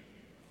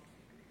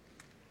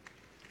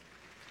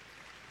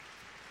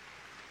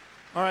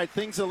All right,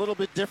 things a little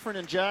bit different.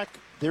 And, Jack,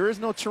 there is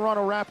no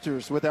Toronto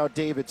Raptors without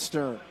David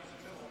Stern.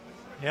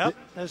 Yep,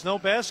 there's no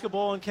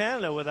basketball in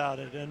Canada without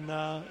it.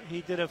 And he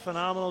did a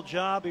phenomenal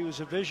job. He was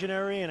a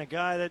visionary and a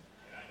guy that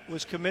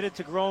was committed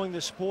to growing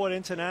the sport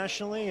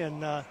internationally.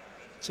 And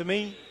to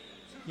me,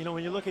 you know,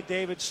 when you look at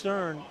David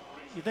Stern,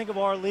 you think of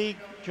our league,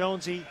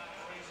 Jonesy,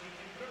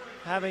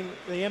 having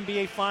the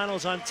NBA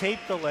Finals on tape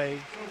delay.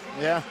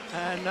 Yeah.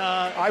 And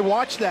I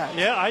watched that.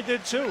 Yeah, I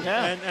did too.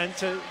 Yeah. And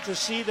to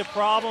see the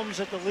problems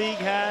that the league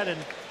had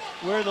and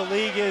where the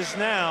league is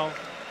now,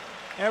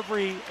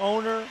 every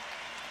owner,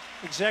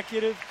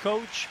 executive,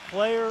 coach,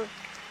 player,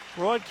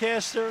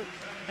 broadcaster,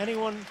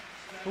 anyone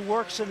who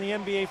works in the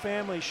NBA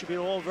family should be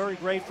all very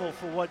grateful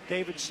for what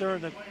David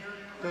Stern, the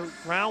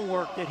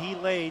groundwork that he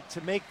laid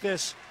to make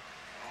this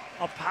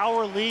a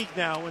power league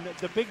now. And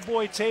the big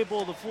boy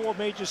table of the four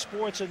major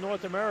sports in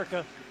North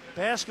America,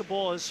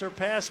 basketball has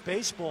surpassed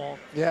baseball.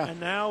 Yeah. And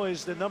now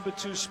is the number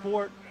 2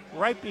 sport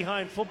right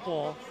behind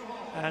football.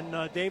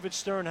 And David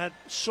Stern had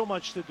so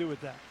much to do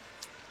with that.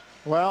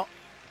 Well,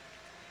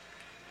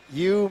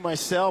 you,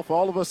 myself,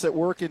 all of us that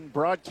work in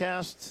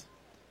broadcast,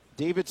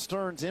 David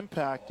Stern's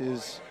impact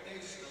is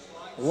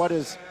what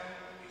has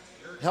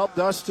helped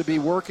us to be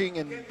working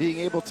and being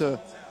able to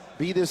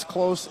be this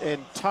close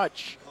and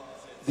touch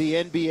the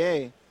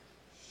NBA.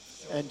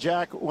 And,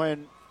 Jack,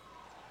 when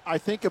I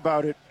think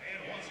about it,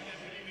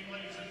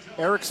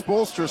 Eric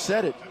Spoelstra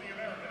said it.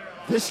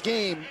 This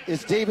game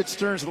is David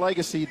Stern's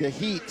legacy, the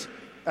Heat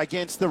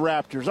against the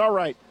Raptors. All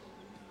right,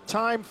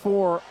 time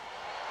for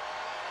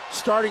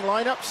starting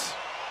lineups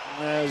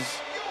as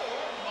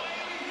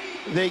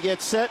they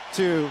get set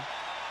to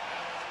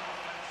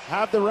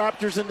have the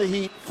Raptors and the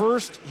Heat.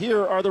 First,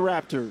 here are the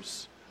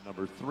Raptors.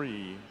 Number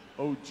 3,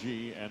 OG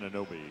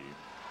Anunoby.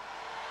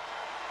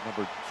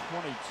 Number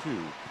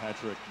 22,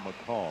 Patrick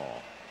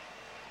McCall.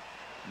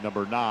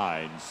 Number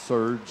 9,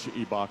 Serge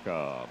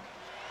Ibaka.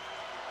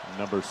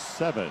 Number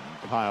 7,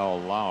 Kyle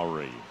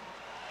Lowry.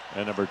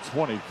 And number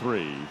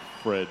 23,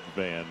 Fred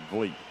Van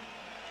Vliet.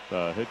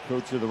 The head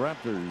coach of the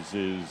Raptors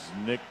is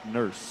Nick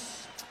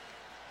Nurse.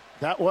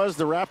 That was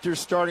the Raptors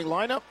starting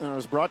lineup, and it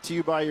was brought to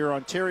you by your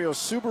Ontario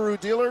Subaru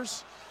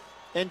dealers.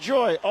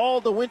 Enjoy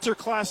all the winter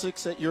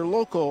classics at your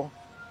local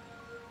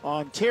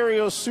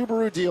Ontario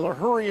Subaru dealer.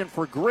 Hurry in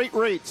for great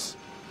rates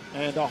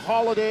and a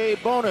holiday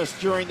bonus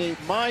during the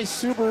My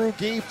Subaru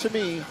Gave to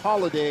Me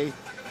holiday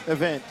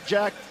event.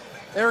 Jack,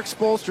 Eric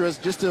Spoelstra, has,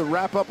 just to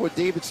wrap up what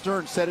David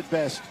Stern said it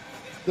best.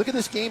 Look at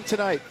this game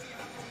tonight.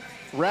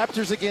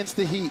 Raptors against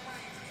the Heat.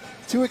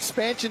 2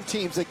 expansion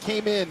teams that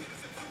came in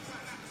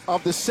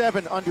of the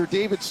 7 under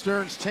David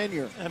Stern's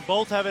tenure. And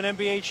both have an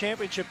NBA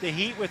championship. The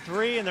Heat with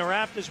 3 and the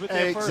Raptors with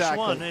their first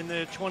one in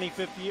the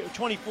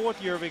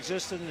 24th year of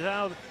existence.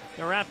 Now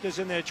the Raptors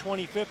in their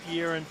 25th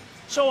year. And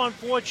so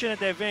unfortunate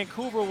that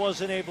Vancouver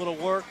wasn't able to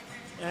work.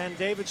 And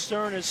David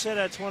Stern has said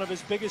that's one of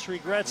his biggest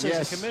regrets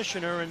as a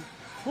commissioner. And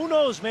who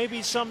knows,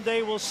 maybe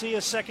someday we'll see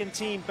a second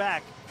team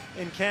back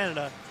in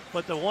Canada.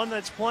 But the one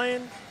that's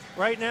playing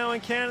right now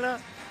in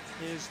Canada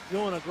is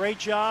doing a great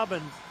job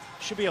and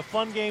should be a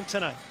fun game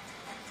tonight.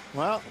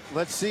 Well,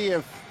 let's see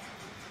if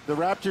the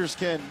Raptors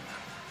can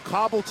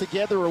cobble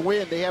together a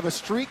win. They have a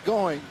streak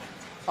going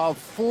of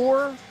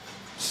 4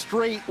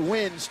 straight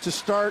wins to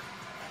start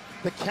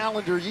the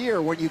calendar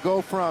year when you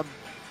go from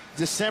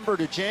December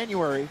to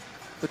January.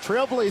 The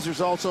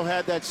Trailblazers also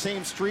had that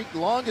same streak,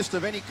 longest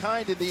of any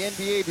kind in the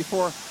NBA,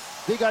 before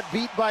they got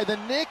beat by the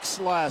Knicks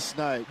last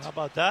night. How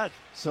about that?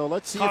 So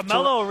let's see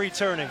Carmelo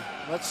returning.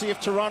 Let's see if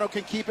Toronto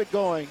can keep it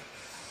going.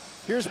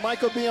 Here's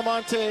Michael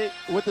Biamonte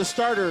with the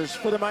starters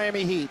for the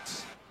Miami Heat.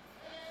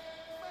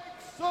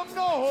 Some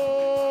noise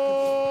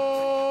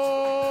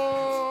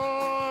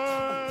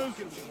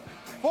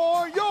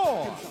for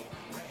your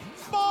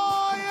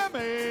Miami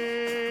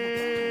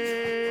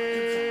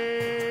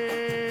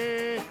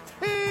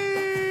Heat.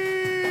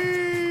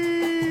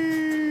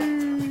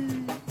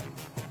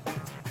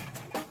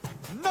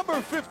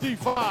 Number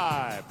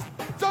 55,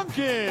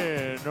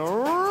 Duncan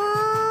Robinson.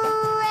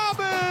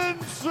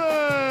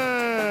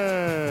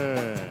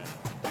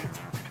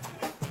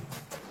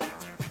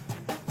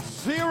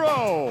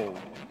 0,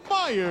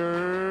 Myers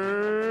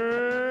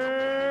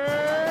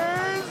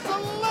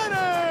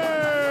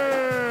Leonard.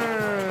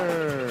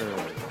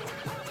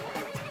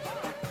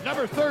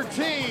 Number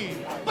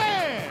 13,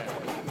 Bam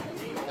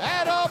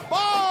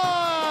Adebayo.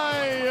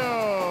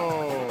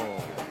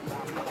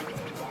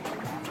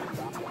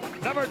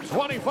 Number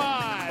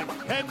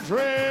 25,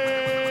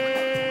 Kendrick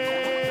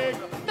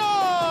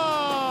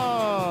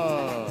Nunn.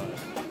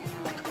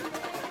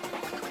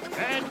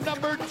 And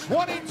number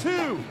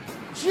 22,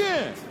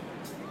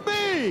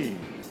 Jimmy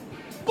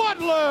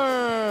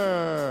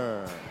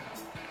Butler.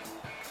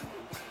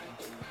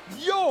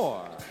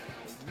 Your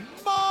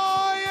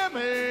Miami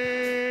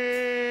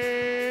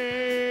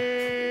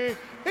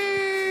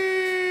Heat.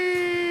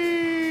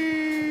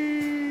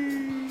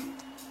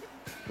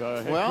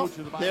 Well,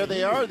 there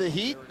they are, the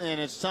Heat, and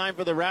it's time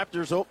for the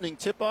Raptors opening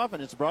tip-off,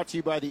 and it's brought to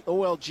you by the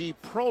OLG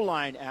Pro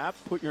Line app.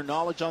 Put your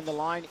knowledge on the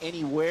line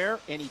anywhere,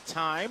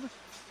 anytime.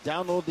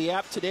 Download the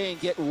app today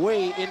and get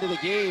way into the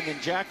game.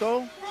 And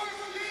Jacko,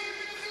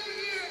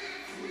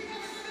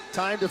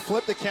 time to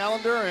flip the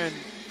calendar, and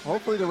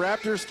hopefully the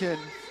Raptors can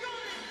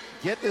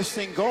get this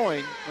thing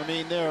going. I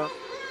mean, they're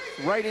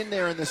right in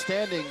there in the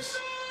standings,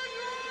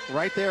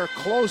 right there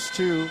close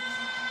to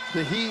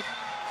the Heat.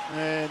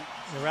 And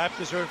the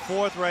Raptors are at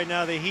fourth right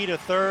now. The Heat are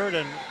third,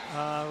 and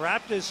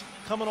Raptors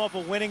coming off a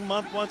winning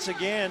month once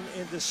again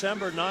in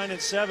December,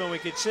 9-7. We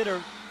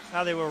consider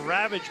how they were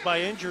ravaged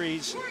by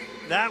injuries.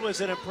 That was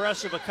an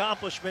impressive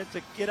accomplishment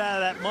to get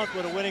out of that month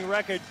with a winning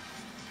record.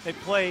 They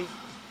play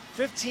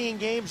 15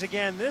 games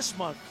again this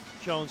month,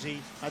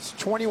 Jonesy. That's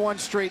 21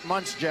 straight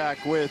months,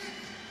 Jack, with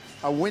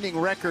a winning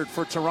record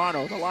for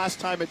Toronto. The last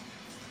time it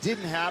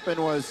didn't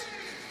happen was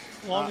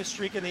longest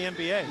streak in the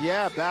NBA.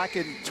 Yeah, back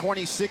in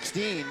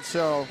 2016.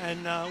 So,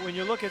 and when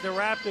you look at the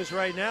Raptors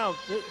right now,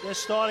 they're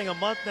starting a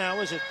month now.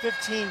 Is it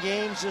 15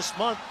 games this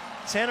month?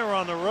 10 are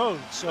on the road.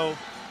 So,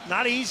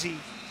 not easy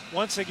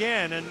once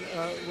again. And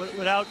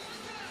without,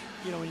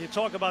 you know, when you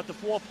talk about the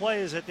four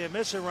players that they're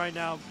missing right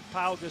now,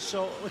 Marc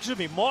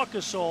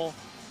Gasol,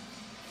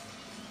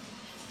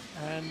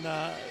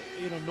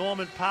 and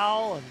Norman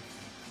Powell and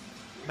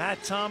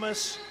Matt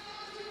Thomas,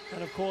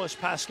 and of course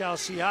Pascal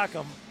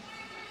Siakam.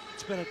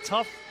 It's been a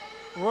tough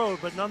road,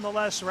 but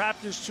nonetheless,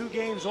 Raptors 2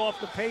 games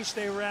off the pace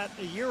they were at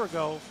a year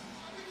ago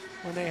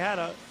when they had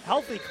a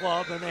healthy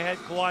club and they had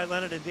Kawhi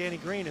Leonard and Danny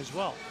Green as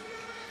well.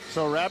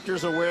 So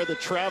Raptors will wear the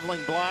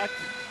traveling black.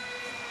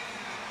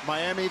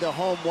 Miami the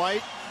home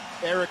white.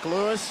 Eric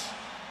Lewis,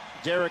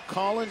 Derek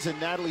Collins, and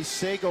Natalie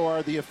Sago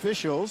are the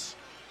officials.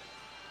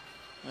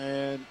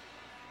 And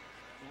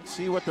let's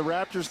see what the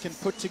Raptors can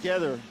put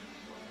together.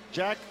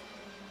 Jack,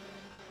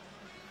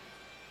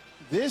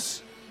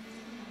 this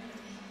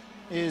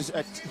is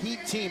a Heat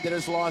team that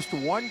has lost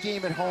 1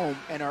 game at home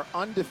and are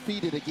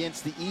undefeated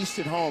against the East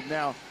at home.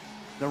 Now,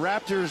 the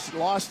Raptors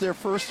lost their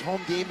first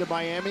home game to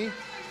Miami.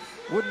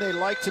 Wouldn't they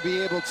like to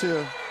be able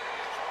to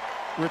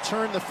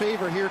return the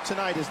favor here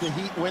tonight as the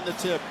Heat win the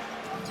tip?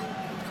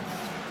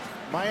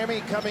 Miami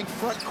coming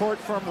front court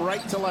from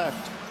right to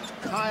left.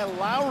 Kyle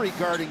Lowry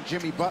guarding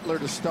Jimmy Butler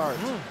to start.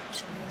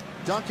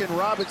 Duncan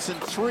Robinson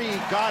 3,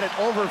 got it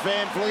over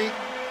Van Vliet.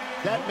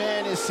 That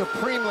man is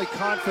supremely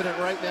confident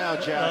right now,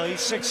 Jack. Well, he's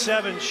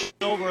 6'7",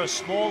 over a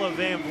smaller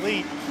Van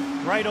Vliet,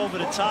 right over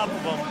the top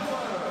of him.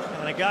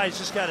 And the guy's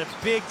just got a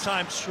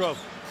big-time stroke.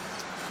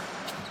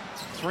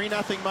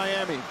 3-0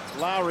 Miami.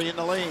 Lowry in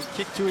the lane,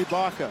 kick to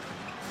Ibaka.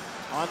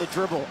 On the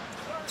dribble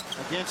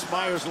against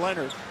Myers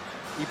Leonard.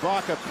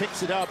 Ibaka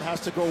picks it up, has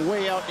to go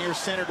way out near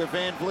center to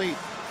Van Vliet.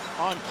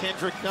 On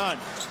Kendrick Nunn.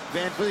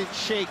 Van Vliet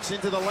shakes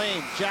into the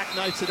lane.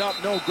 Jackknifes it up,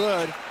 no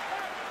good.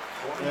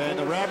 And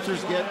the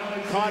Raptors get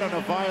caught on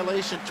a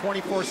violation,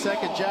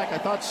 24-second. Jack, I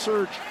thought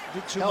Serge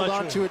held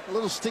on to it.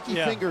 Little sticky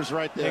fingers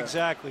right there.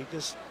 Exactly.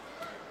 Just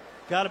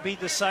got to be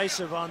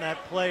decisive on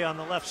that play on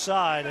the left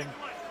side. And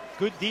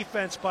good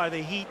defense by the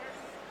Heat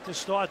to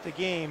start the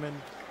game. And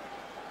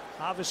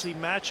obviously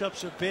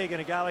matchups are big,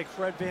 and a guy like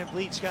Fred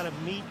VanVleet's got to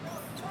meet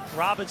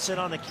Robinson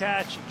on the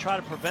catch and try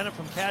to prevent him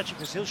from catching,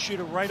 because he'll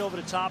shoot it right over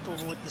the top of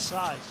him with the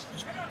size.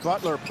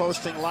 Butler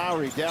posting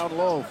Lowry down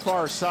low,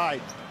 far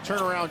side.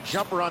 Turnaround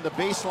jumper on the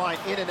baseline,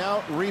 in and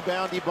out,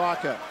 rebound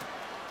Ibaka.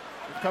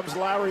 Here comes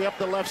Lowry up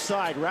the left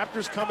side.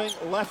 Raptors coming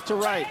left to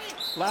right.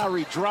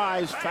 Lowry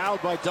drives,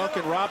 fouled by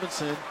Duncan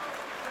Robinson.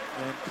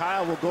 And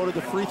Kyle will go to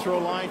the free throw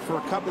line for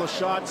a couple of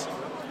shots.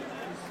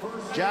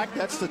 Jack,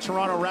 that's the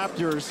Toronto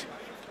Raptors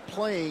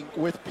playing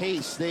with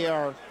pace. They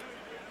are,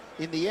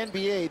 in the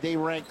NBA, they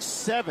rank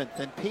 7th,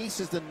 and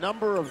pace is the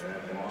number of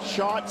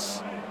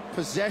shots,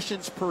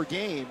 possessions per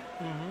game.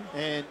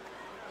 And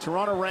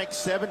Toronto ranks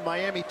 7,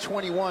 Miami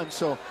 21.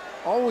 So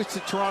always to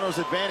Toronto's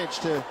advantage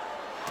to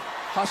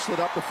hustle it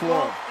up the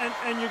floor. Well,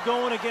 and you're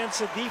going against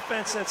a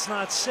defense that's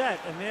not set,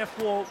 and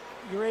therefore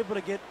you're able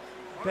to get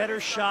better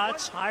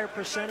shots, higher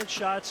percentage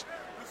shots,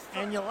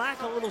 and you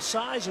lack a little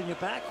size in your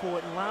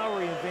backcourt in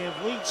Lowry and Van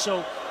Vliet.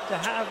 So to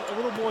have a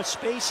little more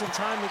space and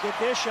time to get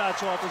their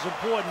shots off is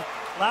important.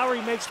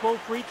 Lowry makes both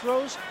free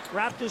throws.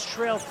 Raptors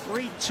trail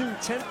 3-2,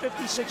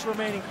 10:56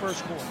 remaining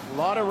first quarter. A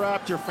lot of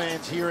Raptor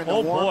fans here in the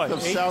warmth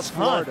of South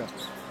Florida.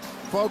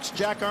 Folks,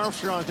 Jack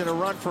Armstrong's going to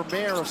run for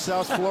mayor of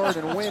South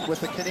Florida and win with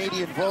the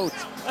Canadian vote.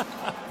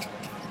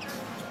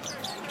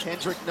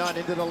 Kendrick Nunn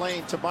into the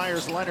lane to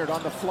Myers Leonard.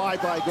 On the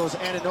flyby goes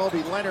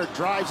Anunoby. Leonard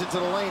drives into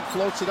the lane,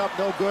 floats it up,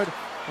 no good.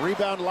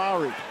 Rebound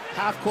Lowry.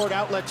 Half-court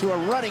outlet to a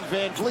running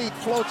Van Vliet,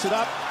 floats it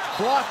up.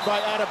 Blocked by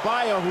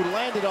Adebayo, who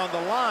landed on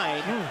the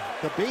line,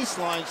 the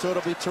baseline, so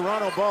it'll be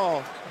Toronto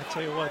ball. I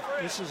tell you what,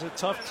 this is a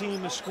tough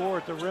team to score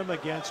at the rim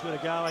against with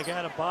a guy like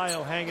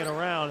Adebayo hanging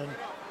around. And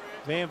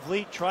Van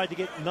Vliet tried to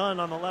get Nunn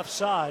on the left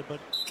side, but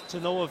to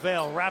no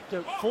avail.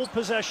 Raptor full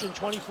possession,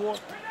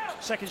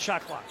 24-second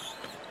shot clock.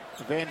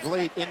 Van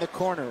Vliet in the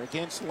corner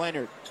against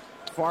Leonard.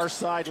 Far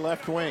side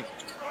left wing.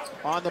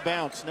 On the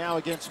bounce now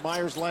against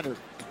Myers Leonard.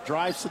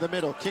 Drives to the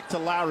middle, kick to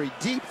Lowry.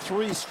 Deep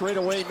 3 straight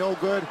away, no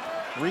good.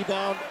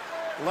 Rebound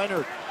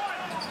Leonard.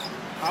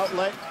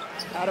 Outlet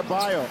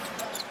Adebayo.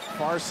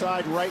 Far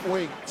side right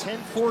wing.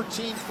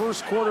 10-14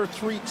 first quarter,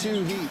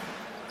 3-2 Heat.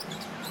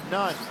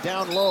 Nunn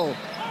down low.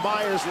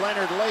 Myers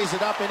Leonard lays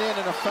it up and in,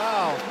 and a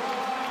foul.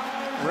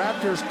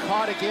 Raptors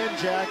caught again,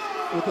 Jack,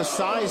 with a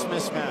size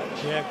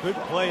mismatch. Yeah, good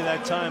play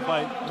that time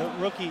by the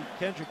rookie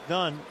Kendrick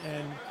Nunn,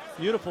 and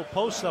beautiful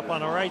post up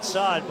on the right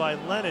side by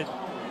Leonard.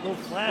 Little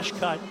flash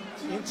cut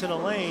into the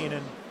lane,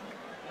 and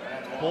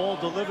ball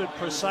delivered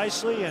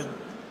precisely. And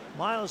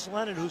Myers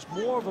Leonard, who's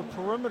more of a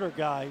perimeter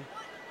guy,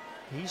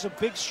 he's a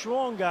big,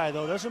 strong guy,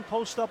 though. Doesn't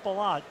post up a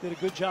lot. Did a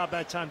good job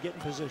that time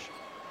getting position.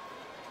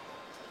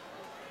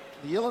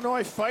 The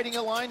Illinois Fighting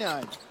Illini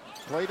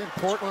played in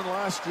Portland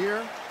last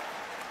year.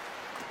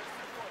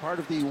 Part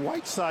of the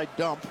Whiteside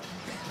dump.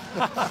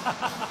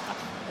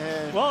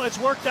 And well, it's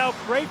worked out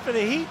great for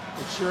the Heat.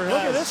 It sure has.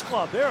 Look at this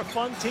club. They're a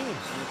fun team.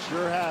 It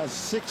sure has.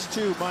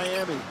 6-2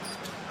 Miami.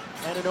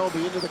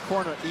 Anunoby into the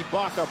corner.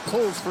 Ibaka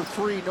pulls for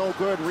three. No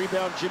good.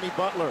 Rebound Jimmy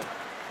Butler.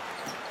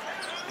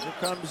 Here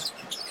comes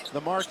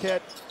the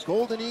Marquette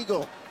Golden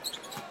Eagle.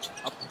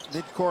 Up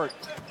midcourt.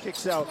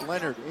 Kicks out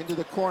Leonard into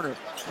the corner.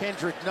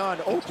 Kendrick Nunn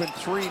open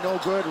three. No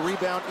good.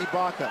 Rebound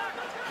Ibaka.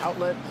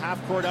 Outlet,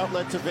 half-court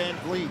outlet to Van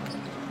Vliet.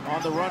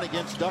 On the run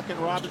against Duncan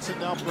Robinson,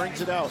 now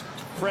brings it out.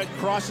 Fred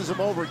crosses him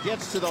over,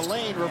 gets to the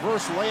lane,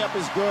 reverse layup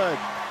is good.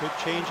 Good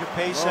change of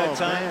pace that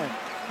time. Man.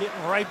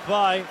 Getting right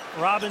by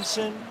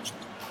Robinson,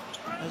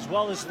 as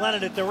well as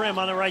Leonard at the rim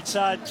on the right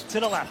side to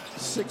the left.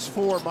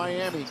 6-4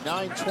 Miami,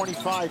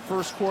 9:25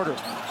 first quarter.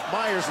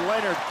 Myers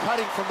Leonard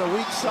cutting from the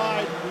weak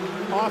side,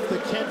 off the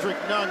Kendrick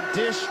Nunn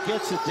dish,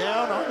 gets it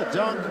down on the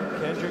dunk.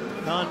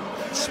 Kendrick Nunn,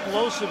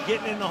 explosive,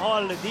 getting in the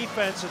heart of the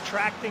defense,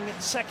 attracting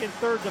second,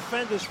 third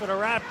defenders for the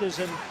Raptors,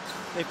 and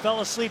they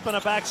fell asleep on the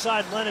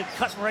backside. Leonard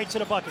cutting right to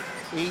the bucket.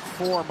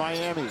 8-4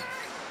 Miami.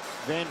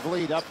 Van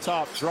Vliet up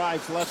top,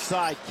 drives left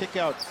side, kick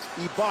out.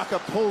 Ibaka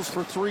pulls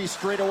for three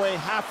straight away,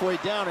 halfway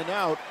down and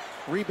out.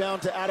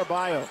 Rebound to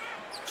Adebayo.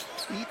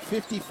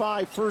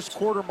 8:55 first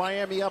quarter,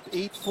 Miami up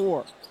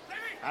 8-4.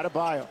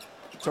 Adebayo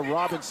to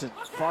Robinson,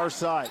 far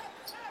side.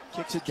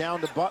 Kicks it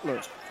down to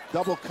Butler.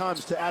 Double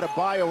comes to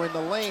Adebayo in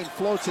the lane,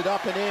 floats it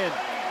up and in.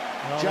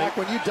 Well, Jack,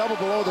 when you double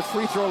below the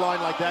free throw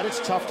line like that, it's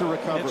tough to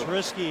recover. It's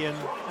risky, and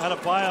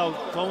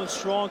Adebayo going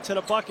strong to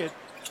the bucket.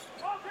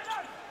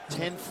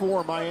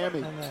 10-4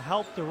 Miami. And to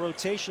help the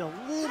rotation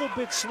a little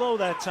bit slow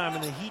that time,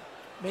 and the Heat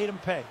made him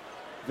pay.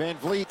 Van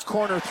Vliet,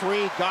 corner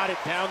three, got it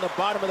down the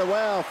bottom of the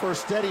well for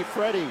Steady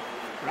Freddy.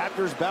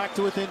 Raptors back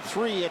to within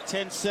three at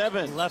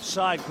 10-7. Left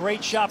side,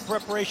 great shot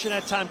preparation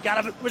that time.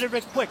 Got rid of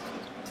it quick.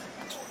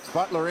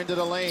 Butler into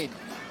the lane.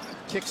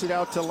 Kicks it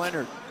out to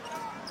Leonard.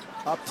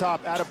 Up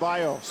top,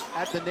 Adebayo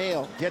at the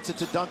nail. Gets it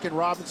to Duncan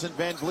Robinson.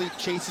 Van Vliet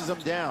chases him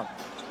down.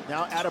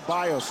 Now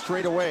Adebayo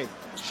straight away.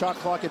 Shot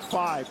clock at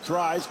 5.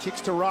 Drives,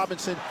 kicks to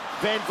Robinson.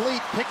 Van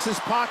Vliet picks his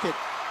pocket.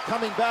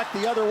 Coming back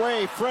the other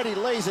way. Freddie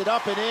lays it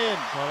up and in.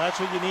 Well, that's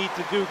what you need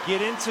to do.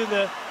 Get into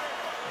the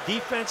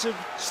defensive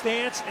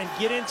stance and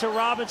get into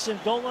Robinson.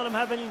 Don't let him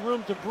have any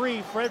room to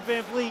breathe. Fred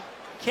Van Vliet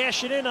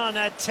cashing in on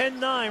that.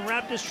 10-9.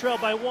 Raptors trail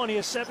by 1. He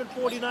has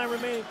 7:49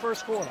 remaining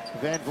first quarter.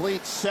 Van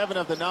Vliet, 7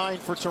 of the 9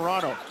 for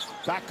Toronto.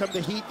 Back come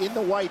the Heat in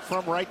the white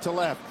from right to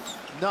left.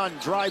 Nunn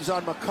drives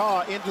on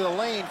McCaw into the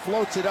lane,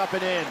 floats it up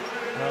and in.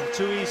 Well,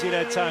 too easy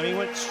that time. He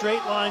went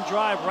straight line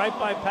drive right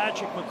by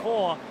Patrick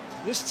McCaw.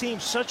 This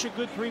team's such a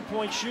good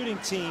three-point shooting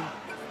team.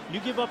 You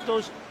give up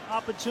those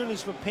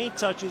opportunities for paint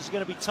touches, it's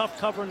going to be tough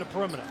covering the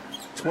perimeter.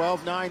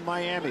 12-9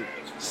 Miami.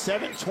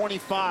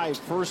 7:25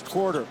 first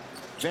quarter.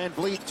 Van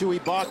Vliet to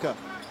Ibaka.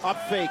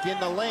 Up fake in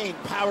the lane,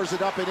 powers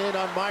it up and in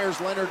on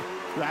Myers Leonard.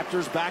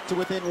 Raptors back to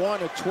within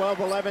 1 at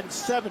 12-11,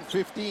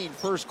 7:15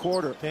 first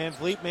quarter. Van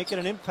Vliet making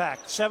an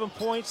impact. 7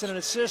 points and an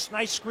assist.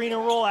 Nice screen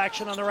and roll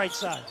action on the right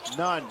side.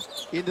 Nunn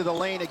into the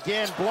lane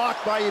again,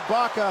 blocked by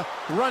Ibaka,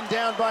 run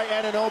down by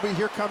Anunoby.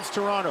 Here comes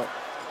Toronto.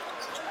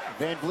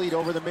 Van Vliet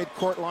over the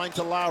midcourt line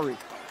to Lowry.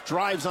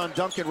 Drives on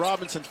Duncan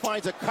Robinson,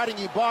 finds a cutting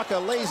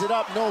Ibaka, lays it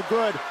up, no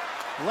good.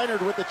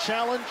 Leonard with the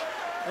challenge,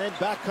 and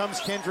back comes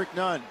Kendrick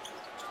Nunn.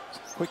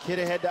 Quick hit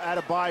ahead to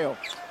Adebayo.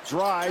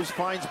 Drives,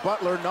 finds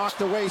Butler, knocked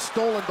away,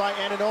 stolen by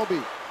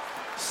Anunoby.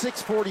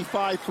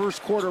 6:45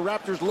 first quarter.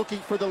 Raptors looking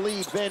for the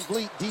lead. Van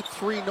Vliet, deep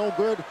three, no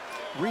good.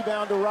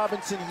 Rebound to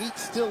Robinson. Heat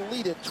still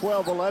lead at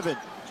 12-11.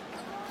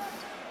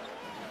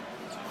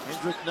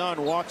 Kendrick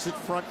Nunn walks it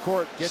front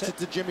court, gets it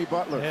to Jimmy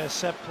Butler. Yeah,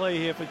 set play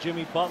here for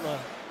Jimmy Butler.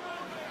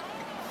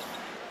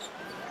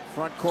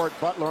 Front court,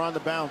 Butler on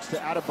the bounce to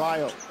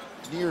Adebayo.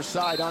 Near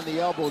side on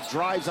the elbow,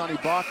 drives on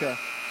Ibaka.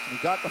 He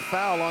got the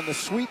foul on the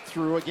sweep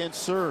through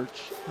against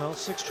Serge. Well,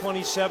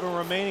 6:27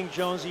 remaining,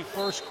 Jonesy,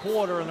 first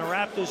quarter, and the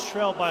Raptors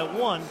trail by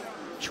 1,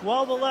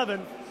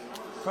 12-11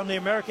 from the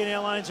American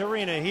Airlines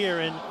Arena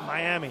here in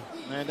Miami.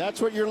 And that's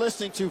what you're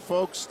listening to,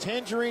 folks.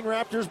 Tangerine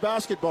Raptors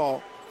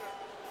basketball.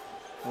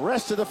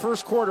 Rest of the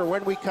first quarter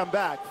when we come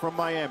back from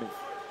Miami.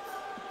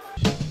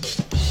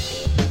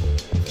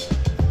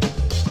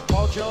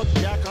 Paul Jones,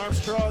 Jack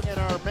Armstrong, and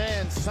our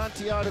man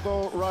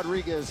Santiago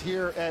Rodriguez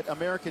here at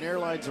American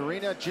Airlines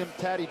Arena. Jim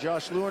Taddy,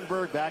 Josh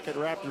Lewenberg back at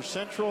Raptor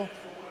Central.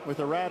 with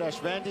Arad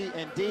Ashvandi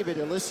and David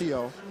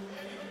Eliseo.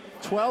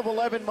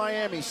 12-11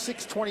 Miami,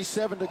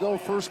 6:27 to go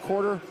first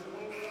quarter.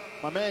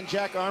 My man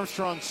Jack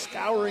Armstrong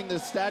scouring the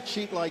stat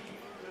sheet like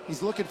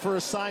he's looking for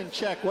a signed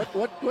check.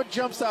 What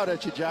jumps out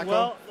at you, Jacko?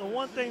 Well, the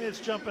one thing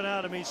that's jumping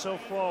out at me so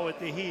far with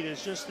the Heat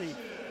is just the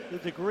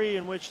degree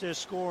in which they're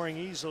scoring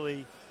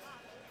easily.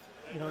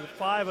 You know,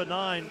 5 of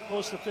 9,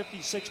 close to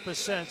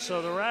 56%.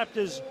 So the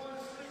Raptors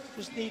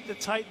just need to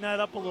tighten that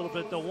up a little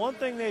bit. The one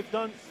thing they've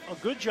done a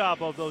good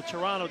job of, though,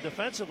 Toronto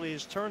defensively,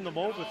 is turn them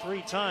over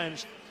 3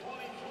 times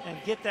and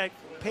get that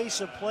pace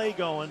of play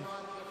going.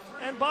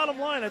 And bottom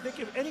line, I think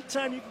if any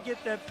time you can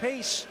get that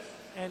pace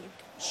and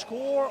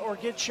score or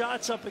get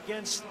shots up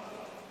against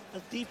a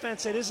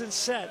defense that isn't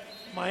set,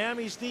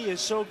 Miami's D is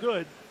so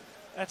good,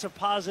 that's a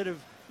positive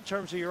in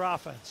terms of your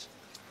offense.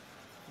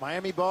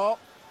 Miami ball.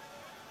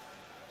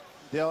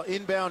 They'll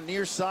inbound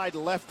near side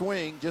left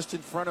wing just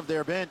in front of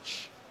their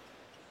bench.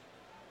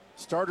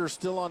 Starters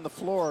still on the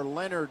floor.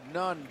 Leonard,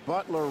 Nunn,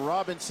 Butler,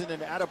 Robinson,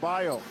 and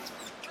Adebayo.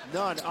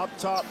 Nunn up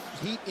top.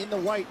 Heat in the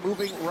white,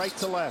 moving right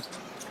to left.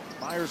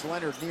 Myers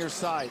Leonard near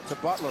side to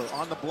Butler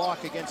on the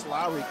block against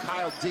Lowry.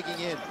 Kyle digging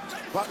in.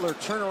 Butler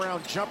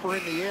turnaround jumper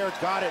in the air.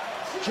 Got it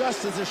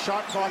just as the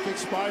shot clock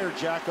expired,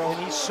 Jacko.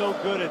 And he's so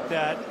good at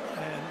that.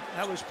 And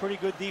that was pretty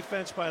good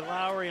defense by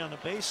Lowry on the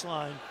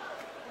baseline.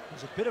 It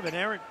was a bit of an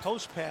errant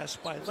post pass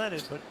by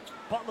Leonard, but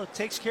Butler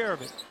takes care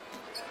of it.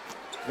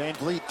 Van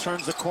Vliet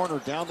turns the corner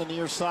down the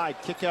near side.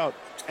 Kick out.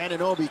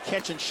 Anunoby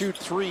catch and shoot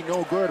 3.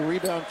 No good.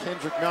 Rebound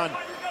Kendrick Nunn.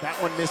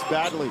 That one missed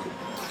badly.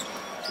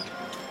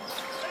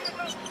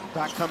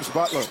 Back comes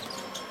Butler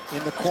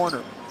in the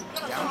corner,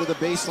 down to the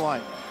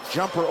baseline.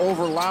 Jumper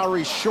over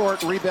Lowry,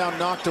 short, rebound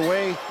knocked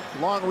away.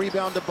 Long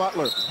rebound to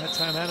Butler. That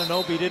time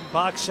Anunoby didn't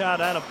box out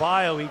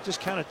Adebayo. He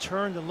just kind of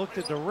turned and looked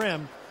at the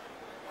rim.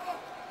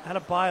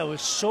 Adebayo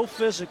is so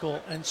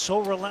physical and so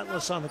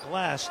relentless on the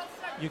glass.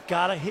 You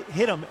gotta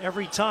hit him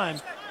every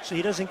time so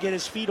he doesn't get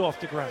his feet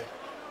off the ground.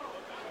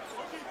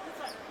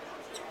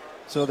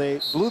 So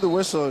they blew the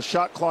whistle.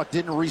 Shot clock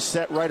didn't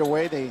reset right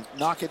away. They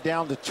knock it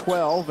down to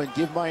 12 and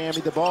give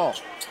Miami the ball.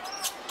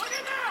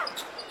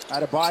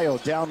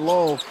 Adebayo down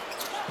low.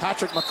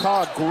 Patrick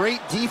McCaw, great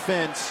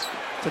defense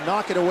to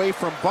knock it away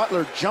from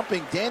Butler,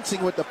 jumping,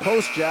 dancing with the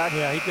post, Jack.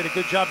 Yeah, he did a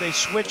good job. They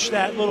switched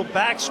that little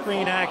back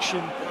screen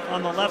action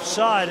on the left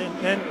side, and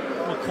then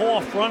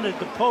McCaw fronted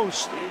the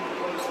post.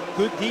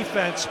 Good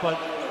defense, but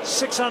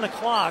 6 on the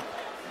clock.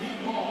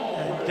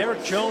 And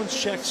Derek Jones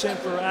checks in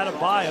for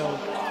Adebayo.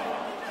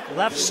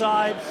 Left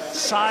side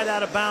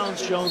out of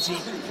bounds, Jonesy,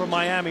 for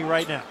Miami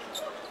right now.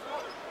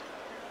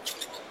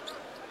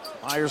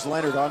 Myers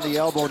Leonard on the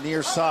elbow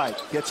near side.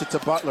 Gets it to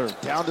Butler.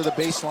 Down to the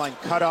baseline.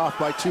 Cut off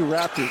by 2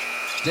 Raptors.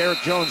 Derek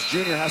Jones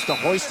Jr. has to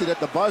hoist it at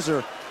the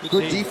buzzer.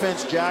 Good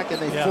defense, Jack,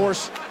 and they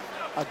force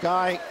a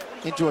guy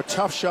into a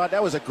tough shot.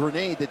 That was a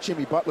grenade that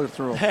Jimmy Butler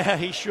threw. Yeah,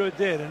 he sure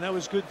did, and that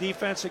was good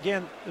defense.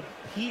 Again, the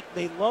Heat,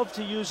 they love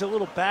to use a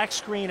little back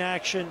screen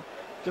action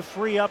to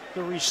free up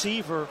the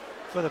receiver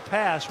for the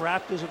pass.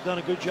 Raptors have done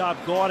a good job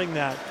guarding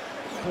that.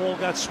 Ball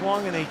got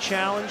swung and they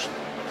challenged.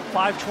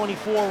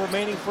 5:24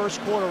 remaining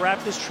first quarter.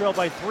 Raptors trail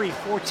by 3,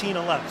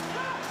 14-11.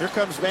 Here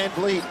comes Van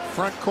Vliet,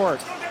 front court.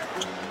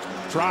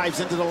 Drives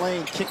into the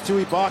lane, kick to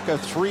Ibaka,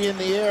 3 in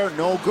the air,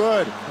 no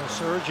good.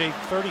 Serge, a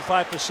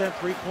 35%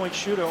 three-point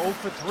shooter, 0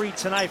 for 3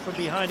 tonight from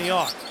behind the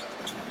arc.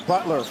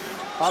 Butler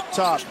up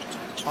top,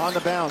 on the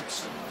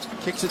bounce.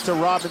 Kicks it to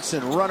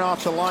Robinson, run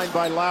off the line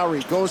by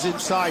Lowry. Goes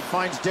inside,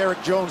 finds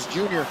Derek Jones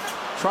Jr.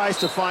 Tries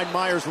to find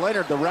Myers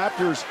Leonard. The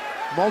Raptors,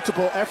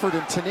 multiple effort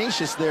and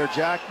tenacious there,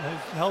 Jack.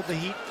 They've held the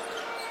Heat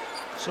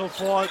so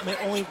far,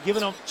 only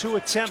giving them 2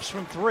 attempts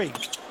from 3.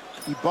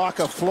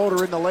 Ibaka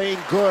floater in the lane,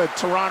 good.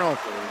 Toronto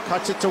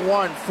cuts it to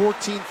 1,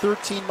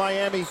 14-13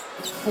 Miami,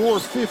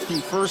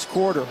 4:50 first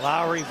quarter.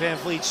 Lowry, Van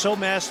Vliet, so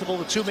masterful,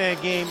 the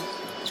 2-man game.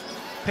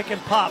 Pick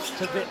and pop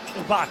to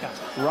Ibaka.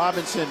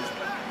 Robinson,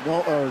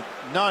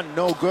 none,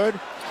 no good.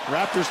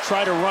 Raptors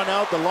try to run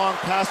out. The long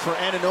pass for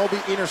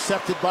Anunoby,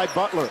 intercepted by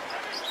Butler.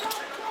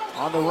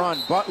 On the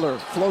run, Butler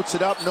floats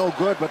it up, no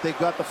good, but they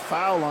got the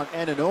foul on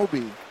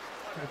Anunoby.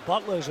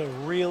 Butler's a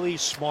really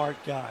smart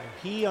guy.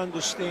 He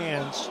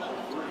understands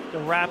the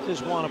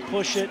Raptors want to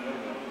push it.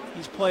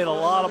 He's played a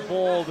lot of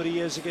ball that he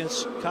is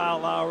against Kyle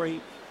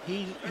Lowry.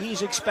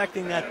 He's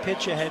expecting that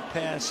pitch ahead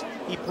pass.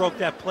 He broke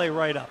that play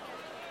right up.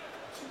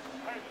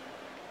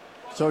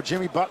 So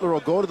Jimmy Butler will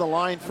go to the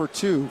line for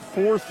 2.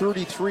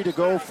 4:33 to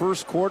go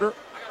first quarter.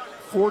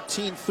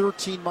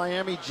 14-13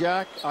 Miami,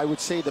 Jack. I would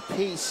say the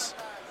pace,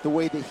 the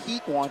way the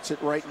Heat wants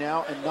it right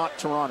now, and not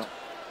Toronto.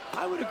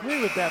 I would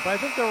agree with that, but I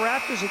think the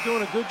Raptors are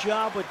doing a good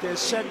job with their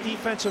set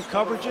defensive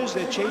coverages.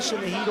 They're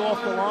chasing the Heat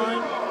off the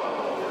line,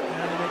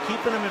 and they're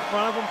keeping them in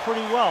front of them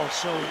pretty well.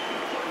 So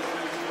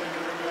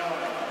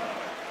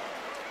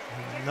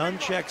Nunn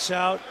checks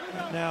out.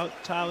 Now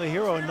Tyler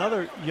Hero,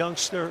 another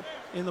youngster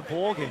in the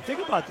ballgame. Think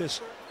about this.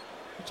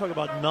 You talk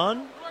about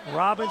Nunn,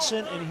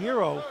 Robinson, and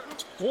Hero,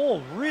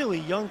 all really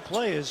young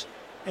players.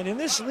 And in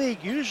this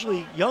league,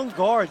 usually young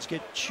guards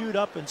get chewed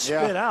up and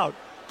spit out.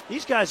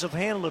 These guys have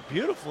handled it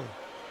beautifully.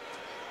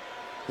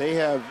 They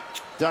have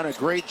done a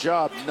great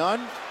job.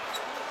 Nunn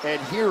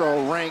and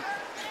Hero rank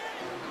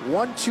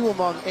 1-2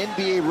 among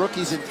NBA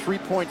rookies in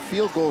three-point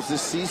field goals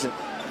this season.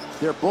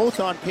 They're both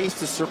on pace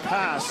to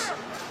surpass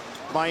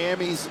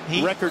Miami's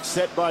record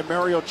set by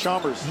Mario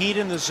Chalmers. Heat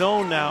in the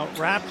zone now.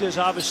 Raptors,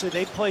 obviously,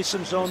 they play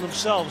some zone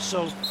themselves,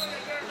 so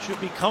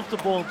should be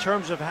comfortable in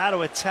terms of how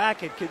to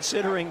attack it,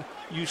 considering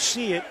you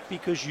see it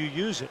because you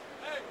use it.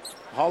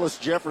 Hollis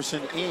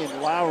Jefferson in,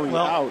 Lowry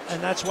out.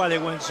 And that's why they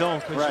went zone,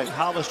 because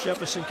Hollis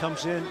Jefferson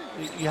comes in.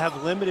 You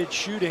have limited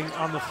shooting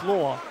on the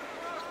floor.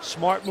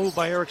 Smart move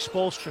by Eric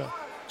Spoelstra.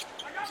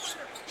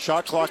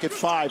 Shot clock at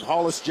 5.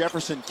 Hollis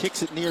Jefferson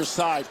kicks it near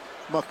side.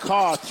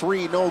 McCaw,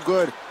 3, no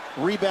good.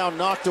 Rebound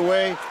knocked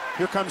away.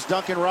 Here comes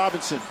Duncan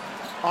Robinson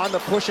on the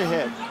push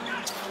ahead.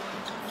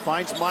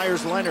 Finds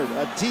Myers Leonard.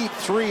 A deep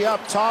 3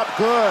 up top.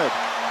 Good.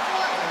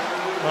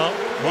 Well,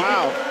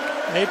 wow.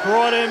 They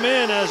brought him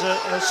in as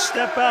a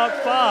step out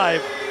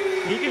 5.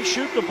 He can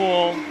shoot the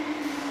ball.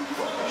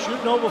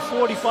 Shooting over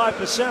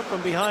 45%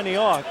 from behind the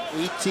arc.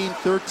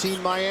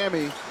 18-13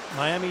 Miami.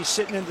 Miami's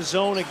sitting in the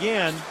zone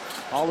again.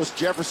 Hollis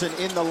Jefferson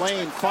in the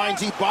lane.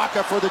 Finds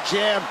Ibaka for the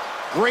jam.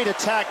 Great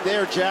attack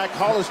there, Jack.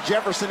 Hollis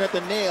Jefferson at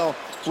the nail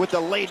with the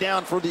lay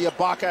down for the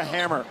Ibaka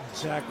hammer.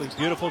 Exactly.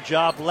 Beautiful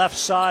job. Left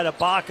side,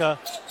 Ibaka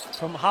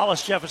from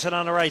Hollis Jefferson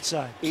on the right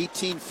side.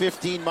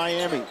 18-15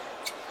 Miami.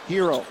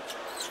 Hero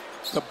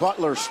to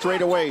Butler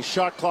straight away.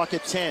 Shot clock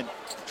at 10.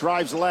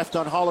 Drives left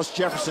on Hollis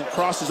Jefferson.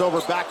 Crosses over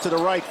back to the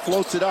right.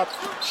 Floats it up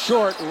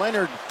short.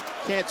 Leonard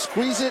can't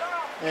squeeze it.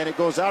 And it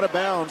goes out of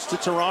bounds to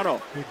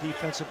Toronto. Good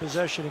defensive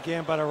possession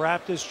again by the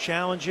Raptors,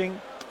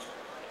 challenging.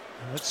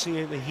 Let's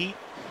see, the Heat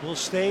will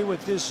stay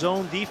with this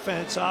zone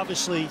defense.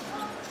 Obviously,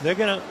 they're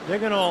gonna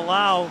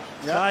allow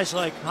guys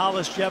like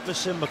Hollis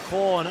Jefferson,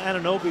 McCall, and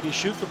Anunoby to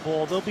shoot the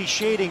ball. They'll be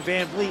shading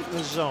Van Vliet in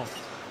this zone.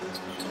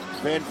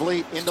 Van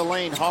Vliet in the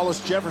lane.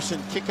 Hollis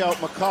Jefferson kick out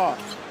McCaw.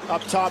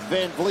 Up top,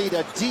 Van Vliet,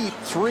 a deep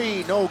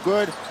 3, no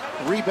good.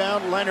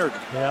 Rebound, Leonard.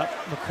 Yeah,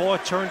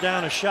 McCaw turned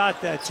down a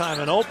shot that time,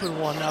 an open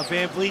one. Now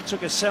Van Vliet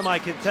took a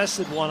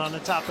semi-contested one on the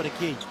top of the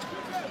key.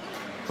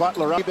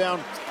 Butler,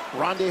 rebound,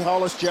 Rondae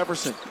Hollis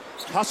Jefferson.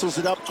 Hustles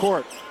it up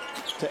court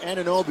to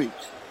Anunoby.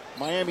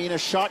 Miami in a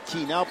shot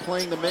key, now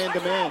playing the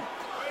man-to-man.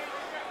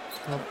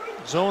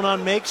 Zone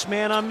on makes,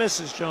 man on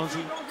misses,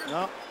 Jonesy.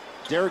 No,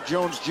 Derek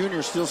Jones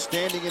Jr. still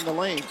standing in the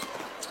lane.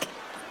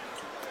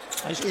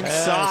 Nice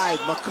inside,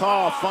 pass.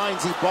 McCaw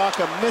finds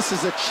Ibaka,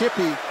 misses a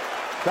chippy.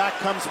 Back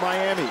comes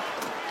Miami.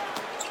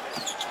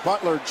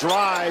 Butler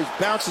drives,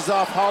 bounces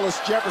off Hollis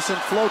Jefferson,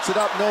 floats it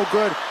up, no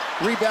good.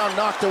 Rebound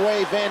knocked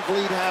away, Van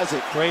Vliet has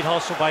it. Great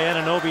hustle by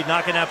Anunoby,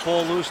 knocking that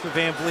ball loose to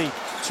Van Vliet.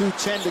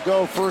 2:10 to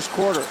go, first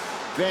quarter.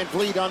 Van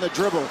Vliet on the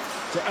dribble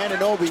to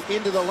Anunoby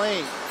into the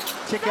lane.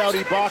 Kick out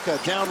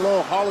Ibaka, down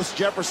low, Hollis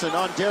Jefferson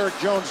on Derek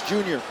Jones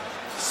Jr.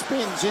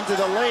 Spins into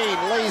the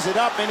lane, lays it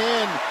up and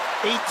in.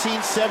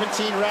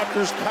 18-17,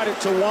 Raptors cut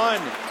it to 1.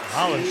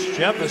 Hollis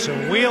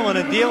Jefferson wheeling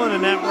and dealing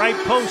in that right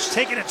post,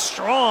 taking it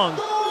strong.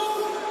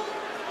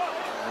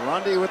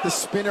 Rondae with the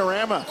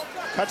spinorama,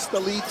 cuts the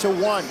lead to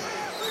 1.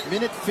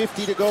 Minute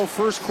 50 to go,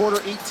 first quarter,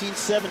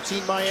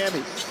 18-17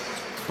 Miami.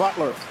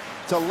 Butler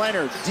to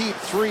Leonard, deep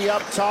 3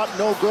 up top,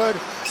 no good.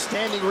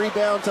 Standing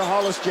rebound to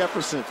Hollis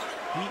Jefferson.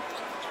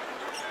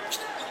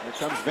 Here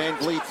comes Van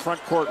Vliet,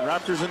 front court.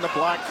 Raptors in the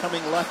black,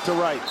 coming left to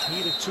right.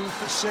 Heat at 2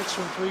 for 6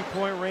 from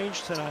three-point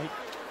range tonight.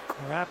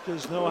 The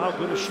Raptors know how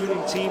good a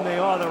shooting team they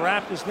are. The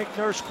Raptors, Nick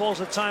Nurse calls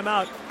a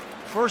timeout.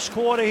 First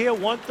quarter here,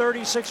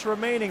 1:36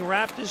 remaining.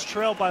 Raptors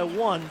trail by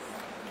 1,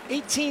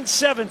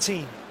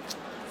 18-17.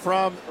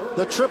 From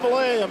the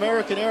AAA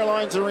American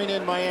Airlines Arena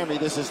in Miami,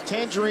 this is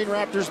Tangerine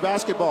Raptors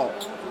basketball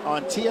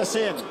on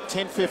TSN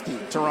 1050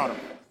 Toronto.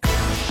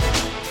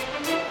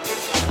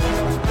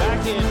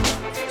 Back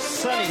in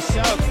sunny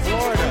South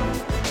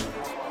Florida.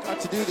 Got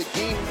to do the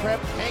game prep,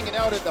 hanging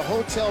out at the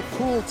hotel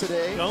pool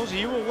today. Jonesy,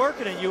 you were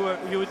working it. You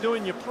were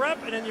doing your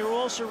prep, and then you were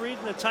also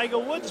reading the Tiger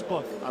Woods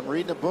book. I'm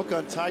reading a book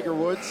on Tiger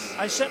Woods.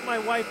 I sent my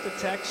wife the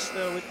text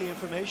with the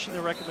information,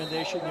 the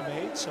recommendation you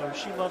made. So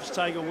she loves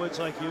Tiger Woods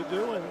like you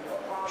do, and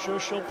I'm sure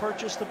she'll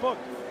purchase the book.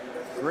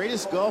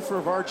 Greatest golfer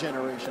of our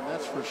generation,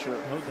 that's for sure.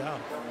 No doubt.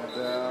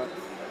 And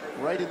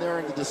right in there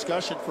in the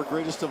discussion for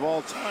greatest of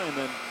all time.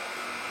 And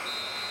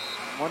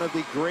one of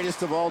the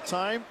greatest of all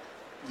time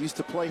used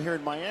to play here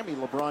in Miami,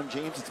 LeBron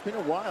James. It's been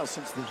a while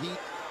since the Heat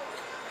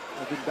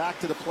have been back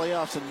to the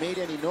playoffs and made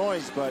any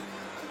noise, but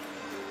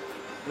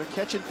they're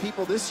catching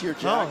people this year,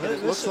 Jack, and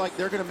it looks like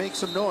they're going to make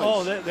some noise.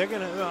 Oh, they're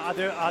going to.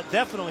 They're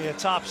definitely a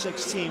top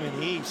 6 team in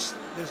the East.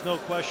 There's no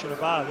question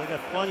about it. They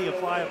got plenty of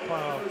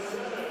firepower.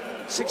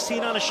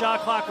 16 on the shot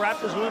clock.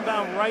 Raptors will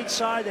inbound right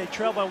side. They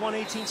trail by 1,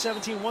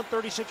 18-17,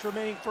 1:36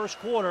 remaining first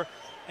quarter.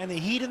 And the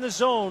Heat in the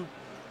zone.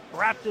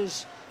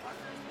 Raptors,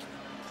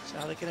 that's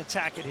how they can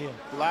attack it here.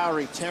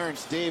 Lowry,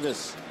 Terrence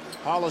Davis,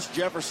 Hollis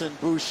Jefferson,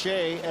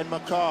 Boucher, and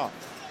McCaw.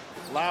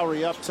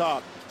 Lowry up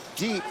top.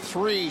 Deep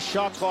 3,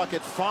 shot clock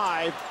at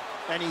 5,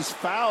 and he's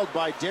fouled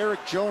by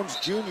Derek Jones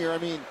Jr. I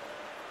mean,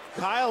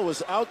 Kyle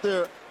was out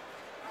there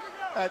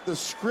at the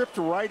script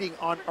writing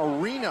on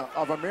Arena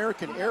of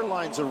American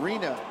Airlines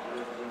Arena,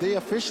 they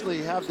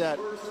officially have that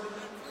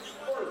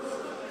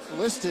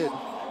listed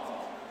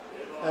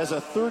as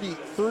a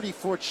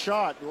 30-foot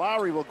shot.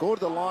 Lowry will go to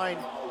the line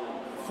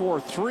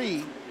for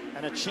 3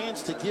 and a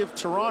chance to give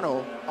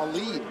Toronto a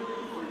lead.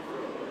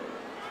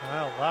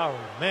 Kyle Lowry,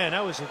 man,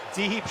 that was a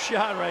deep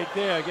shot right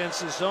there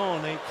against the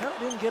zone. They kind of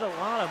didn't get a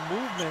lot of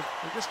movement.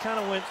 They just kind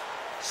of went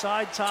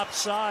side, top,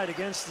 side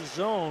against the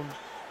zone.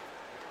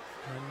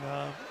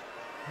 And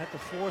had to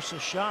force a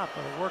shot,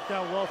 but it worked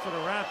out well for the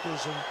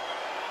Raptors. And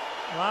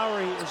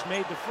Lowry has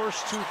made the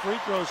first 2 free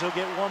throws. He'll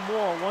get one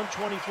more.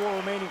 1:24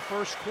 remaining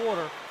first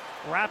quarter.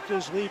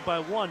 Raptors lead by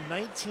 1,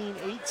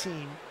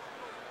 19-18.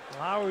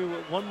 Lowry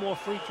with one more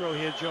free throw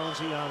here,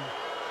 Jonesy, on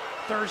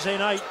Thursday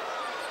night,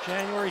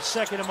 January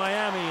 2nd in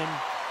Miami in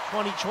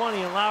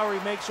 2020, and Lowry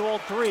makes all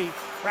 3.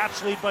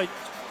 Raps lead by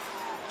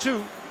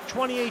 2,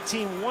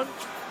 20-18,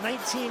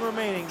 1:19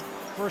 remaining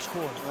first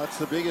quarter. That's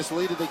the biggest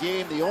lead of the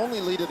game, the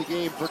only lead of the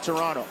game for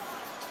Toronto.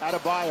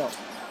 Adebayo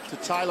to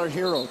Tyler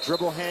Hero,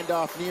 dribble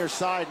handoff near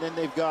side, and then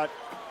they've got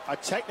a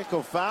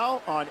technical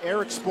foul on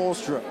Eric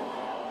Spoelstra.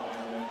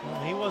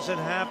 Well, he wasn't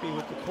happy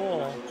with the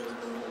call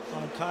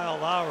on Kyle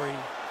Lowry,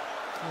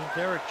 and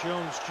Derek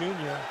Jones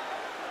Jr.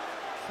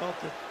 felt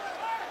that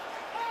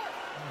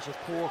it was a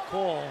poor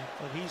call,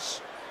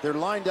 but they're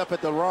lined up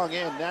at the wrong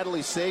end.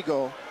 Natalie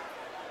Sago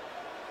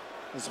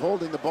is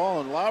holding the ball,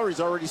 and Lowry's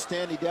already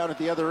standing down at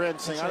the other end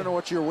saying, I don't know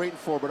what you're waiting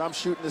for, but I'm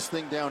shooting this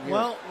thing down here.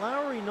 Well,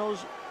 Lowry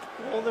knows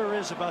all there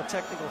is about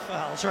technical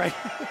fouls, right?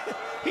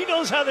 He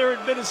knows how they're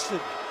administered.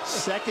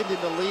 Second in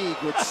the league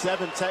with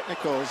 7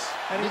 technicals.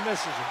 And he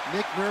misses them.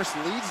 Nick Nurse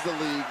leads the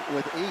league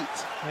with 8.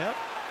 Yep.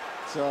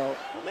 So,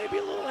 well, maybe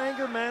a little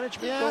anger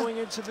management going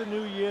into the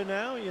new year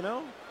now, you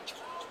know?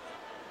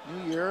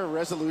 New year,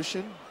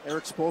 resolution.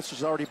 Eric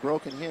Spoelstra's already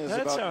broken his.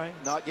 That's about all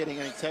right. Not getting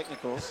any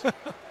technicals.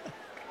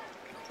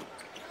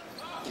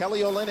 Kelly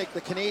Olynyk,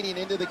 the Canadian,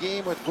 into the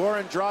game with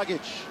Goran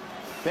Dragic.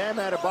 Bam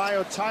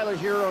Adebayo, Tyler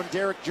Hero, and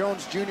Derek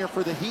Jones Jr.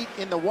 for the Heat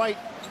in the white,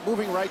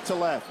 moving right to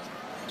left.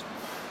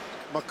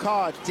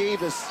 McCaw,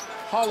 Davis,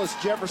 Hollis,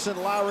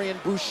 Jefferson, Lowry,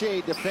 and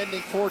Boucher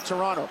defending for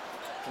Toronto.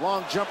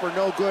 Long jumper,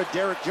 no good.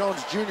 Derek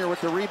Jones Jr. with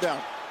the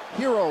rebound.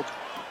 Hero,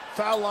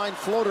 foul line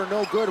floater,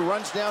 no good.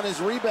 Runs down his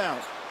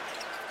rebound.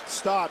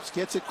 Stops,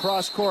 gets it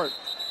cross court.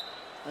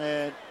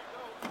 And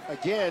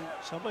again,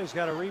 somebody's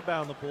got to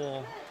rebound the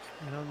ball.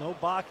 You know, no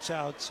box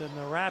outs, and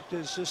the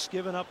Raptors just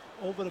giving up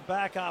over the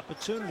back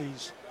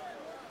opportunities.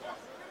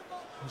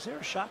 Was there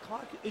a shot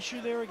clock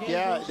issue there again?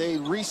 Yeah, Bruce? they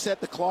reset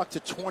the clock to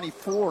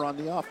 24 on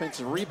the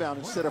offensive rebound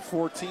instead of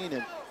 14,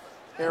 and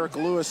Eric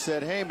Lewis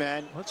said, hey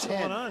man, what's 10.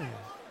 going on here?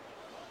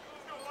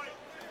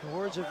 The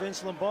words of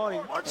Vince Lombardi,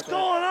 what's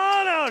going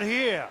on out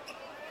here?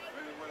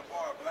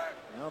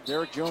 Well,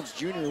 Derek Jones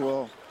Jr.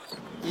 will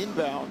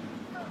inbound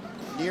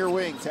near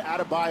wing to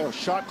Adebayo.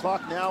 Shot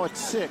clock now at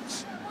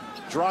 6.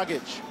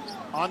 Dragic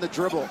on the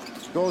dribble,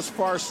 goes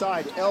far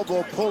side,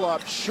 elbow pull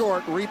up,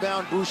 short,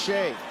 rebound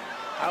Boucher.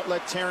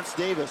 Outlet Terrence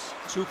Davis.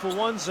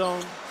 2-for-1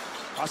 zone.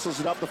 Hustles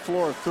it up the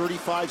floor,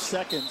 35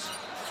 seconds.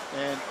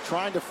 And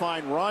trying to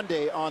find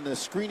Rondae on the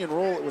screen and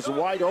roll. It was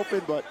wide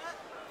open, but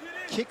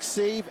kick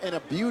save and a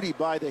beauty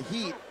by the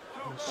Heat.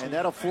 And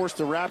that'll force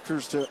the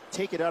Raptors to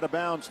take it out of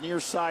bounds, near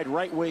side,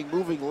 right wing,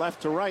 moving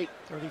left to right.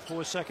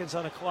 34 seconds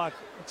on the clock.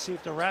 Let's see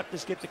if the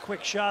Raptors get the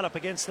quick shot up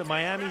against the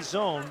Miami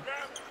zone.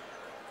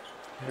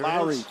 There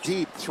Lowry,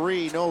 deep,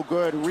 3, no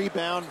good.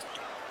 Rebound,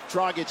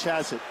 Dragic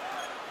has it.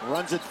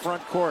 Runs it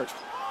front court.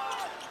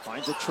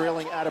 Finds a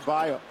trailing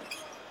Adebayo.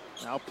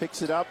 Now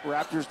picks it up.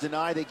 Raptors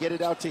deny. They get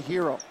it out to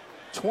Hero.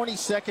 20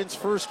 seconds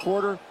first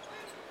quarter.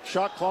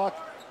 Shot clock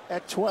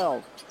at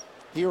 12.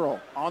 Hero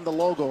on the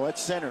logo at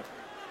center.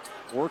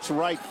 Works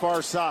right,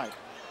 far side.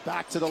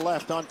 Back to the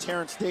left on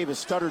Terrence Davis.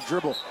 Stutter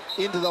dribble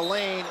into the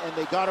lane, and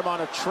they got him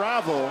on a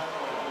travel.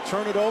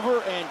 Turn it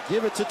over and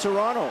give it to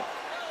Toronto.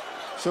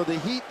 So the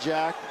Heat,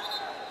 Jack,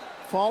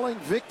 falling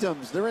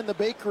victims. They're in the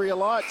bakery a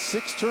lot.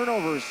 6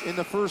 turnovers in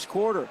the first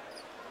quarter.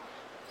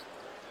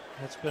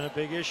 That's been a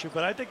big issue,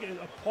 but I think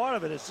a part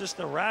of it is just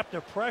the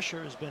Raptor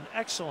pressure has been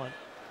excellent,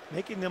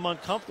 making them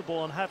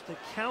uncomfortable and have to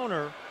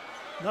counter.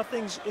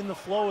 Nothing's in the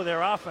flow of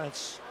their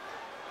offense.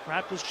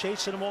 Raptors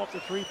chasing them off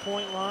the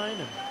three-point line.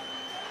 And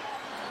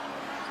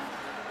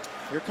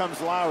here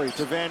comes Lowry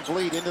to Van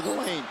Vliet into the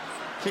lane.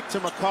 Kick to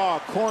McCaw.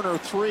 Corner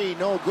 3,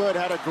 no good.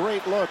 Had a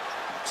great look.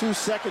 2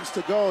 seconds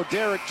to go.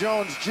 Derek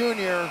Jones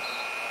Jr.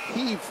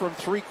 heaved from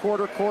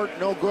three-quarter court,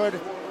 no good.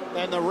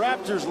 And the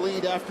Raptors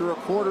lead after a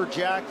quarter,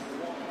 Jack,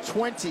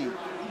 20-18.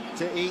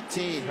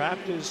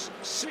 Raptors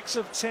 6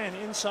 of 10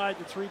 inside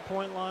the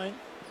three-point line,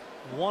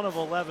 1 of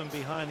 11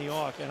 behind the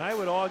arc. And I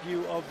would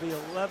argue of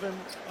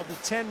the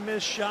 10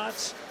 missed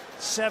shots,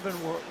 7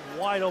 were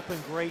wide open,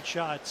 great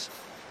shots.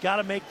 Got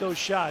to make those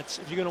shots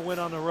if you're going to win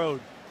on the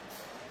road.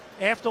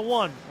 After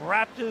 1,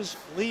 Raptors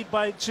lead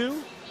by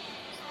 2.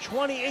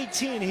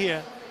 2018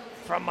 here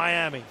from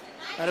Miami.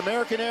 At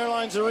American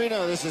Airlines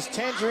Arena, this is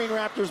Tangerine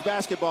Raptors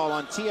basketball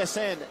on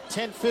TSN.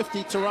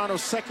 10:50 Toronto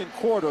second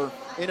quarter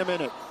in a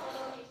minute.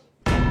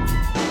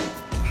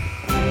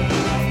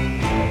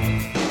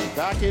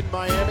 back in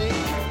Miami.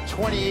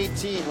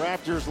 2018,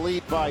 Raptors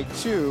lead by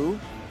 2.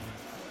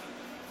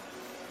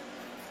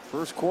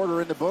 First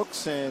quarter in the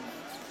books, and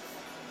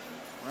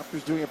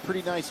Raptors doing a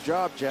pretty nice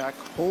job, Jack,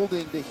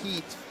 holding the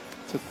Heat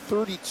to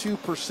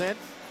 32%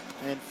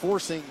 and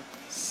forcing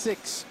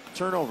 6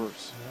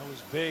 turnovers. That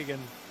was big,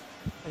 and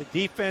the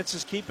defense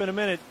is keeping them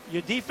in it.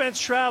 Your defense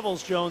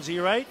travels, Jonesy,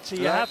 right? So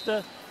you have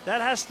to,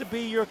 that has to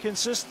be your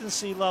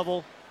consistency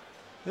level.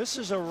 This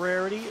is a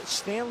rarity.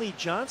 Stanley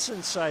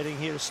Johnson sighting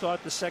here to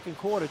start the second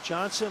quarter.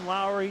 Johnson,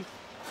 Lowry,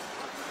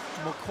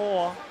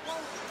 McCaw,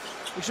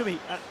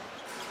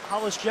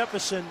 Hollis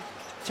Jefferson,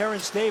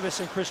 Terrence Davis,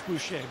 and Chris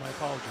Boucher. My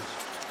apologies.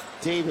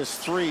 Davis,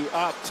 3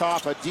 up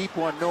top, a deep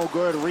one, no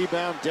good.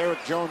 Rebound,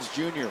 Derek Jones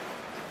Jr.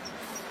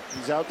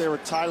 He's out there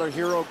with Tyler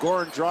Hero,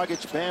 Goran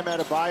Dragic, Bam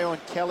Adebayo,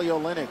 and Kelly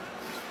Olynyk.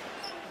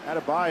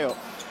 Adebayo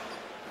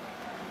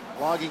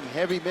logging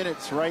heavy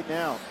minutes right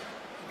now.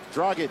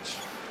 Dragic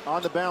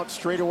on the bounce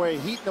straight away.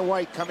 Heat in the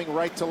white coming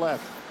right to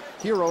left.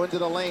 Hero into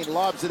the lane,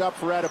 lobs it up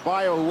for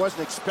Adebayo, who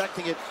wasn't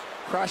expecting it.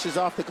 Crashes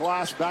off the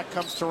glass, back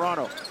comes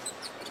Toronto.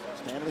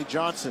 Stanley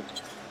Johnson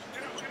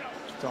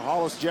to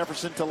Hollis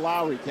Jefferson to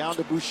Lowry, down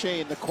to Boucher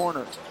in the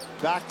corner.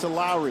 Back to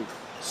Lowry,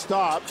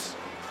 stops.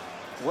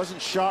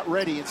 Wasn't shot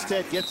ready,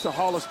 instead gets to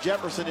Hollis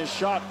Jefferson. His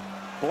shot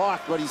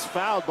blocked, but he's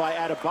fouled by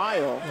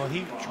Adebayo. Well,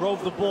 he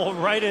drove the ball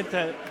right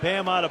into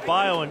Bam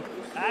Adebayo and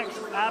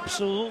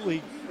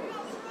absolutely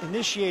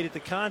initiated the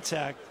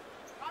contact.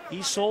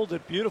 He sold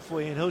it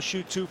beautifully, and he'll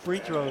shoot 2 free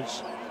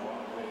throws.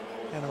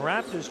 And the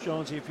Raptors,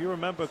 Jonesy, if you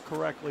remember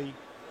correctly,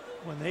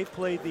 when they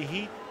played the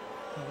Heat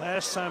the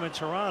last time in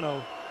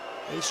Toronto,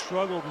 they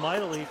struggled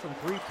mightily from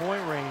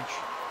three-point range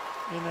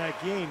in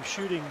that game,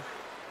 shooting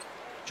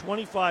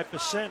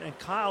 25%, and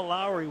Kyle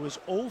Lowry was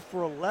 0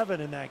 for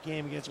 11 in that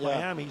game against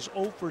Miami. He's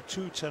 0 for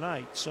 2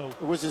 tonight. So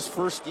it was his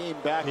first game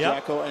back,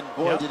 Jacko, and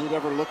boy, did it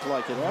ever look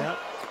like it. Huh?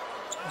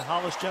 And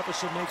Hollis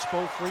Jefferson makes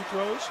both free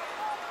throws,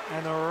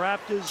 and the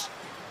Raptors,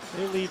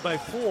 they lead by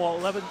 4,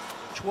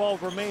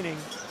 11-12 remaining.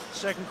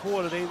 Second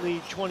quarter, they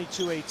lead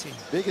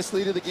 22-18. Biggest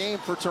lead of the game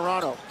for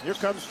Toronto. Here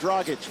comes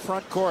Dragic,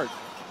 front court.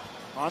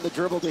 On the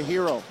dribble to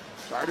Hero,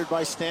 guarded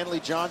by Stanley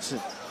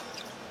Johnson.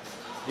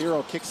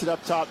 Hero kicks it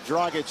up top.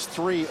 Dragic,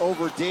 3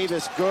 over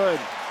Davis, good.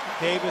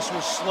 Davis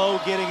was slow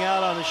getting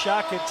out on the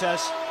shot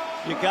contest.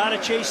 You got to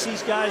chase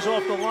these guys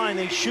off the line.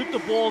 They shoot the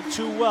ball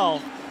too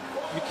well.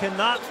 You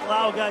cannot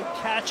allow a guy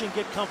catch and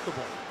get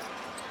comfortable.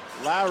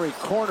 Lowry,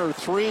 corner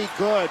 3,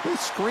 good. They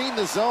screen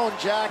the zone,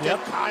 Jack, and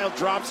Kyle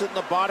drops it in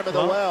the bottom of the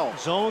well.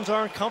 Zones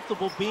aren't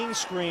comfortable being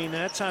screened.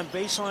 That time,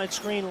 baseline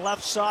screen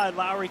left side.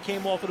 Lowry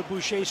came off of the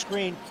Boucher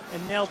screen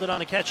and nailed it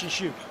on a catch and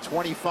shoot.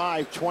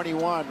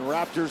 25-21,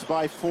 Raptors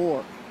by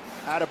 4.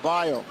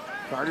 Adebayo,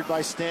 guarded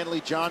by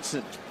Stanley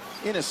Johnson.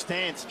 In a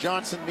stance,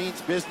 Johnson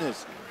means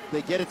business.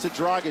 They get it to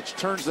Dragic,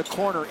 turns the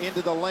corner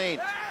into the lane.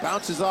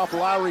 Bounces off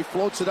Lowry,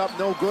 floats it up,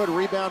 no good.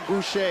 Rebound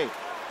Boucher.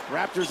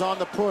 Raptors on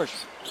the push.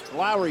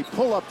 Lowry,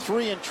 pull-up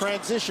 3 in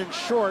transition,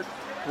 short.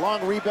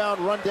 Long rebound,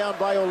 run down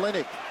by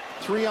Olynyk.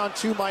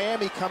 3-on-2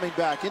 Miami coming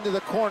back into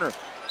the corner.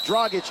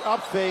 Dragic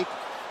up fake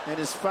and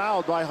is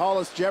fouled by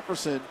Hollis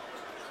Jefferson.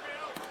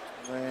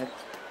 And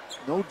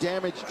no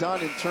damage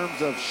done in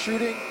terms of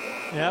shooting.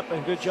 Yep,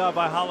 and good job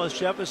by Hollis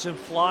Jefferson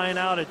flying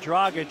out at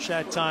Dragic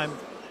that time.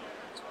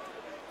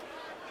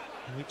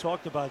 And we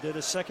talked about they're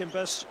the second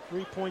best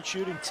three-point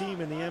shooting team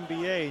in the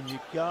NBA, and you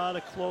got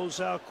to close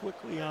out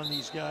quickly on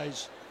these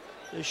guys.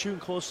 They're shooting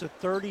close to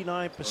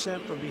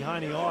 39% from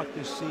behind the arc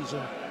this season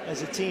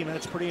as a team.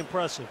 That's pretty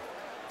impressive.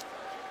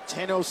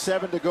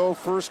 10:07 to go,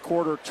 first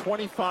quarter,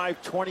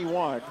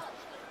 25-21.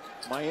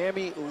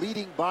 Miami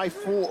leading by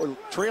 4,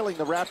 trailing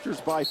the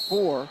Raptors by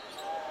 4.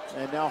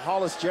 And now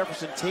Hollis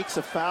Jefferson takes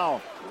a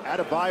foul.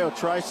 Adebayo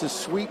tries to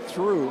sweep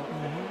through.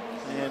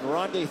 And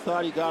Rondae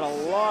thought he got a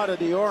lot of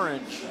the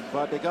orange,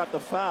 but they got the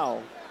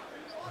foul.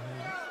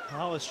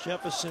 Hollis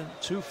Jefferson,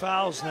 2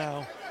 fouls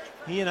now.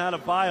 He and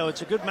Adebayo.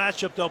 It's a good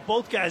matchup, though.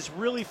 Both guys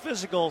really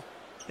physical.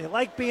 They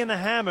like being the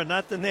hammer,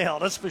 not the nail,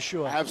 that's for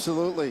sure.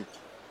 Absolutely.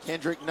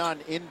 Kendrick Nunn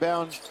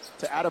inbound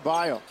to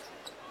Adebayo.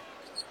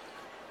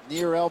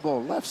 Near elbow,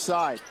 left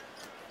side.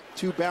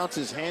 2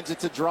 bounces, hands it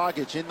to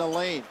Dragic in the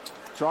lane.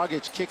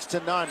 Dragic kicks to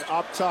Nunn,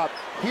 up top.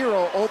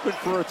 Hero open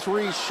for a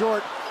 3,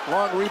 short.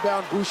 Long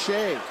rebound,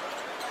 Boucher.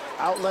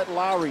 Outlet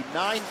Lowry.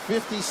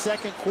 9:50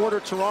 second quarter,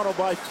 Toronto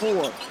by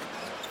 4.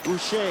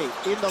 Boucher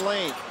in the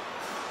lane.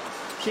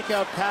 Kick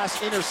out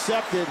pass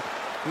intercepted.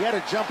 He had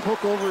a jump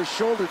hook over his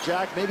shoulder,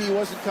 Jack. Maybe he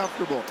wasn't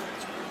comfortable.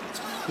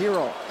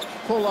 Hero,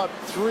 pull up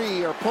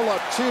 3 or pull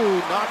up 2,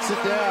 knocks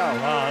it down.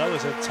 Wow, that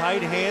was a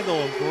tight handle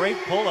and great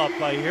pull up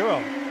by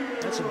Hero.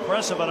 That's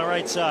impressive on the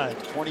right side.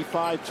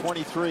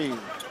 25-23.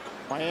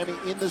 Miami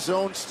in the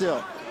zone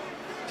still.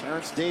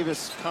 Terrence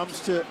Davis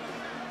comes to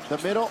the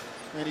middle,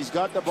 and he's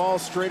got the ball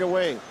straight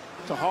away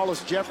to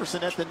Hollis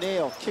Jefferson at the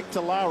nail. Kick to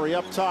Lowry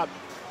up top.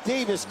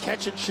 Davis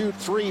catch and shoot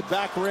 3,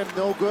 back rim,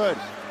 no good.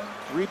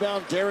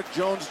 Rebound, Derek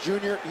Jones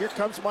Jr. Here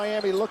comes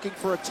Miami looking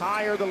for a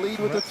tie or the lead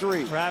with the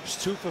 3.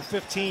 Raps 2 for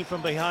 15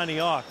 from behind the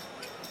arc.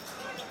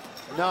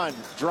 Nunn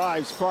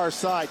drives far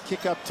side,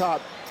 kick up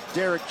top.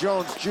 Derek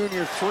Jones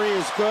Jr. three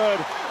is good.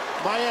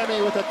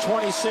 Miami with a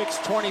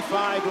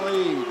 26-25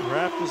 lead.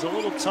 Raptors a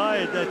little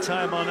tired that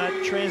time on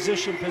that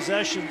transition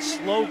possession,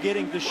 slow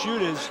getting to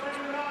shooters.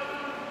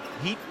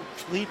 Heat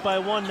lead by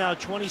one now,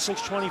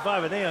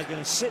 26-25, and they are going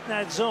to sit in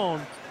that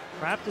zone.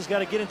 Raptors got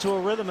to get into a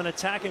rhythm and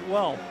attack it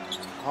well.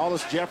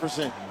 Hollis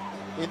Jefferson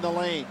in the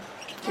lane.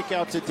 Kick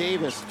out to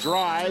Davis,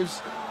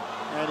 drives,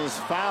 and is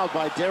fouled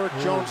by Derek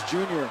Jones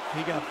Jr.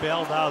 He got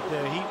bailed out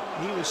there.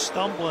 He was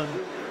stumbling,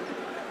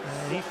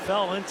 and he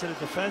fell into the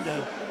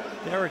defender,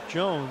 Derek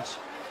Jones.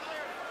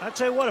 I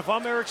tell you what, if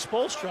I'm Eric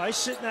Spoelstra, I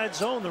sit in that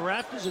zone. The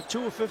Raptors are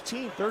 2 of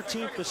 15,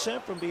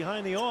 13% from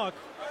behind the arc.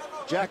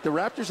 Jack, the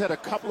Raptors had a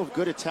couple of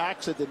good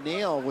attacks at the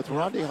nail with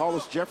Rondae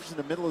Hollis Jefferson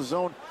in the middle of the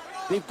zone.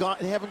 They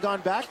haven't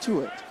gone back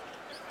to it.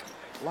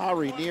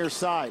 Lowry near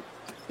side,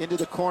 into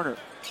the corner.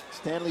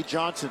 Stanley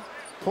Johnson,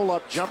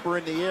 pull-up jumper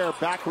in the air,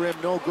 back rim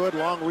no good,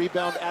 long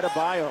rebound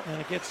Adebayo.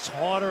 And it gets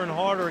harder and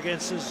harder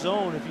against this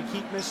zone. If you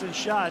keep missing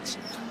shots,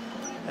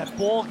 that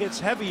ball gets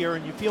heavier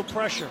and you feel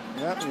pressure.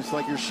 Yep, it's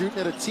like you're shooting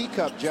at a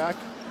teacup, Jack.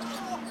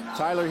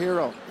 Tyler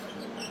Hero,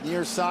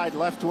 near side,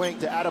 left wing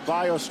to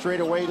Adebayo, straight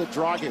away to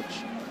Dragic.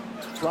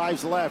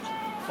 Drives left,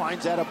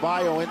 finds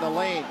Adebayo in the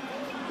lane.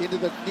 Into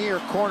the near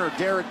corner,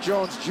 Derek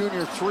Jones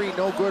Jr. three,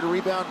 no good,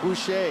 rebound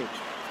Boucher.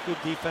 Good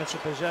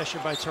defensive possession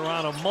by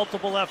Toronto.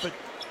 Multiple effort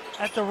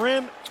at the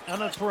rim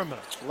and on the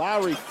perimeter.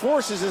 Lowry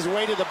forces his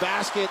way to the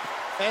basket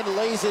and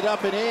lays it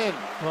up and in.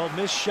 Well,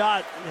 missed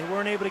shot. They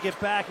weren't able to get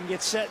back and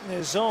get set in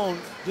their zone.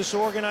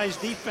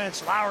 Disorganized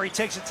defense. Lowry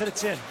takes it to the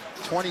tin.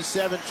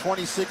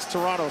 27-26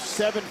 Toronto,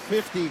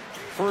 7:50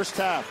 first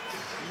half.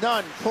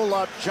 Nunn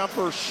pull-up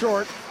jumper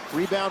short.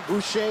 Rebound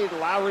Boucher,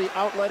 Lowry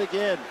outlet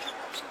again.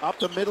 Up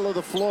the middle of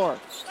the floor.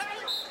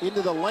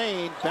 Into the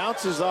lane,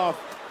 bounces off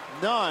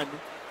Nunn.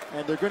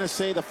 And they're going to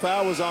say the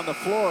foul was on the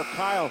floor.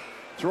 Kyle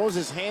throws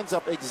his hands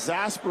up,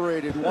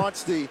 exasperated,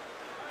 wants the...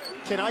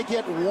 Can I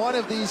get one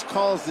of these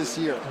calls this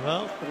year?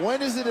 Well,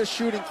 when is it a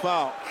shooting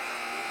foul?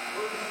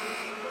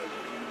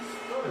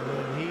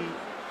 He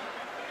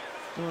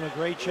doing a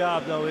great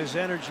job, though. His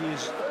energy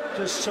is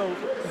just so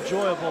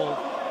enjoyable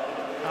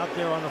out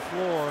there on the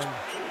floor.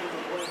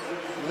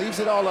 And leaves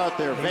it all out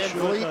there. Van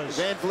does.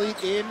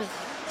 Vliet in,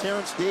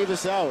 Terrence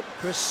Davis out.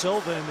 Chris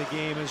Silva in the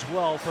game as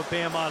well for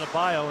Bam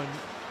Adebayo and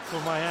for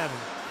Miami.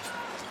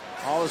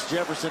 Hollis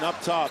Jefferson up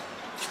top,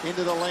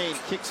 into the lane,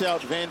 kicks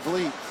out Van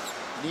Vliet.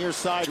 Near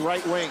side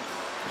right wing,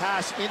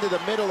 pass into the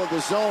middle of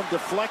the zone,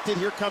 deflected.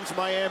 Here comes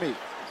Miami.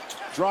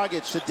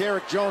 Dragic to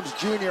Derek Jones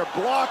Jr.,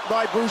 blocked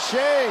by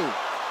Boucher.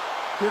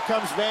 Here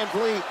comes Van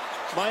Vliet.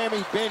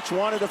 Miami bench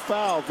wanted a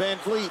foul. Van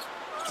Vliet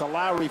to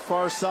Lowry,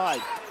 far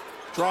side.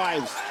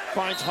 Drives,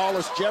 finds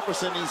Hollis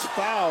Jefferson. He's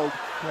fouled.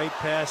 Great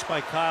pass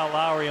by Kyle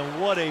Lowry,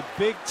 and what a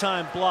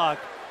big-time block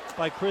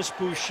by Chris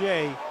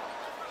Boucher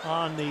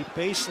on the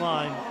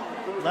baseline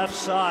left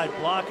side,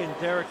 blocking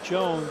Derek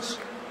Jones.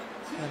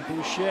 And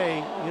Boucher,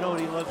 you know what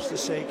he loves to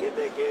say, give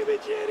it,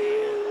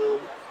 Jenny,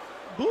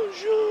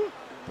 bonjour.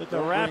 But the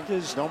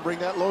Raptors... Don't bring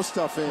that low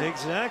stuff in.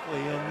 Exactly,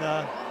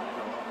 and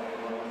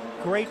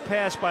great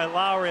pass by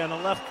Lowry on the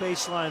left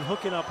baseline,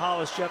 hooking up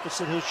Hollis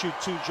Jefferson. He'll shoot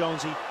two,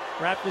 Jonesy.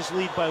 Raptors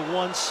lead by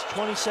once,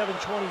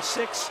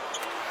 27-26.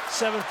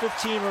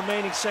 7:15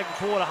 remaining second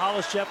quarter.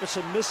 Hollis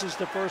Jefferson misses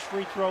the first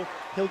free throw.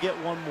 He'll get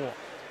one more.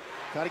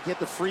 Got to get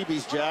the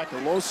freebies, Jack. A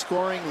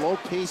low-scoring,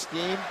 low-paced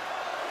game.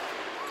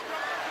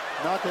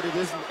 Not that it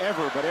isn't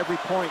ever, but every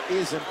point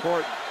is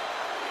important.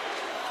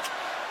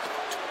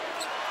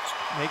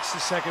 Makes the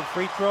second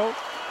free throw.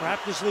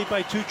 Raptors lead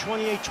by 2,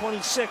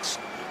 28-26.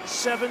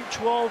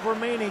 7:12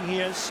 remaining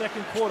here.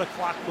 Second quarter,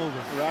 clock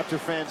moving. Raptor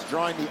fans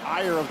drawing the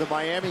ire of the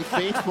Miami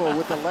faithful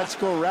with the Let's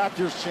Go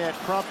Raptors chant,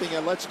 prompting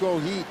a Let's Go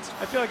Heat.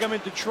 I feel like I'm in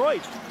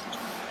Detroit.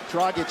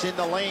 Dragic in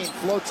the lane,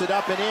 floats it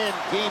up and in.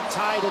 Game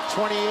tied at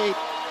 28.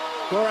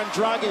 Goran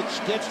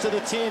Dragic gets to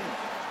the tin.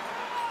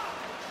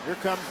 Here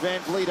comes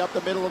Van Vliet up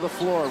the middle of the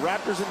floor.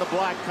 Raptors in the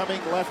black coming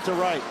left to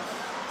right.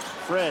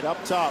 Fred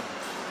up top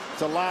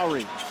to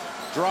Lowry.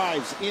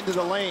 Drives into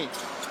the lane.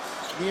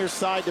 Near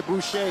side to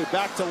Boucher.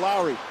 Back to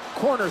Lowry.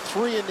 Corner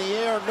three in the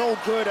air. No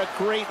good. A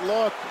great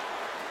look.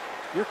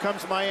 Here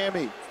comes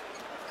Miami.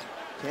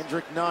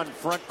 Kendrick Nunn,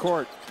 front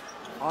court.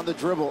 On the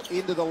dribble.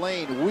 Into the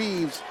lane.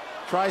 Weaves.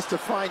 Tries to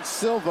find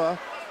Silva.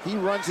 He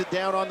runs it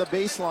down on the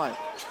baseline.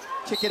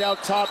 Kick it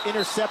out top.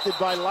 Intercepted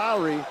by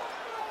Lowry.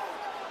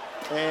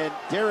 And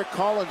Derek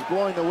Collins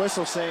blowing the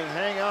whistle saying,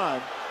 hang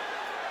on.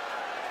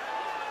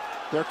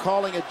 They're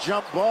calling a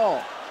jump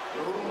ball.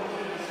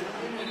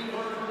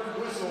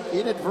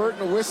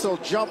 Inadvertent whistle,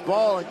 jump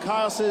ball. And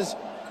Kyle says,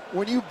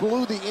 when you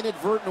blew the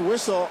inadvertent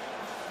whistle,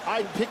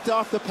 I picked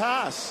off the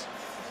pass.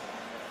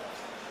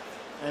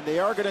 And they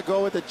are going to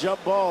go with the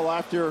jump ball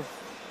after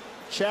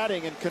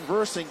chatting and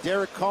conversing,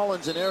 Derek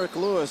Collins and Eric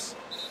Lewis.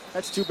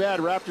 That's too bad.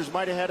 Raptors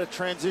might have had a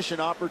transition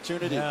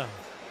opportunity. Yeah.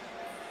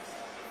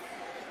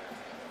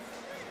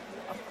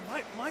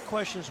 My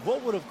question is,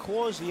 what would have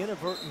caused the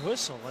inadvertent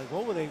whistle? Like,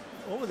 what were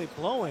they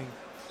blowing?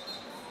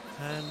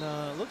 And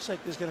it looks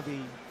like there's going to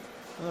be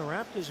Well, the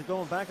Raptors are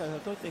going back. I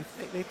thought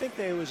they think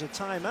there was a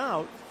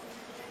timeout.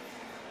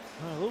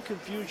 A little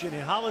confusion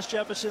here. Hollis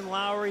Jefferson,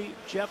 Lowry,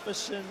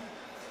 Johnson,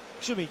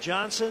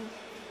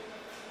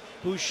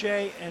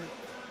 Boucher, and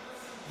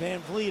Van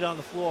Vliet on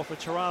the floor for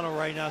Toronto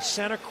right now.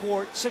 Center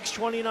court,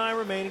 6:29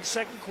 remaining,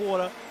 second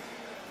quarter.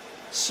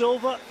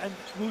 Silva and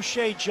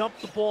Boucher jump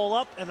the ball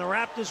up, and the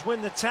Raptors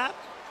win the tap.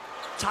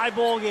 Tie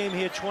ball game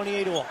here,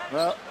 28-all.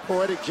 Well,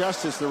 poetic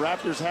justice. The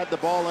Raptors had the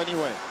ball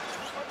anyway.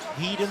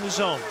 Heat in the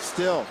zone.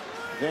 Still,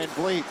 Van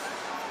Vliet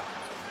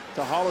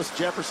to Hollis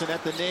Jefferson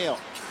at the nail.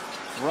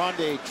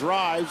 Rondae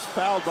drives,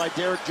 fouled by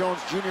Derrick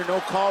Jones Jr. No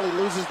call, he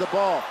loses the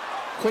ball.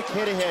 Quick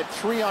hit ahead,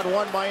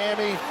 3-on-1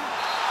 Miami.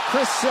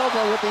 Chris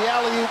Silva with the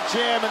alley-oop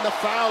jam and the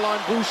foul on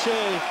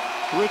Boucher,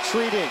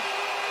 retreating.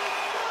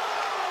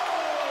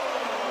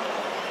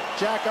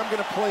 Jack, I'm going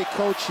to play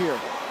coach here.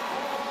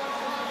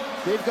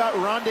 They've got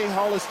Rondae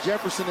Hollis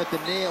Jefferson at the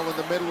nail in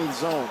the middle of the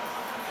zone.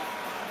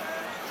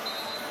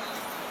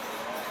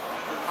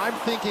 I'm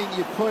thinking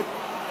you put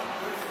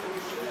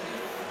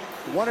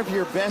one of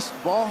your best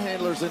ball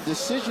handlers and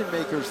decision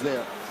makers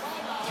there.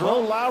 Throw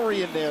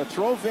Lowry in there,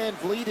 throw Van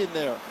Vliet in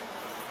there.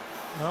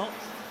 Well,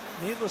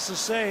 needless to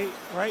say,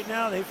 right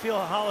now they feel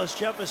Hollis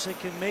Jefferson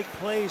can make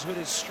plays with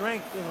his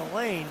strength in the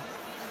lane.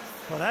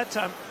 Well, that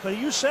time, but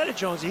you said it,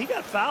 Jonesy, he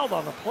got fouled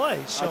on the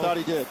play. So, I thought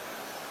he did.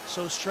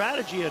 So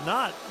strategy or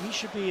not, he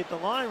should be at the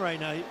line right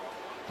now.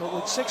 But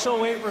with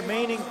 6:08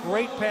 remaining,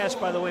 great pass,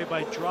 by the way,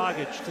 by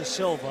Dragic to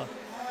Silva.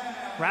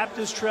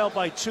 Raptors trail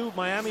by 2.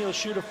 Miami will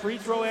shoot a free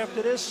throw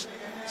after this.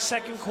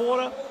 Second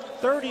quarter,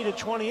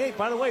 30-28.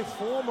 By the way,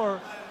 former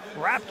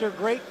Raptor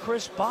great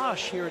Chris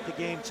Bosh here at the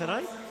game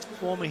tonight.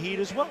 Former Heat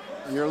as well.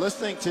 You're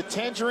listening to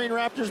Tangerine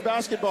Raptors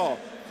basketball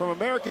from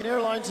American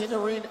Airlines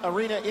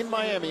Arena in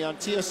Miami on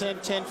TSN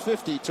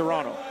 1050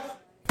 Toronto.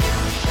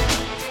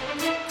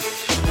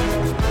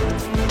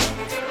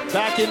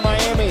 Back in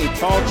Miami,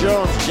 Paul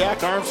Jones,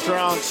 Jack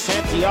Armstrong,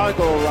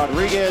 Santiago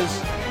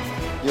Rodriguez.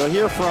 You'll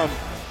hear from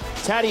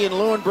Taddy and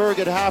Leuenberg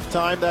at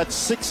halftime. That's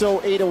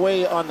 6:08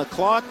 away on the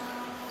clock.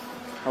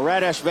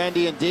 Radesh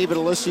Vandy and David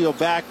Alessio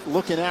back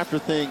looking after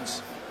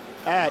things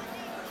at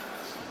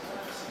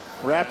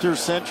Raptors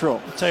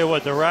Central. I'll tell you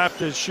what, the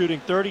Raptors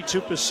shooting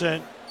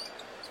 32%,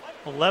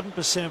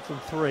 11% from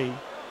 3,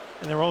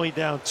 and they're only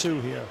down 2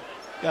 here.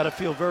 Got to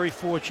feel very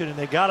fortunate.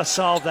 They got to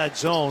solve that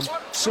zone.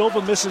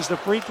 Silva misses the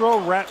free throw.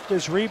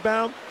 Raptors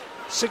rebound.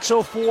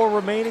 6:04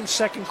 remaining,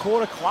 second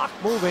quarter. Clock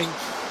moving.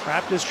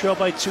 Raptors trail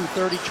by 2,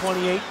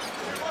 30-28.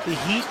 The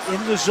Heat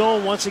in the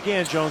zone once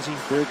again, Jonesy.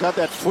 They've got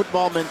that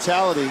football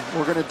mentality.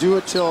 We're going to do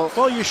it till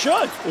Well, you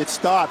should. it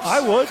stops.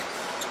 I would.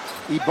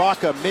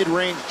 Ibaka,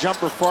 mid-range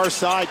jumper, far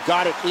side.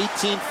 Got it,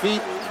 18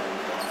 feet.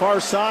 Far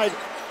side,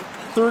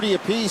 30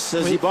 apiece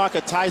as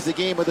Ibaka ties the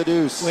game with a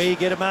deuce. Way you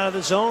get him out of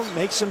the zone,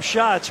 make some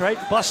shots, right?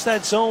 Bust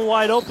that zone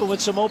wide open with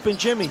some open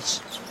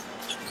jimmies.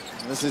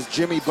 This is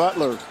Jimmy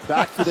Butler,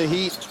 back for the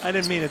Heat. I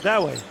didn't mean it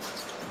that way.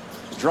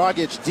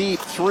 Dragic deep,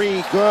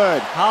 3,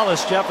 good.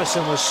 Hollis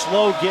Jefferson was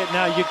slow getting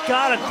out. You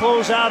got to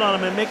close out on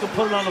him and make him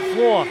put it on the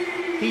floor.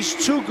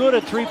 He's too good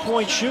a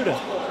three-point shooter.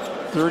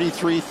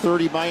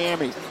 33-30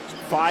 Miami.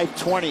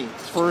 5:20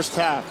 first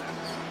half.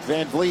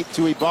 Van Vliet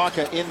to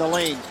Ibaka in the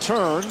lane.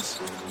 Turns,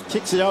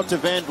 kicks it out to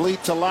Van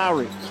Vliet to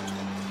Lowry.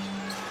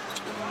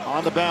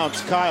 On the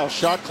bounce, Kyle,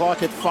 shot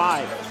clock at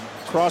 5.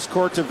 Cross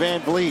court to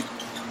Van Vliet.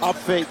 Up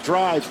fake,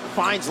 drives,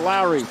 finds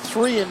Lowry.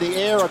 3 in the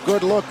air, a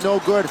good look, no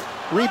good.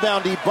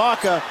 Rebound,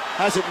 Ibaka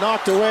has it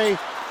knocked away.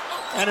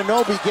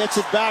 Anunoby gets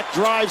it back,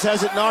 drives,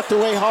 has it knocked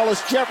away.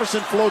 Hollis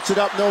Jefferson floats it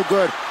up, no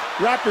good.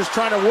 Raptors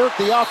trying to work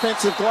the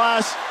offensive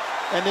glass,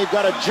 and they've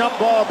got a jump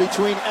ball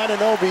between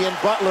Anunoby and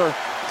Butler.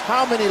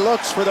 How many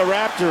looks for the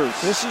Raptors?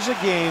 This is a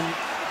game,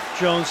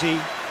 Jonesy,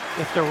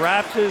 if the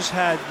Raptors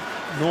had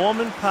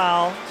Norman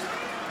Powell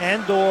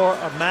and/or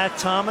Matt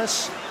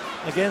Thomas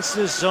against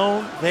this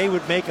zone, they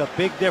would make a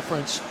big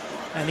difference.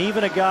 And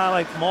even a guy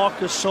like Marc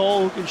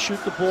Gasol who can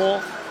shoot the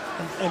ball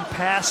and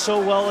pass so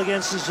well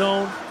against the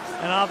zone,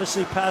 and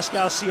obviously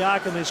Pascal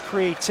Siakam, his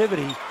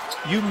creativity,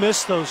 you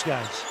miss those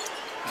guys.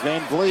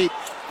 Van Vliet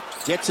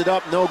gets it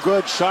up, no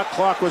good. Shot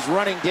clock was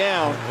running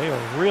down. They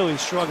are really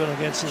struggling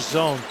against this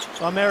zone.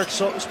 If I'm Eric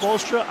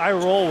Spoelstra, I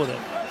roll with it.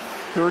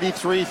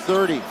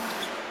 33-30.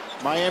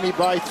 Miami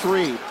by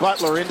 3.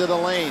 Butler into the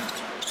lane.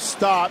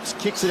 Stops,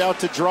 kicks it out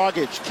to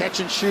Dragic.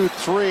 Catch and shoot,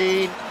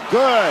 3.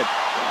 Good.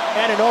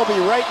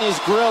 Anunoby right in his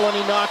grill, and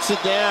he knocks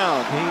it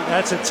down.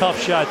 That's a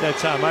tough shot that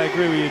time. I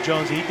agree with you,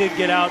 Jones. He did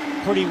get out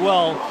pretty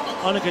well,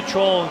 under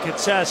control and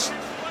contest.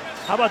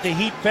 How about the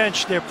Heat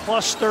bench? They're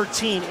plus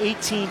 13,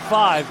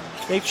 18-5.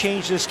 They've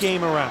changed this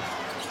game around.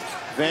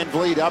 Van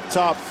Vliet up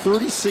top,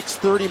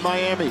 36-30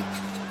 Miami.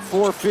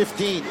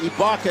 4:15.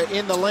 Ibaka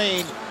in the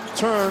lane,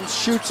 turns,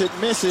 shoots it,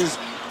 misses,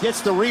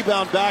 gets the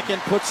rebound back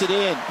and puts it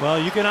in. Well,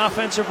 you can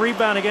offensive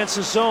rebound against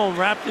the zone.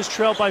 Raptors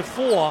trail by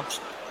 4.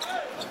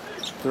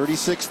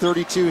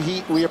 36-32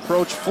 Heat. We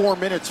approach 4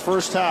 minutes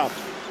first half.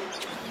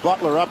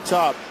 Butler up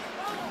top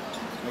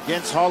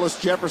against Hollis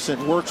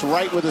Jefferson. Works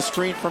right with a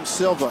screen from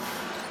Silva.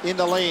 in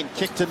the lane,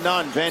 kick to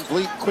Nunn. Van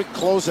Vliet, quick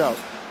closeout.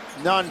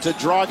 Nunn to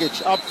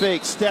Dragic, up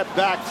fake, step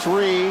back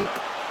three.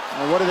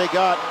 And what do they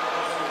got?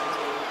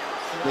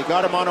 They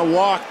got him on a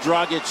walk,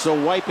 Dragic, so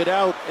wipe it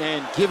out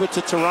and give it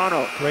to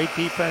Toronto. Great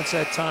defense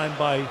that time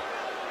by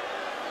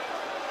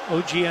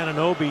OG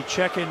Anunoby,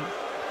 checking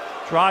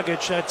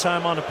Dragic that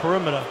time on the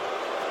perimeter.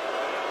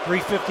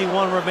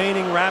 3:51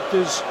 remaining.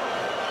 Raptors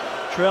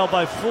trail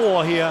by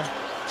 4 here.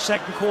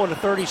 Second quarter,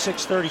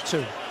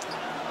 36-32.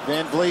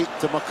 Van Vliet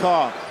to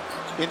McCaw.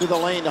 Into the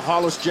lane to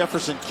Hollis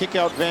Jefferson. Kick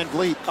out Van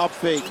Vliet. Up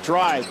fake.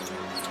 Drive.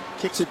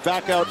 Kicks it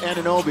back out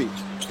Anunoby.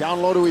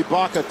 Down low to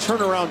Ibaka.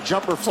 Turnaround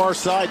jumper far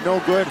side. No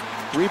good.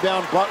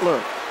 Rebound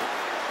Butler.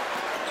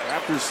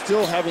 Raptors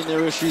still having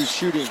their issues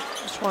shooting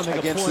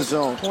against the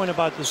zone. Point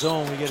about the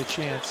zone. We get a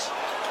chance.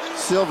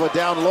 Silva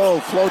down low.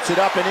 Floats it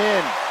up and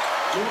in.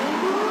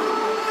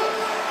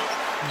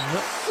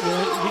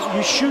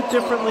 You shoot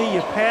differently,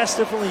 you pass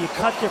differently, you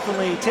cut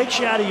differently. It takes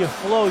you out of your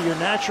flow, your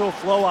natural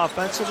flow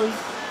offensively.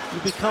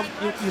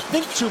 You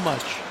think too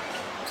much.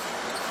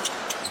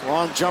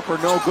 Long jumper,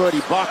 no good.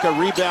 Ibaka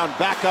rebound,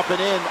 back up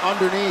and in,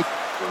 underneath.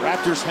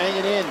 Raptors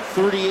hanging in,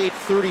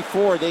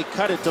 38-34. They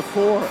cut it to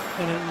 4.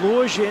 And it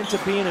lures you into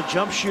being a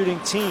jump shooting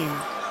team,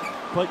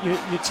 but you're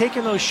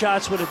taking those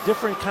shots with a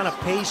different kind of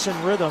pace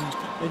and rhythm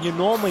than you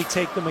normally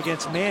take them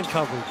against man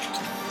coverage.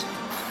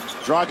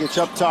 Dragic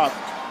up top.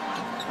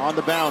 On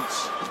the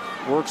bounce,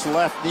 works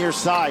left near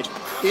side,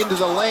 into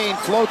the lane,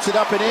 floats it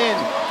up and in,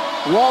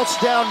 waltz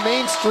down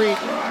Main Street.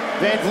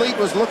 Van Vliet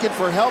was looking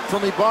for help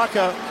from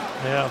Ibaka,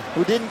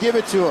 who didn't give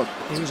it to him.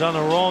 He was on the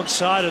wrong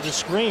side of the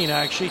screen,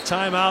 actually.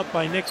 Timeout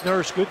by Nick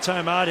Nurse. Good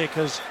timeout here,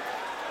 because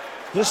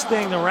this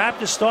thing, the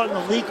Raptors starting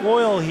to leak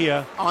oil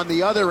here. On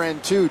the other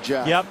end too,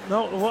 Jeff. Yep.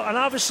 No. Well, and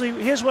obviously,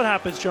 here's what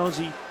happens,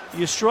 Jonesy.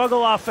 You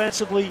struggle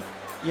offensively.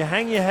 You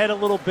hang your head a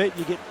little bit.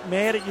 You get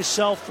mad at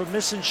yourself for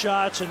missing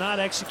shots or not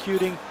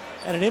executing,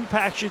 and it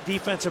impacts your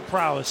defensive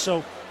prowess.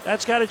 So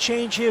that's got to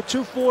change here.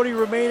 2:40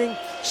 remaining.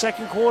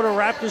 Second quarter.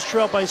 Raptors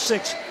trail by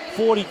 6,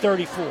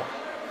 40-34.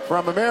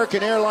 From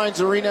American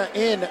Airlines Arena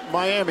in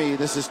Miami,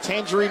 this is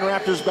Tangerine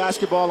Raptors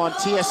basketball on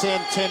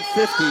TSN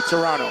 1050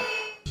 Toronto.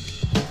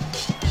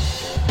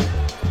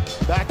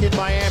 Back in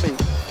Miami.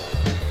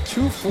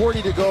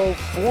 2:40 to go.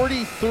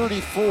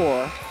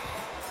 40-34.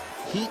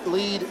 Heat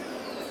lead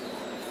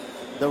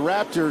the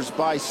Raptors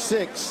by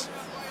 6.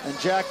 And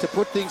Jack, to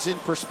put things in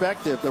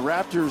perspective, the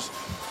Raptors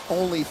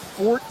only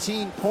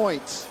 14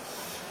 points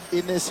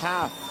in this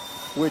half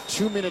with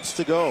 2 minutes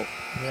to go.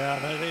 Yeah,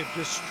 they've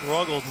just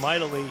struggled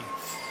mightily.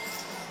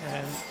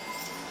 And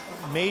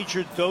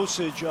major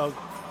dosage of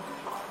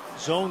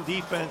zone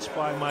defense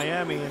by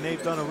Miami, and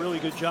they've done a really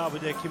good job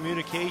with their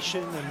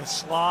communication and the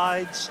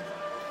slides,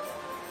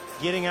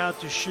 getting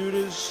out to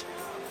shooters.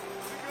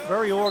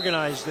 Very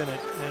organized in it,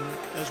 and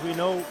as we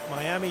know,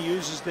 Miami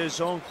uses their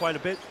zone quite a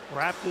bit.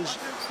 Raptors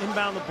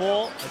inbound the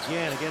ball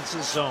again against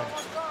this zone.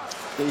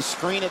 They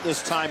screen it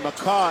this time.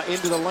 McCaw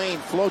into the lane,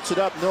 floats it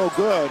up, no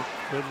good.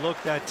 Good look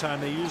that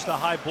time. They used a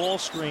high ball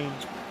screen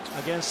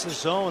against the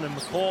zone, and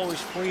McCaw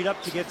was freed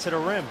up to get to the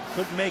rim.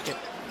 Couldn't make it.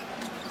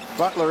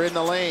 Butler in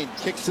the lane,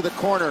 kicks to the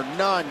corner.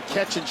 Nunn,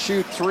 catch and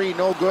shoot three,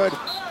 no good.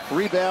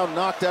 Rebound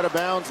knocked out of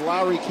bounds.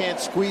 Lowry can't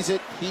squeeze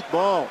it. Heat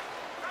ball.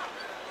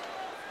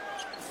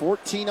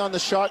 14 on the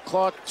shot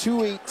clock,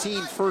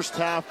 2:18 first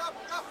half,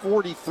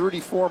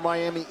 40-34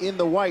 Miami in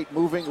the white,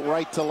 moving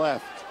right to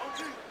left.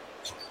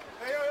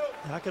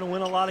 Not going to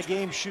win a lot of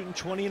games shooting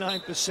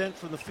 29%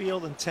 from the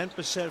field and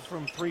 10%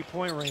 from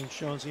three-point range,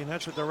 Jonesy, and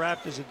that's what the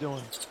Raptors are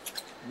doing.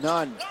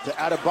 Nunn to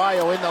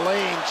Adebayo in the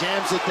lane,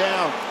 jams it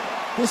down.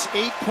 This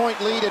 8-point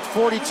lead at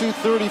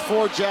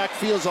 42-34, Jack,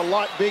 feels a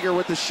lot bigger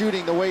with the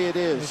shooting the way it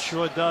is. It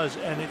sure does,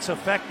 and it's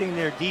affecting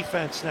their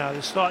defense now.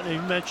 They're starting,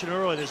 you mentioned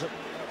earlier, there's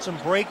some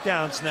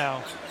breakdowns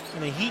now,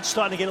 and the Heat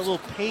starting to get a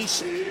little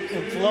pace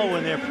and flow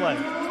in their play.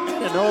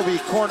 Anunoby,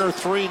 corner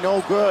three,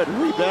 no good.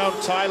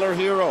 Rebound, Tyler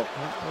Hero.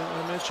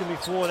 I mentioned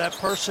before, that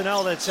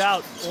personnel that's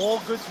out, all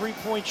good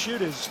three-point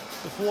shooters.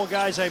 The 4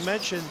 guys I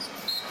mentioned,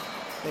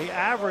 they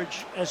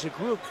average as a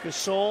group,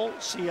 Gasol,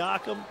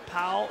 Siakam,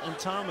 Powell, and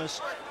Thomas,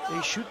 they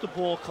shoot the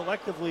ball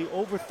collectively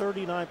over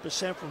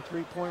 39% from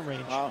three-point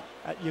range. Wow.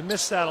 You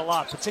miss that a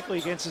lot, particularly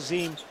against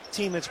a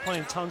team that's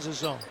playing tons of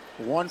zone.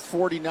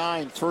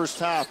 149 first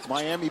half,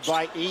 Miami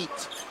by 8.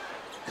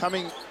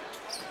 Coming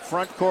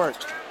front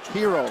court,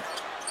 Hero,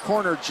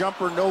 corner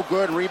jumper, no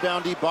good.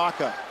 Rebound,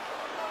 Ibaka.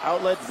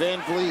 Outlet,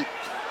 Van Vliet.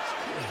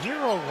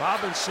 Hero,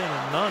 Robinson,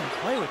 and Nunn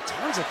play with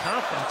tons of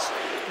confidence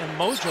and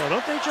mojo,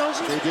 don't they,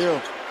 Josie? They do.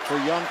 For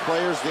young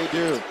players, they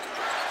do.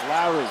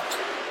 Lowry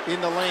in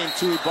the lane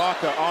to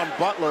Ibaka on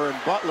Butler,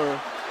 and Butler,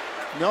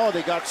 no,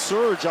 they got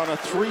Serge on a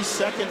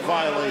 3-second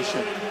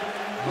violation.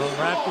 Well,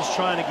 Raptors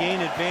trying to gain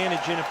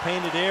advantage in a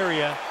painted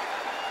area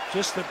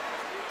just to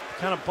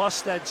kind of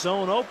bust that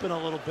zone open a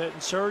little bit,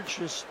 and Serge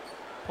just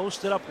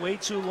posted up way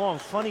too long.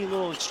 Funny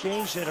little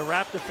exchange there. The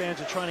Raptor fans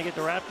are trying to get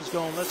the Raptors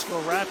going. Let's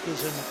go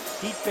Raptors, and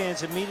Heat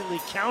fans immediately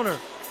counter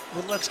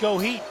with let's go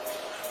Heat.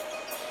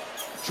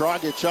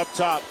 Dragic up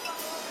top.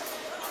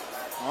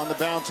 on the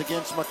bounce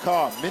against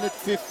McCaw. Minute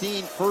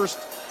 15, first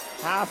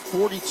half,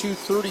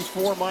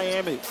 42-34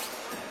 Miami.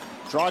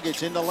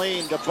 Dragic in the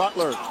lane to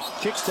Butler.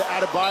 Kicks to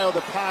Adebayo.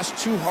 The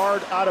pass too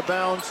hard, out of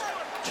bounds.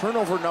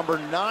 Turnover number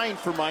 9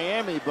 for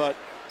Miami, but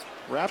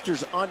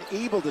Raptors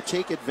unable to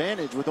take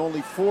advantage with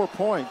only 4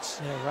 points.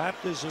 Yeah,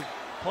 Raptors are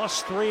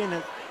 +3 in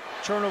the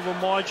turnover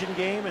margin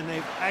game, and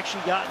they've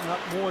actually gotten up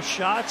more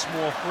shots,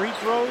 more free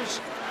throws.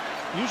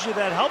 Usually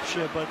that helps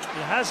you, but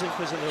it hasn't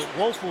because of the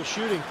woeful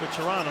shooting for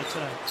Toronto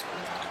tonight.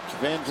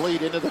 Van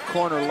Vliet into the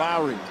corner.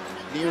 Lowry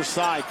near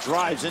side,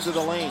 drives into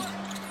the lane.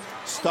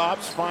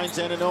 Stops, finds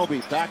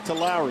Anunoby. Back to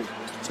Lowry.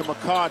 To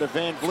McCaw, to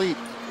Van Vliet.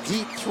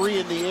 Deep three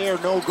in the air,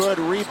 no good.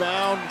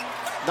 Rebound,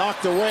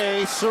 knocked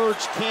away.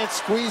 Serge can't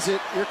squeeze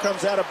it. Here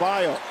comes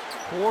Adebayo.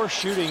 Poor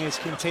shooting is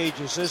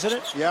contagious, isn't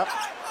it? Yep.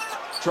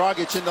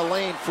 Dragic in the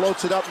lane,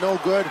 floats it up, no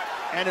good.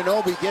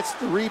 Anunoby gets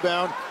the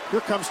rebound.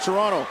 Here comes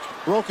Toronto.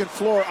 Broken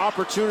floor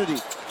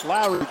opportunity.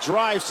 Lowry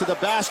drives to the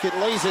basket,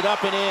 lays it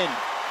up and in.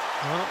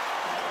 Well,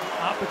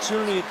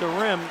 opportunity at the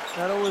rim,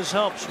 that always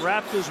helps.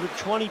 Raptors with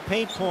 20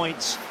 paint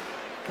points.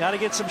 Got to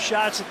get some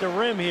shots at the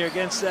rim here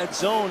against that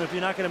zone if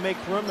you're not going to make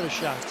perimeter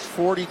shots.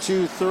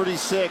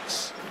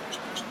 42-36.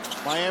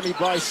 Miami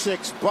by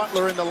 6.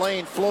 Butler in the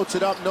lane, floats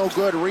it up, no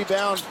good.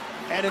 Rebound,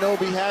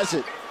 Anunoby has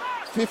it.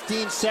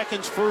 15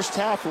 seconds first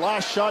half,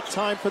 last shot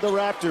time for the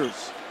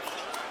Raptors.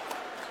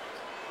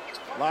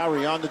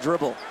 Lowry on the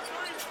dribble.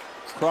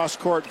 Cross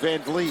court,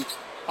 Van Vliet.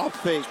 Up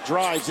fake,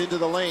 drives into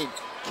the lane.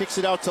 Kicks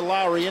it out to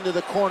Lowry into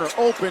the corner.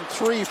 Open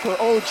three for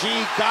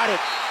OG. Got it.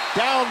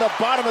 Down the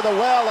bottom of the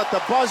well at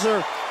the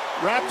buzzer.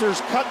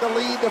 Raptors cut the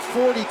lead to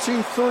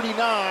 42-39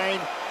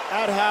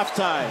 at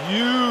halftime.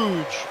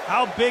 Huge.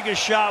 How big a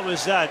shot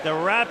was that? The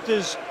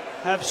Raptors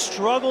have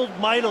struggled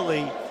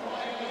mightily.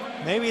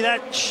 Maybe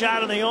that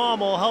shot in the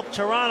arm will help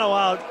Toronto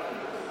out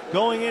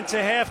going into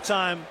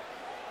halftime.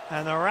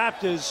 And the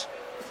Raptors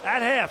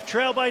at half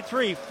trail by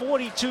 3,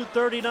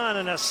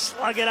 42-39 in a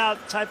slug it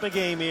out type of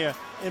game here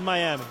in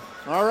Miami.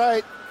 All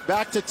right,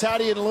 back to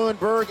Taddy and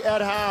Leuenberg at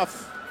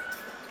half.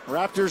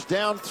 Raptors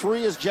down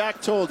 3, as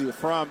Jack told you,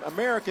 from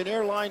American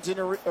Airlines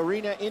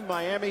Arena in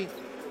Miami.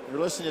 You're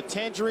listening to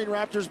Tangerine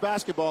Raptors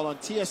basketball on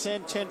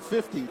TSN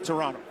 1050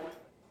 Toronto.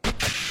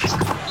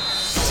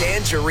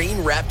 Tangerine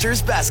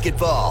Raptors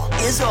basketball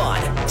is on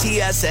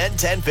TSN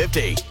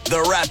 1050.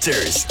 The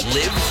Raptors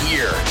live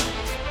here.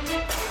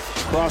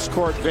 Cross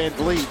court, Van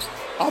Vliet.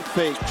 Up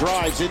fake,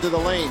 drives into the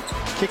lane.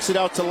 Kicks it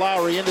out to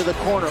Lowry into the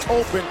corner.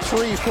 Open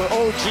three for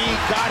OG.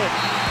 Got it.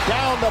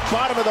 Down the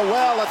bottom of the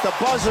well at the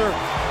buzzer.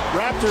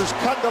 Raptors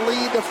cut the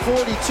lead to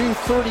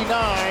 42-39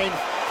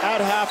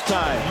 at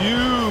halftime.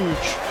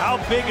 Huge. How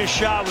big a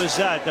shot was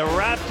that? The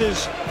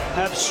Raptors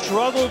have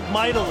struggled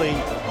mightily.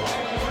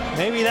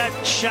 Maybe that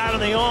shot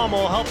in the arm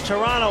will help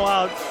Toronto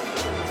out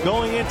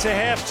going into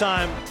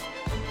halftime.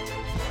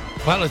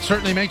 Well, it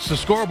certainly makes the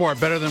scoreboard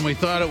better than we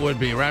thought it would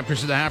be.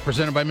 Raptors at the half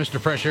presented by Mr.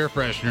 Fresh Air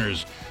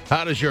Fresheners.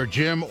 How does your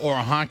gym or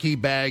hockey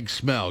bag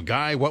smell?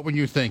 Guy, what were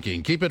you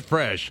thinking? Keep it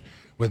fresh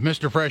with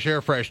Mr. Fresh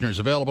Air Fresheners.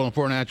 Available in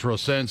 4 natural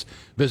scents.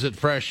 Visit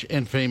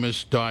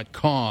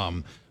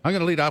freshandfamous.com. I'm going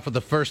to lead off with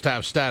the first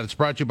half stat. It's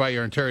brought to you by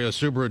your Ontario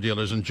Subaru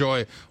dealers.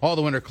 Enjoy all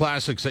the winter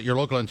classics at your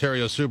local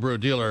Ontario Subaru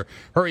dealer.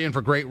 Hurry in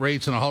for great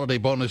rates and a holiday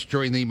bonus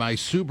during the My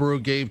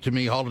Subaru Gave to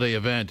Me holiday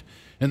event.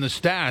 And the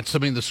stats, I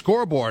mean, the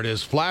scoreboard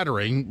is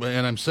flattering,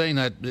 and I'm saying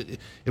that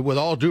with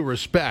all due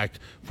respect.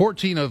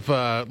 14 of,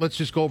 let's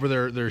just go over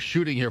their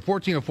shooting here.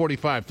 14 of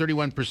 45,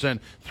 31%,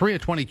 3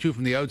 of 22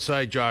 from the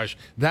outside, Josh.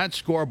 That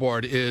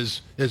scoreboard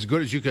is as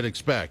good as you could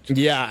expect.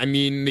 Yeah, I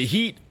mean, the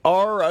Heat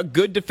are a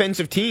good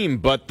defensive team,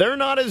 but they're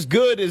not as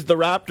good as the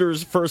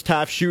Raptors' first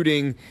half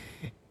shooting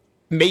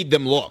made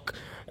them look.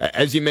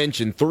 As you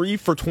mentioned, 3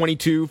 for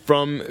 22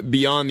 from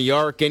beyond the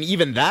arc, and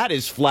even that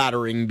is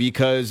flattering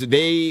because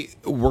they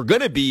were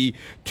going to be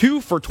 2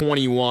 for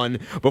 21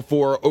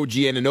 before OG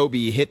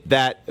Anunoby hit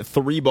that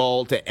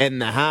 3-ball to end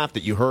the half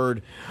that you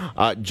heard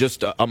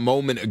just a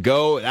moment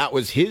ago. That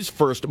was his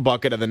first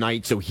bucket of the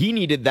night, so he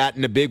needed that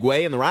in a big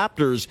way, and the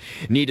Raptors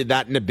needed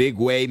that in a big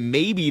way.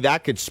 Maybe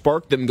that could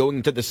spark them going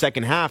into the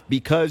second half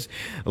because,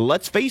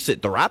 let's face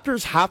it, the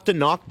Raptors have to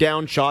knock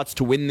down shots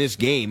to win this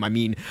game. I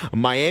mean,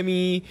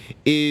 Miami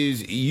is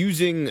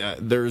using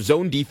their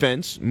zone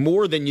defense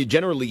more than you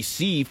generally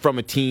see from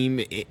a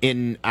team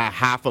in a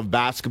half of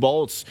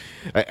basketball. It's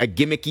a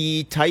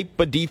gimmicky type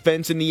of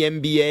defense in the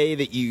NBA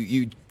that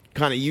you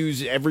kind of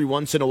use every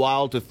once in a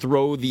while to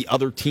throw the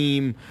other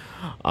team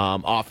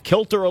off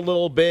kilter a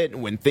little bit.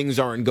 When things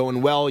aren't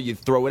going well, you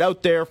throw it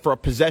out there for a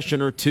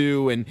possession or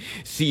two and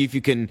see if you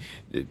can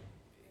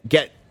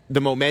get the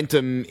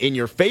momentum in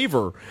your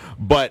favor.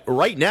 But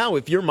right now,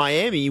 if you're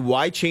Miami,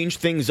 why change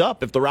things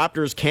up? If the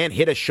Raptors can't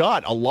hit a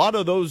shot, a lot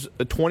of those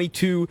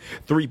 22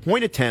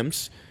 three-point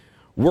attempts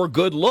were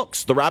good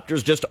looks. The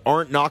Raptors just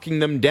aren't knocking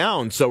them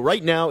down. So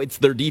right now, it's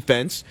their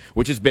defense,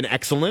 which has been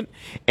excellent,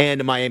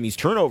 and Miami's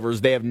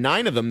turnovers. They have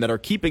 9 of them that are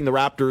keeping the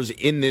Raptors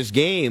in this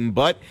game,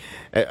 but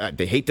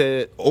they hate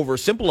to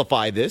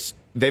oversimplify this.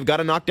 They've got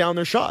to knock down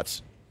their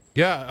shots.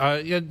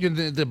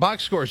 The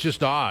box score is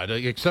just odd,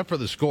 except for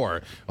the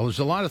score. Well, there's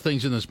a lot of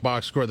things in this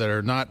box score that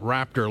are not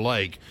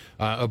Raptor-like.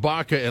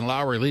 Ibaka and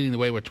Lowry leading the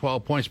way with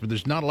 12 points, but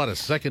there's not a lot of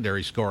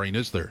secondary scoring,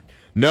 is there?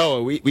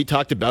 No, we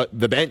talked about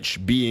the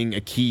bench being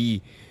a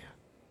key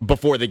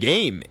before the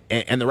game,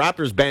 and the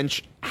Raptors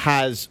bench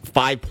has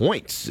 5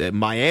 points.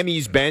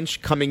 Miami's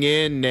bench coming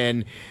in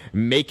and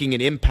making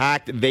an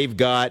impact, they've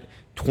got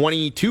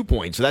 22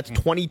 points. So that's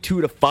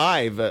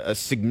 22-5, a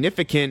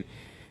significant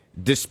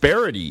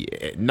disparity,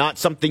 not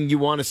something you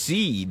want to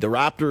see. The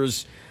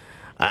Raptors,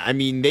 I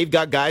mean, they've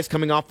got guys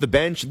coming off the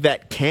bench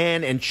that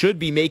can and should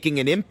be making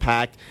an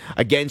impact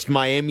against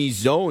Miami's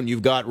zone.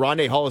 You've got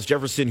Rondae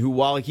Hollis-Jefferson, who,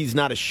 while he's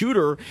not a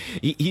shooter,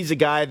 he's a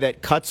guy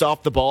that cuts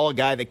off the ball, a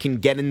guy that can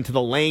get into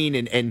the lane,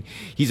 and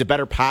he's a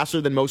better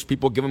passer than most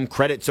people give him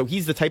credit. So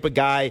he's the type of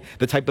guy,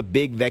 the type of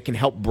big that can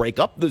help break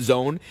up the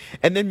zone.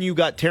 And then you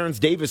got Terrence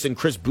Davis and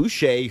Chris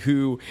Boucher,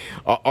 who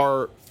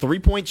are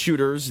three-point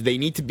shooters. They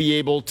need to be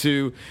able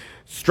to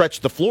stretch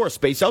the floor,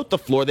 space out the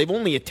floor. They've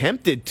only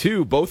attempted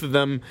two, both of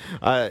them.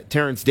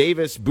 Terrence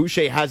Davis,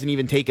 Boucher hasn't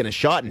even taken a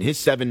shot in his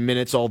 7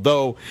 minutes,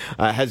 although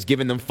has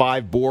given them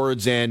 5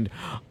 boards and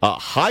a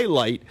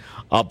highlight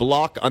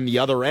block on the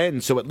other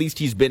end. So at least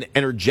he's been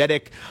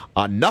energetic.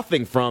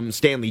 Nothing from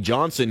Stanley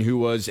Johnson, who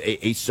was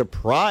a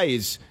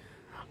surprise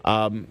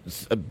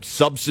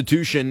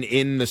substitution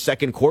in the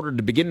second quarter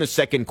to begin the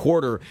second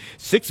quarter.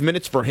 6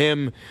 minutes for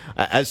him,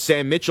 as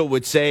Sam Mitchell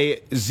would say,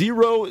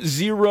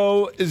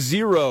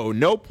 0-0-0.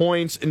 No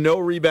points, no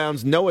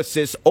rebounds, no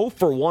assists. 0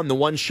 for 1. The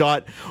one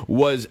shot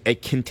was a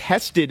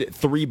contested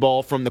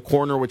 3-ball from the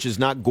corner, which is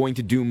not going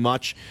to do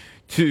much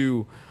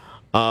to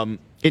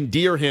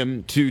endear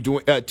him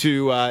to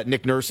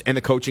Nick Nurse and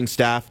the coaching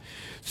staff.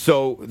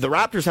 So the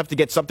Raptors have to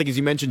get something, as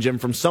you mentioned, Jim,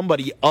 from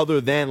somebody other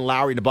than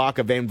Lowry and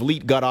Ibaka. Van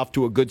Vliet got off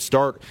to a good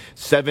start.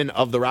 7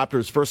 of the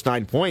Raptors' first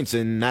 9 points,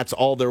 and that's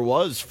all there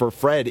was for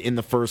Fred in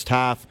the first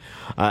half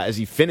as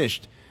he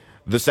finished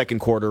the second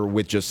quarter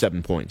with just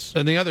 7 points.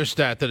 And the other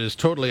stat that is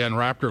totally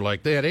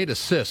un-Raptor-like, they had 8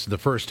 assists in the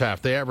first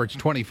half. They averaged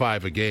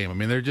 25 a game. I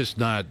mean, they're just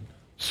not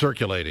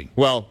circulating.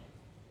 Well,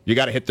 you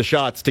got to hit the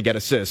shots to get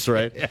assists,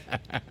 right?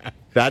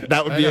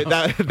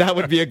 That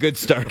would be a good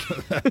start.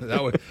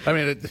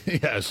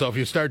 So if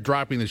you start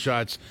dropping the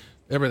shots,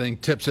 everything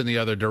tips in the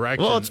other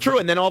direction. Well, it's true,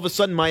 and then all of a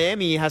sudden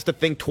Miami has to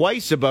think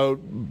twice about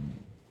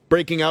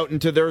breaking out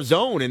into their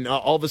zone, and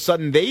all of a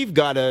sudden they've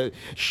got to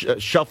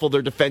shuffle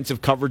their defensive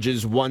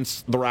coverages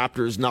once the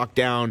Raptors knock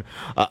down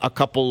a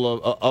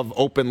couple of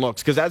open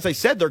looks. Because as I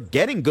said, they're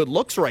getting good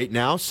looks right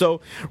now.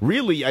 So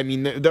really, I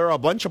mean, there are a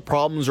bunch of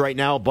problems right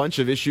now, a bunch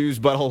of issues,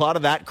 but a lot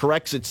of that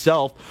corrects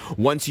itself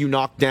once you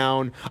knock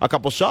down a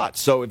couple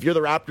shots. So if you're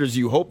the Raptors,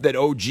 you hope that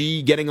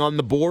OG getting on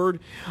the board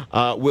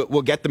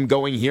will get them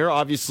going here.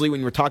 Obviously,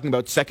 when we're talking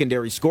about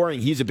secondary scoring,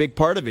 he's a big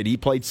part of it. He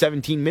played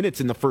 17 minutes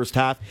in the first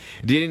half,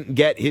 didn't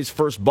get his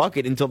first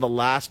bucket until the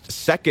last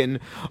second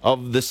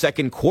of the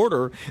second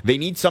quarter. They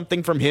need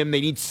something from him.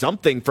 They need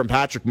something from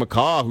Patrick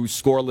McCaw,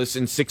 who's scoreless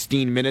in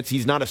 16 minutes.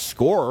 He's not a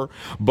scorer,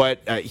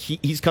 but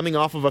he's coming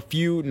off of a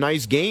few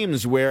nice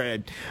games where,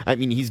 I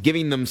mean, he's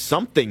giving them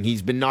something.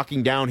 He's been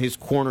knocking down his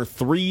corner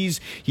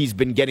threes. He's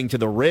been getting to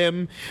the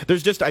rim.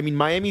 There's just, I mean,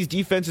 Miami's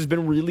defense has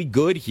been really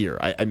good here.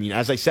 I mean,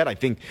 as I said, I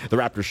think the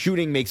Raptors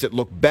shooting makes it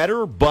look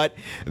better, but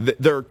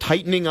they're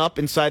tightening up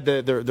inside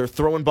they're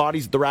throwing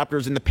bodies at the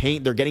Raptors in the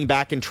paint. They're getting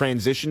back in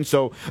transition,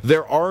 so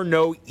there are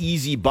no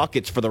easy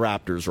buckets for the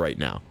Raptors right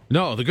now.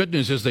 No, the good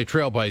news is they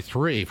trail by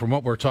 3. From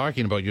what we're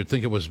talking about, you'd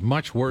think it was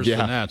much worse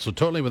than that, so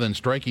totally within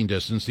striking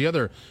distance. The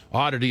other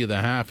oddity of the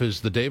half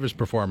is the Davis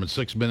performance,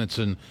 6 minutes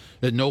and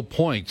no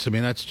points. I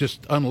mean, that's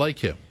just unlike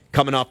him.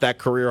 Coming off that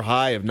career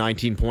high of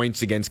 19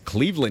 points against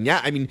Cleveland. Yeah,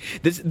 I mean,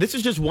 this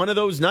is just one of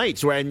those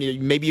nights where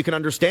maybe you can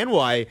understand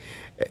why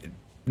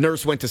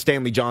Nurse went to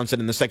Stanley Johnson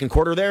in the second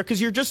quarter there,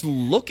 because you're just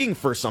looking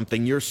for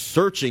something. You're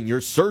searching,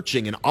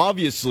 and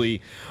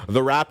obviously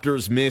the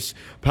Raptors miss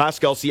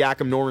Pascal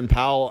Siakam, Norman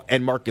Powell,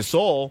 and Marc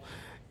Gasol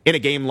in a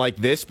game like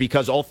this,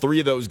 because all 3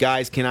 of those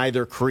guys can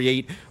either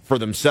create for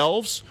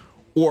themselves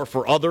or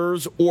for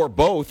others or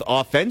both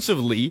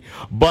offensively.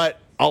 But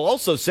I'll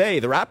also say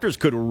the Raptors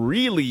could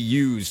really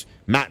use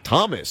Matt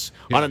Thomas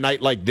on a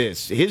night like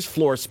this. His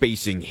floor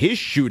spacing, his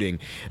shooting.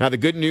 Now, the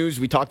good news,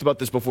 we talked about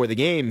this before the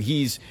game,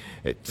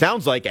 it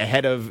sounds like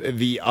ahead of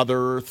the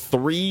other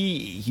 3.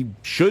 He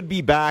should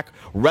be back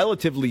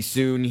relatively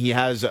soon. He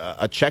has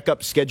a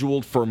checkup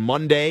scheduled for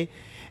Monday,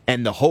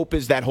 and the hope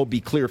is that he'll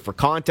be cleared for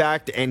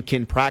contact and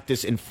can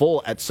practice in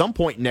full at some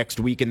point next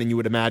week, and then you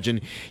would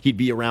imagine he'd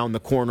be around the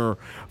corner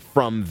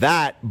from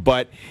that.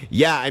 But,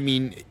 yeah, I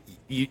mean,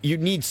 you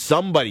need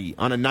somebody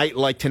on a night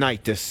like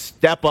tonight to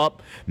step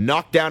up,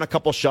 knock down a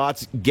couple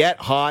shots, get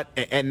hot,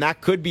 and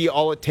that could be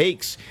all it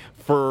takes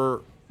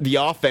for the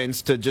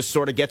offense to just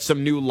sort of get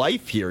some new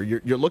life here.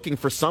 You're looking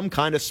for some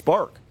kind of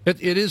spark.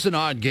 It is an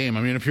odd game.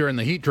 I mean, if you're in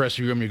the Heat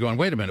dressing room, you're going,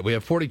 wait a minute, we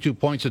have 42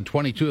 points and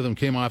 22 of them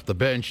came off the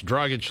bench.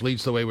 Dragic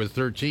leads the way with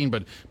 13,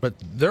 but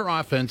their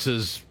offense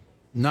is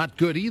not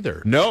good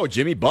either. No,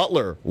 Jimmy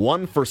Butler,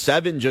 1 for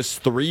 7,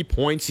 just 3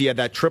 points. He had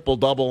that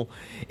triple-double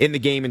in the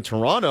game in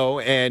Toronto,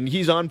 and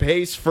he's on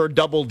pace for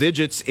double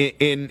digits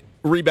in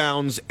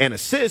rebounds and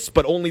assists,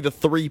 but only the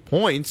 3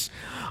 points.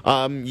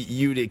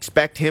 You'd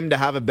expect him to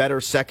have a better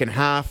second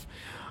half.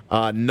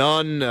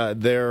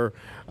 They're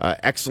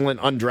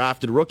excellent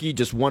undrafted rookie,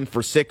 just 1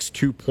 for 6,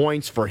 2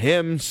 points for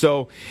him.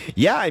 So,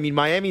 yeah, I mean,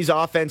 Miami's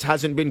offense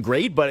hasn't been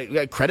great,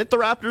 but credit the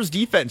Raptors'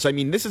 defense. I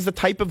mean, this is the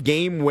type of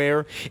game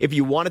where if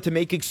you wanted to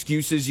make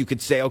excuses, you could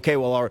say, okay,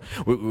 well,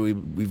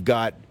 we've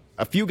got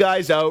a few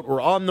guys out, we're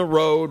on the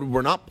road,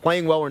 we're not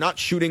playing well, we're not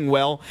shooting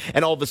well,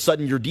 and all of a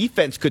sudden your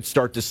defense could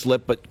start to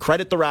slip. But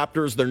credit the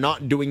Raptors, they're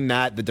not doing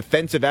that. The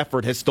defensive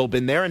effort has still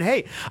been there. And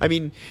hey, I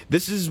mean,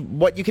 this is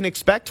what you can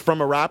expect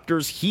from a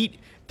Raptors Heat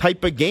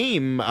type of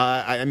game.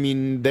 I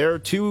mean, they're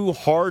two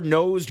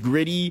hard-nosed,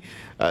 gritty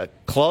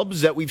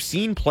clubs that we've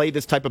seen play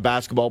this type of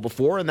basketball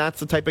before, and that's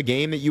the type of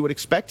game that you would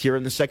expect here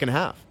in the second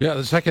half. Yeah,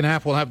 the second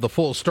half will have the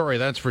full story,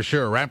 that's for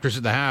sure. Raptors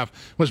at the half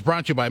was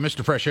brought to you by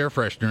Mr. Fresh Air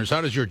Fresheners.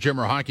 How does your gym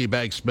or hockey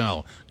bag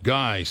smell?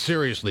 Guys,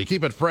 seriously,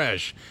 keep it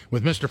fresh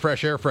with Mr.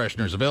 Fresh Air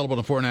Fresheners, available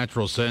in 4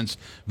 natural scents.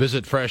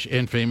 Visit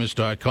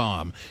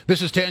freshandfamous.com.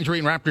 This is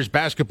Tangerine Raptors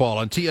basketball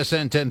on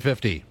TSN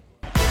 1050.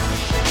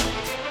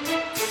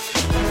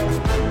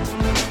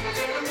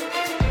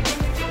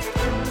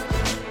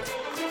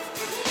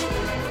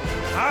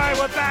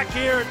 We're back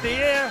here at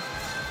the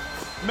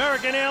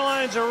American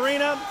Airlines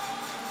Arena.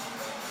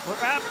 The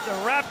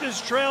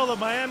Raptors trail the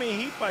Miami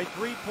Heat by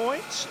 3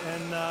 points,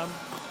 and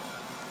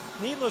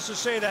needless to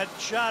say, that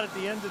shot at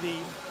the end of the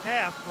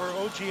half for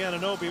OG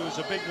Anunoby was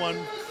a big one,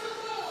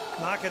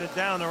 knocking it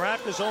down. The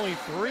Raptors only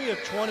 3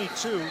 of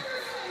 22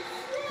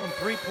 from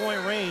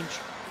three-point range.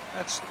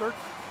 That's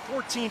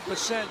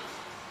 14%.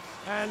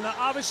 And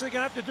obviously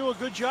going to have to do a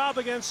good job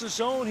against the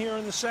zone here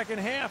in the second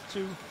half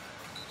to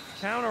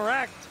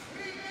counteract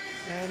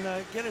and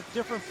get a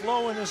different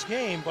flow in this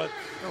game. But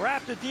the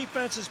Raptor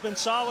defense has been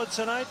solid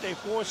tonight. They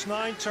forced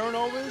 9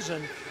 turnovers,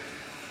 and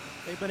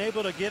they've been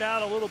able to get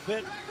out a little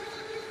bit,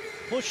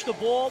 push the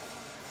ball,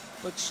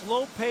 but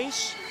slow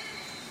pace.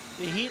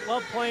 The Heat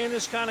love playing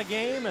this kind of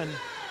game. And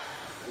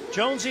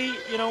Jonesy,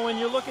 you know, when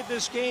you look at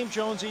this game,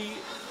 Jonesy,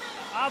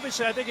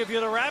 obviously I think if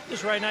you're the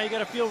Raptors right now, you got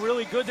to feel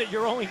really good that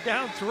you're only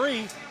down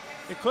 3.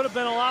 It could have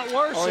been a lot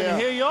worse, and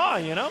here you are,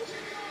 you know?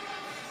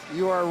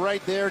 You are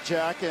right there,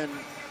 Jack, and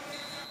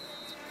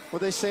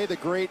what they say, the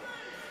great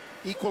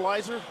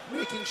equalizer,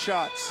 making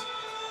shots.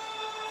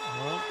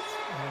 Well,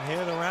 and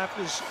here the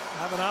Raptors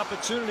have an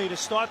opportunity to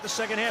start the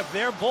second half.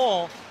 Their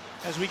ball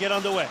as we get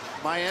underway.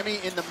 Miami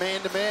in the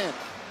man-to-man.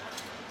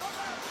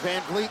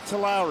 Van Vliet to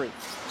Lowry.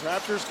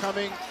 Raptors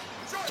coming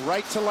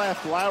right to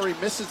left. Lowry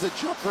misses a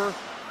jumper.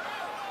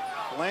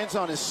 Lands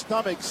on his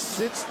stomach,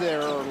 sits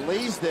there or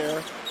lays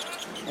there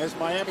as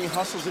Miami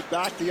hustles it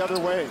back the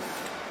other way.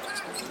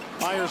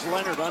 Myers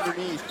Leonard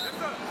underneath.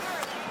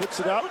 Puts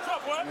it up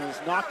and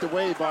is knocked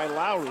away by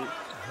Lowry.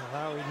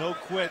 Lowry, no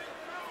quit.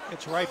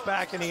 It's right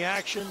back in the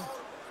action.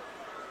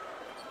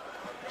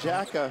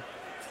 Jack, a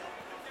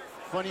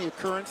funny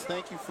occurrence.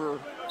 Thank you for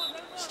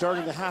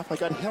starting the half. I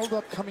got held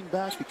up coming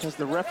back because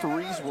the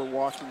referees were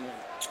walking in.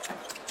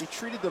 They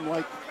treated them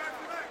like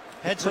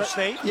heads of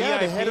state? Yeah, VIPs?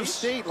 The head of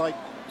state. Like,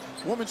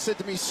 a woman said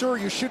to me, "Sir,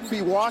 you shouldn't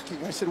be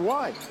walking." I said,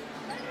 "Why?"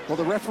 "Well,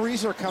 the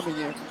referees are coming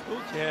in." Who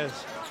cares?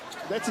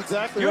 That's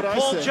exactly You're what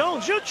Paul I said.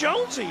 Jones. You're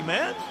Jonesy,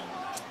 man.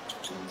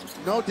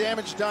 No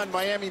damage done.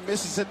 Miami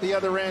misses at the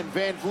other end.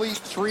 Van Vliet,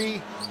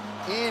 3,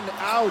 in,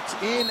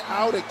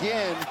 out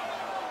again.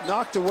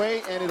 Knocked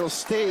away, and it'll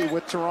stay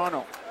with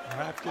Toronto.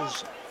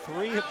 Raptors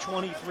 3 of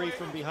 23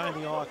 from behind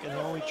the arc, and they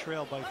only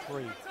trail by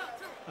 3.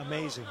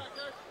 Amazing.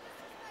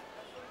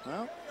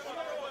 Well,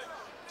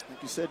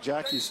 like you said,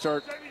 Jack, you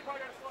start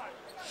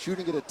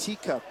shooting at a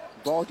teacup.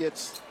 Ball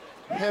gets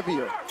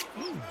heavier.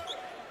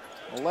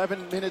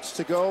 11 minutes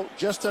to go.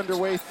 Just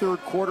underway, third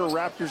quarter.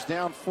 Raptors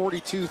down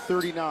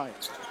 42-39.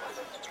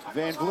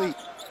 Van Vliet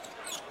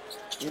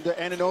into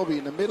Anunoby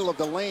in the middle of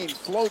the lane.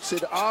 Floats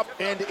it up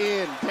and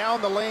in.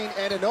 Down the lane,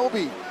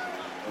 Anunoby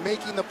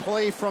making the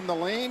play from the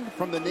lane,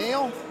 from the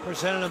nail.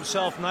 Presented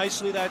himself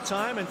nicely that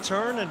time and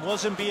turned and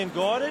wasn't being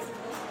guarded.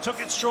 Took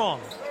it strong.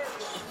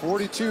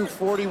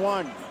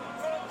 42-41.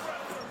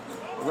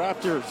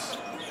 Raptors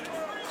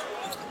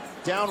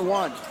down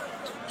 1.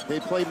 They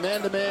play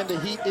man-to-man, the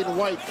Heat in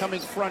white coming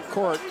front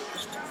court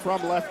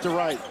from left to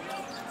right.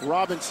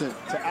 Robinson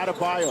to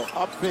Adebayo,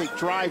 up big,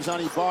 drives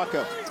on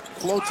Ibaka.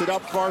 Floats it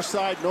up far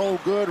side, no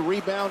good.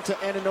 Rebound to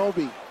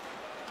Anunoby. Here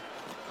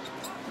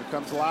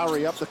comes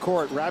Lowry up the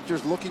court.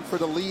 Raptors looking for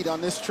the lead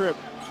on this trip.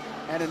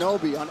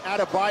 Anunoby on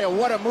Adebayo,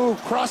 what a move.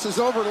 Crosses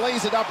over,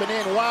 lays it up and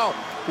in. Wow,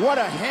 what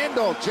a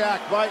handle,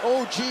 Jack, by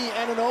OG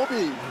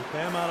Anunoby.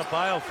 Bam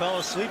Adebayo fell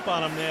asleep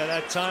on him there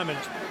that time, and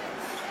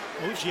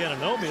OG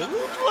Anunoby a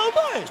little blow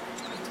by.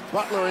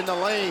 Butler in the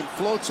lane,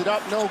 floats it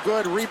up, no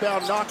good.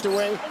 Rebound knocked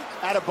away.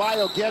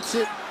 Adebayo gets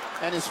it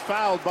and is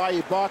fouled by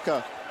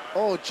Ibaka.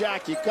 Oh,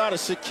 Jack, you got to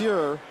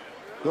secure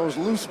those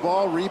loose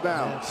ball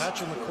rebounds. Yeah,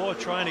 Patrick McCaw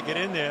trying to get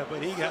in there,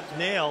 but he got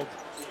nailed.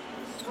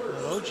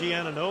 OG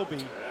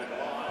Anunoby,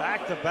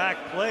 back-to-back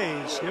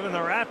plays, giving the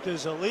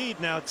Raptors a lead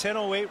now.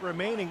 10:08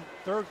 remaining,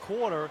 third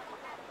quarter.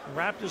 The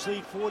Raptors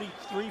lead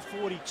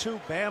 43-42.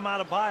 Bam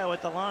Adebayo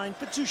at the line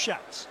for 2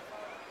 shots.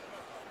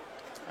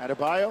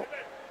 Adebayo,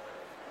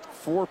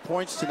 4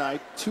 points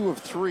tonight, 2 of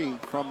 3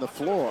 from the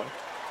floor.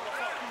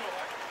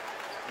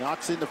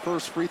 Knocks in the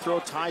first free throw,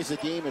 ties the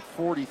game at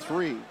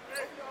 43.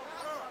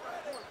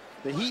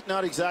 The Heat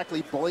not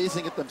exactly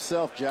blazing it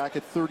themselves, Jack,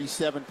 at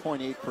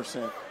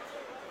 37.8%.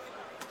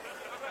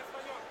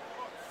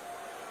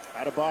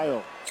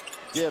 Adebayo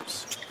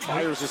dips,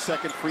 fires a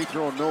second free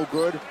throw, no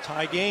good.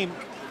 Tie game,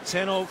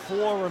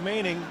 10:04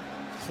 remaining,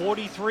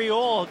 43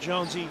 all,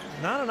 Jonesy.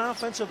 Not an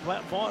offensive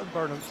barn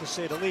burner, to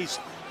say the least.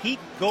 Heat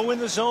go in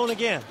the zone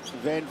again.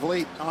 Van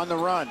Vliet on the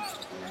run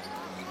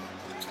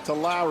to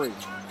Lowry.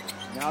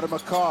 Now to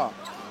McCaw.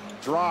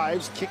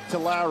 Drives, kick to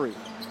Lowry.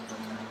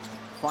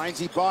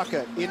 Finds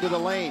Ibaka into the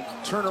lane.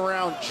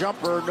 Turnaround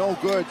jumper, no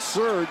good.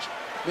 Serge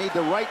made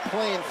the right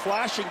play in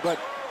flashing, but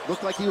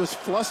looked like he was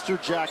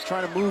flustered, Jack,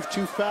 trying to move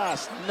too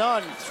fast.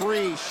 None,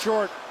 3,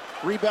 short.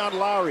 Rebound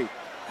Lowry.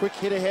 Quick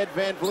hit ahead,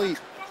 Van Vliet.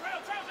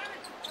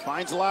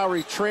 Finds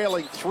Lowry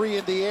trailing, 3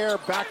 in the air,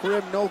 back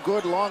rim, no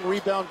good. Long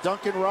rebound,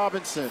 Duncan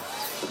Robinson.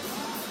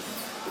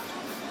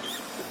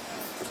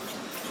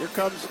 Here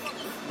comes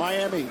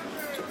Miami.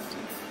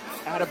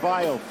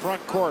 Adebayo,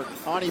 front court,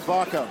 on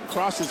Ibaka,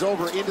 crosses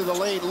over into the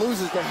lane,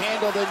 loses the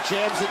handle, then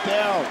jams it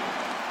down.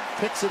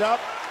 Picks it up.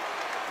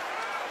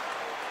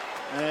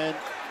 And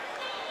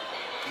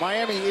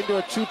Miami into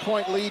a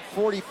 2-point lead,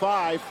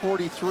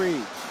 45-43.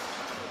 Here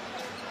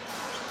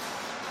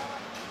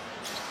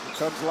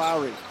comes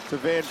Lowry to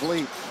Van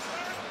Vliet.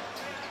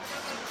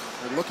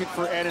 They're looking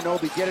for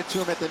Anunoby, get it to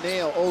him at the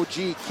nail.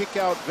 OG, kick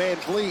out Van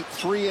Vliet,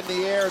 3 in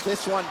the air.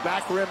 This one,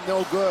 back rim,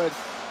 no good.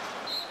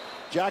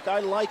 Jack, I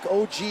like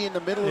OG in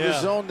the middle of the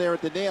zone there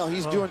at the nail.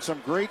 He's doing some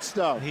great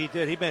stuff. He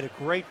did. He made a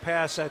great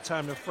pass that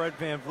time to Fred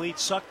Van Vliet.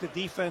 Sucked the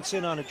defense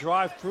in on a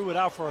drive, threw it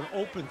out for an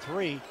open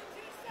 3.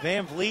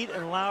 Van Vliet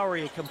and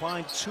Lowry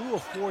combined 2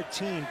 of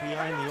 14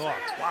 behind the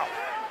arc. Wow.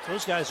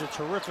 Those guys are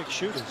terrific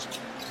shooters.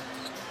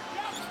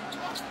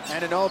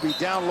 Anunoby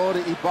down low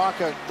to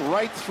Ibaka,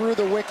 right through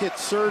the wicket.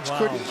 Serge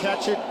couldn't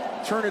catch it.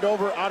 Turn it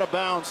over out of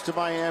bounds to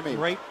Miami.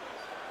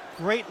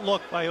 Great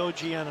look by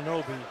OG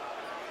Anunoby.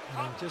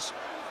 And just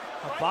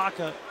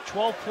Ibaka,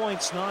 12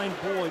 points, 9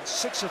 boards,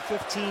 6 of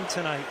 15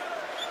 tonight.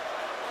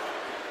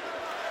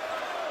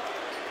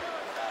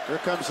 Here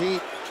comes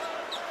Heat.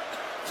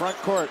 Front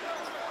court.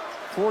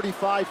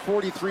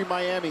 45-43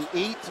 Miami.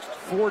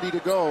 8:40 to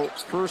go,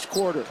 first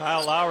quarter.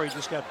 Kyle Lowry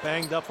just got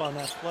banged up on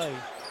that play.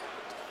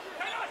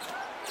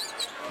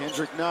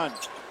 Kendrick Nunn.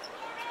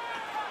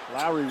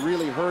 Lowry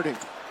really hurting.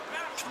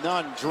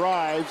 Nunn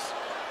drives,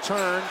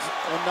 turns,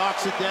 and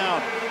knocks it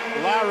down.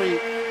 Lowry,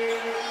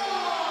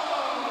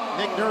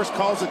 Nick Nurse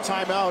calls a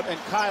timeout, and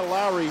Kyle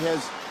Lowry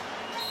has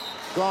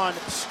gone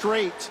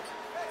straight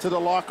to the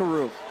locker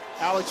room.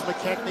 Alex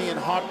McKechnie in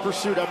hot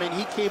pursuit. I mean,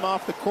 he came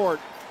off the court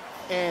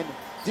and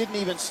didn't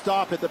even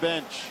stop at the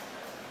bench.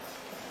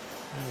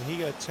 And he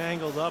got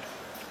tangled up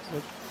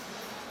with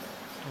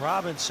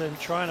Robinson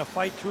trying to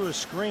fight through a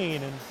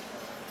screen, and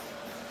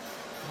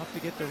I'll have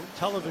to get the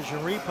television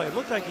replay. It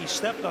looked like he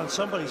stepped on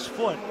somebody's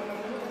foot.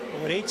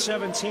 But with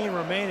 8:17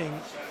 remaining,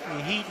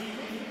 the Heat,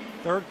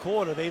 third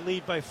quarter, they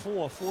lead by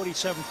 4,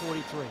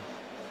 47-43.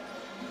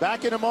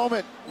 Back in a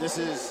moment. This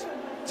is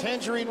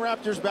Tangerine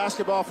Raptors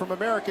basketball from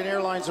American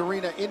Airlines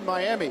Arena in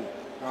Miami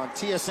on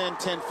TSN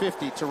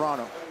 1050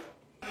 Toronto.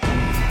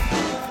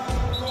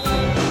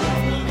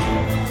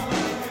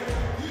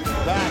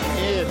 Back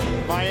in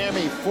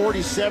Miami,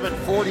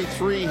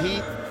 47-43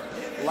 Heat.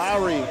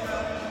 Lowry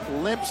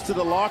limps to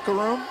the locker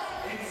room.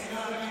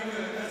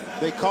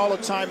 They call a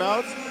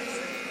timeout,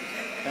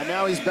 and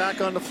now he's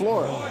back on the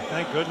floor. Oh,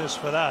 thank goodness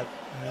for that.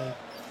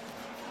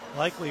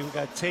 Likely we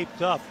got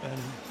taped up,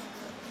 and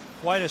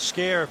quite a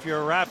scare if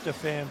you're a Raptor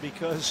fan,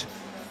 because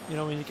you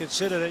know when you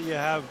consider that you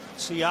have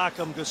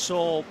Siakam,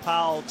 Gasol,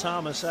 Powell,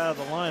 Thomas out of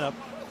the lineup,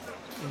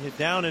 and you're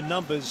down in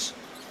numbers.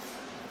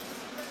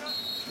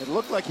 It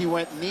looked like he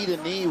went knee to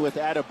knee with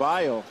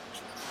Adebayo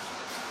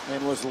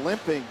and was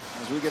limping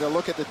as we get a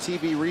look at the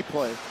TV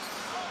replay.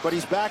 But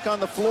he's back on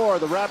the floor.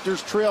 The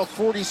Raptors trail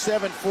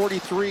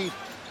 47-43,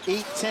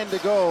 8:10 to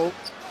go.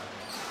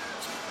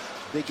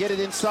 They get it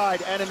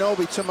inside.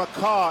 Anunoby to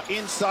McCaw,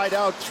 inside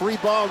out,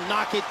 3-ball,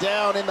 knock it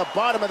down in the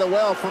bottom of the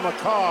well for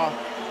McCaw.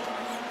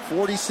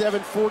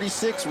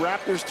 47-46,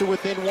 Raptors to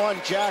within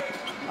 1. Jack,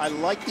 I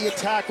like the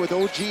attack with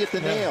OG at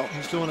the nail.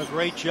 He's doing a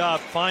great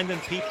job finding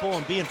people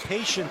and being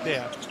patient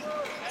there.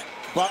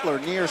 Butler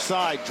near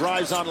side,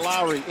 drives on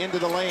Lowry into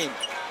the lane.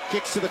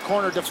 Kicks to the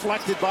corner,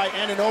 deflected by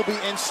Anunoby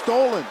and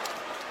stolen.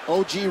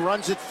 OG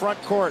runs it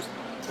front court.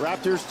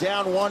 Raptors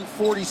down 1,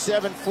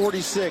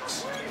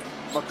 47-46.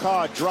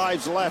 McCaw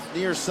drives left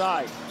near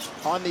side.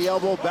 On the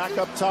elbow, back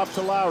up top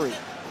to Lowry.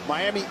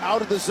 Miami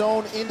out of the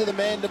zone into the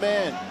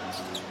man-to-man.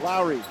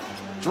 Lowry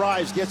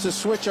drives, gets a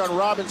switch on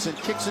Robinson,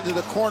 kicks into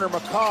the corner.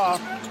 McCaw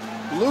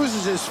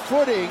loses his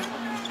footing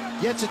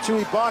Gets it to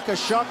Ibaka,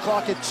 shot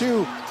clock at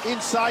 2.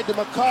 Inside to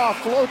McCaw,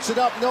 floats it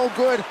up, no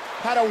good.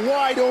 Had a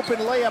wide open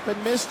layup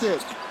and missed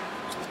it.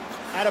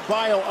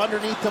 Adebayo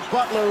underneath to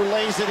Butler, who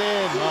lays it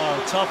in.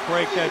 Oh, tough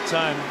break that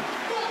time.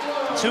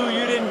 2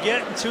 you didn't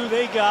get and 2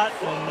 they got.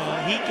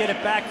 And Heat get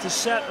it back to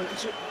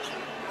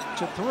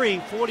 3,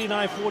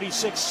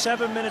 49-46,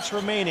 7 minutes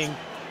remaining,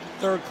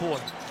 third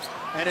quarter.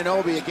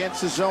 Anunoby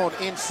against the zone,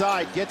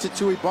 inside, gets it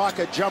to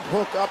Ibaka, jump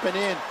hook up and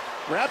in.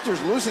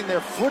 Raptors losing their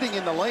footing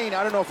in the lane.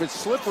 I don't know if it's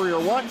slippery or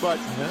what, but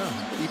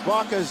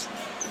Ibaka's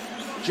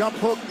jump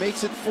hook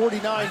makes it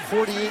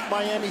 49-48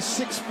 Miami,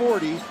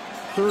 6:40,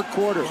 third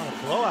quarter.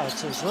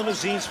 Blowouts, those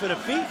limousines for the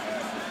feet.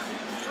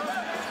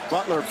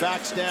 Butler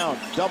backs down,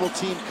 double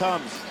team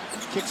comes,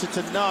 kicks it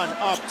to Nunn,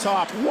 up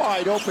top,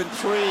 wide open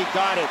 3,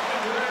 got it.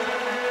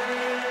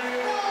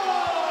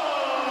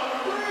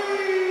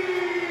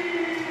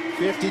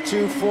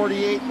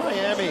 (52-48)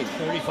 Miami.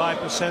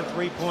 35%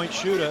 three-point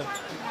shooter.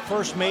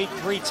 First made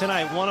 3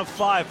 tonight, 1 of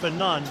 5 for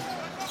Nunn.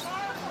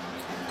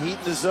 Heat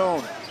in the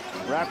zone.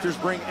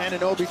 Raptors bring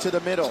Anunoby to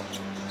the middle.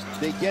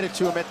 They get it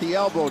to him at the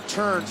elbow.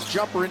 Turns,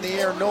 jumper in the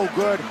air, no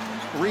good.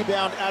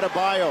 Rebound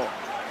Adebayo.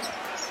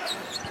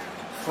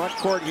 Front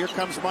court, here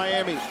comes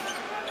Miami.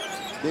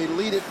 They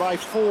lead it by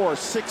 4,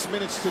 6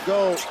 minutes to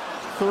go.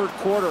 Third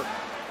quarter.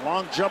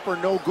 Long jumper,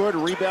 no good.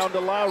 Rebound to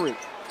Lowry.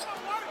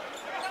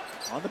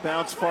 On the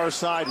bounce, far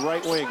side,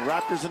 right wing.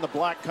 Raptors in the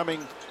black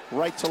coming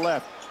right to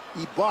left.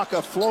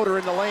 Ibaka, floater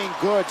in the lane,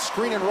 good.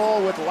 Screen and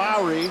roll with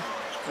Lowry.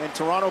 And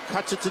Toronto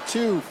cuts it to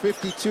 2,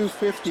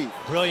 52-50.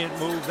 Brilliant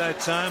move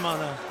that time on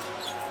a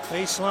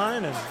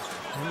baseline and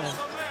then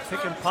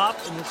pick and pop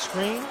in the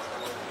screen.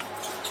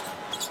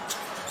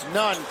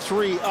 Nunn,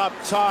 3 up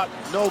top,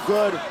 no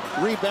good.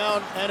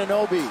 Rebound,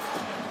 Anunoby.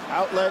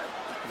 Outlet,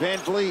 Van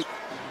Vliet.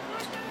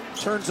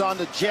 Turns on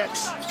the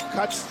Jets,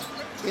 cuts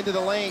into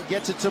the lane,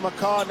 gets it to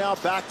McCaw, now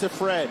back to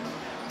Fred.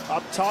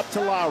 Up top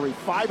to Lowry,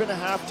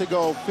 5.5 to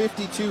go,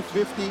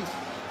 52-50.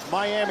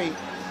 Miami,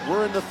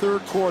 we're in the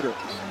third quarter.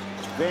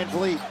 Van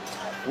Vliet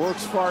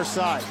works far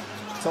side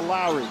to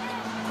Lowry.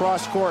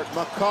 Cross court,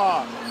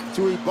 McCaw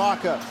to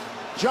Ibaka.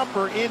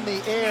 Jumper in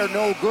the air,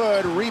 no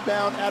good.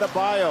 Rebound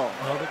Adebayo.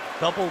 Well, the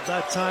double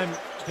that time,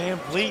 Van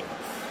Vliet.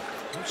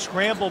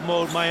 Scramble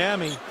mode,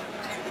 Miami.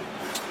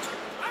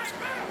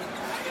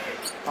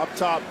 Up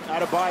top,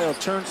 Adebayo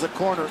turns the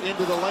corner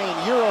into the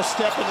lane. Euro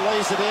step and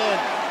lays it in.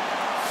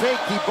 Fake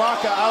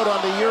Ibaka out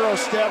on the Euro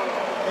step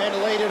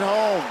and laid it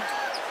home.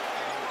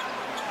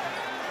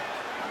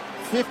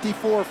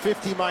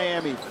 54-50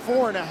 Miami.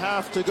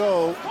 4.5 to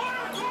go.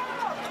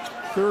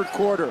 Third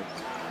quarter.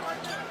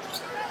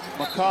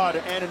 McCaw to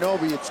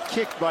Anunoby. It's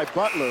kicked by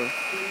Butler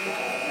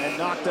and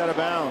knocked out of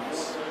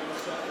bounds.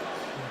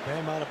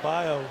 Bam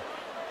Adebayo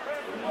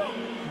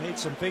made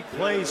some big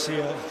plays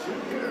here.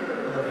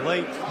 Of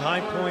late,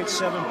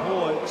 9.7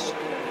 boards.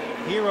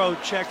 Hero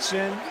checks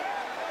in.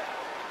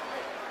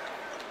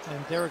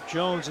 And Derek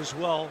Jones as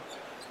well.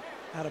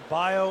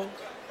 Adebayo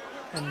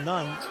and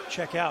Nunn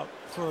check out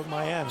for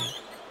Miami.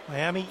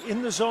 Miami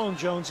in the zone,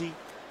 Jonesy.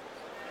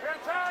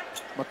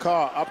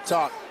 McCaw up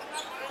top.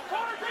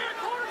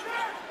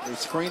 They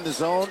screen the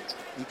zone.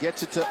 He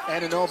gets it to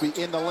Anunoby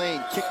in the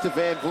lane. Kick to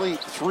Van Vliet.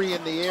 3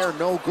 in the air,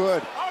 no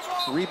good.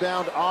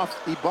 Rebound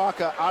off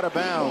Ibaka, out of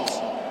bounds.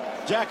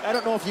 Jack, I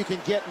don't know if you can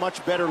get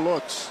much better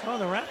looks. Oh,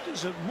 the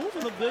Raptors are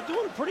they're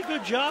doing a pretty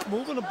good job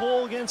moving the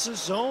ball against the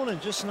zone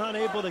and just not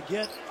able to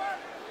get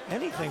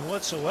anything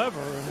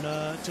whatsoever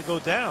and to go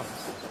down.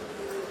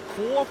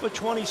 4 for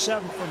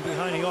 27 from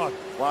behind the arc.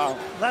 Wow.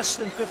 Less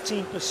than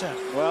 15%.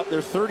 Well,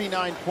 their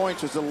 39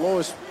 points was the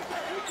lowest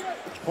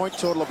point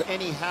total of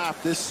any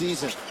half this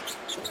season.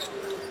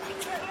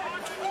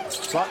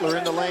 Butler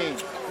in the lane.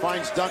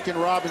 Finds Duncan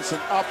Robinson.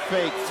 Up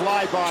fake.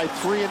 Flyby.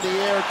 3 in the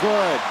air.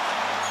 Good.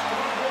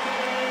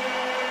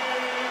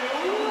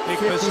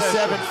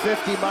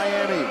 57-50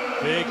 Miami.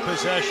 Big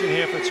possession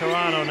here for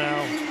Toronto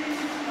now.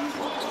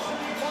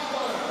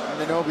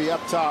 Anunoby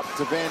up top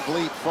to Van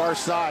Vliet. Far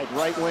side.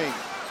 Right wing.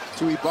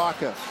 To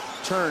Ibaka.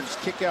 Turns.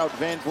 Kick out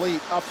Van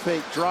Vliet. Up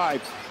fake.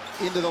 Drive.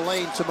 Into the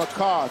lane to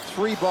McCaw.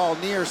 3 ball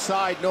near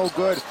side. No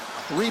good.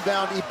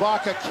 Rebound.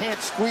 Ibaka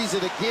can't squeeze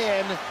it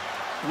again.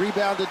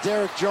 Rebound to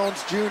Derek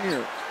Jones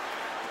Jr.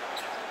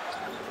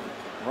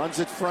 Runs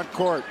it front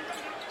court.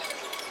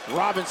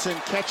 Robinson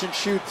catch and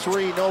shoot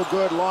 3, no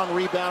good. Long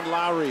rebound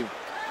Lowry.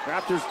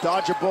 Raptors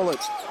dodge a bullet.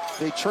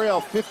 They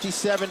trail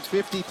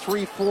 57-50,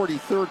 3:40,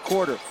 third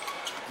quarter.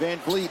 Van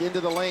Vliet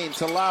into the lane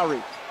to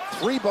Lowry.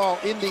 3 ball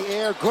in the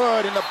air,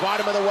 good in the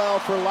bottom of the well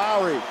for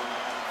Lowry.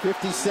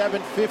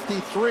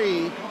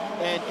 57-53,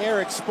 and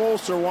Eric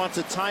Spoelstra wants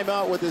a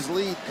timeout with his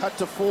lead cut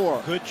to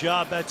 4. Good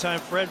job that time,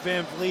 Fred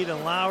Van Vliet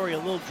and Lowry, a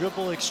little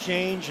dribble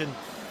exchange, and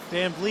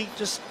Van Vliet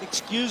just,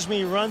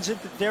 runs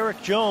into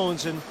Derek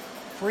Jones and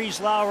frees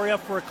Lowry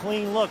up for a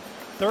clean look.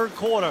 Third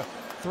quarter,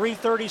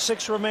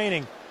 3:36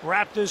 remaining.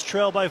 Raptors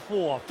trail by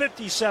 4,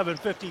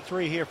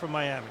 57-53 here from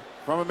Miami.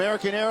 From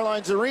American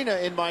Airlines Arena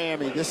in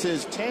Miami, this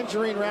is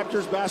Tangerine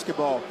Raptors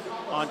basketball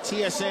on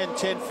TSN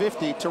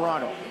 1050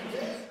 Toronto.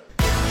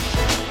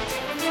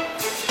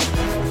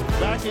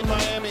 Back in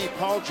Miami,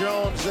 Paul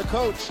Jones, the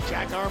coach,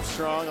 Jack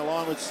Armstrong,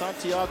 along with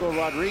Santiago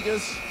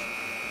Rodriguez.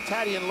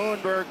 Taddy and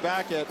Leuenberg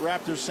back at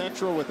Raptors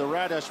Central with the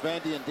Radesh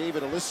Vandy and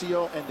David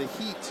Alessio, and the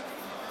Heat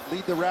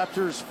lead the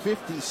Raptors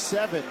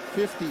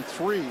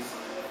 57-53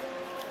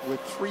 with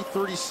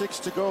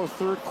 3:36 to go,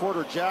 third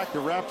quarter. Jack, the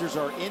Raptors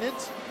are in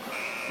it,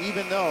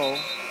 even though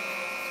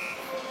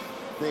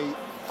they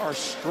are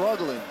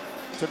struggling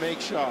to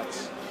make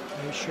shots.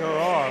 They sure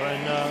are,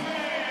 and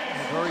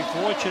we're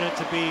very fortunate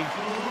to be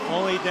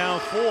only down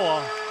 4.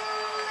 A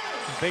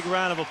big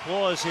round of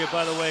applause here,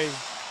 by the way.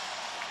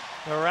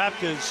 The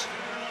Raptors,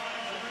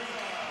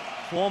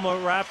 former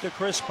Raptor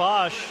Chris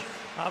Bosh,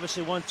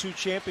 obviously won 2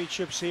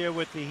 championships here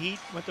with the Heat,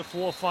 went to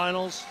 4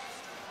 finals.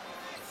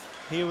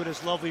 Here with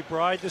his lovely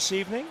bride this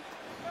evening,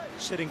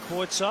 sitting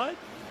courtside,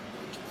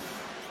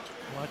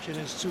 watching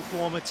his 2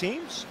 former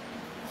teams.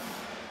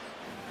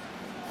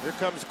 Here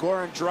comes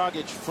Goran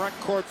Dragic, front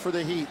court for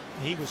the Heat.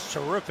 He was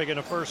terrific in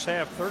the first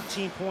half,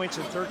 13 points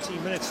in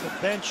 13 minutes. The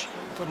bench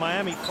for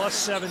Miami plus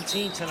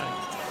 17 tonight.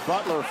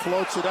 Butler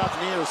floats it up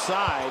near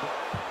side,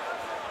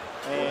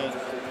 and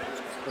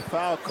the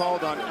foul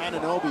called on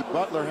Anunoby.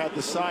 Butler had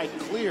the side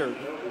cleared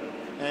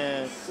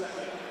and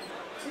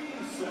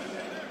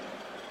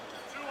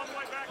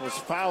was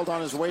fouled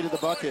on his way to the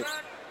bucket.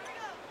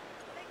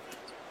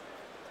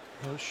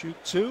 He'll shoot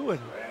 2,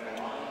 and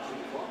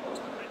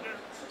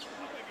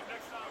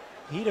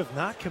He'd have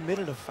not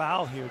committed a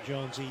foul here,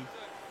 Jonesy,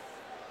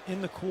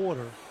 in the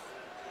quarter.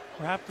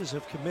 Raptors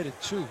have committed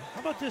 2.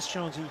 How about this,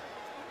 Jonesy?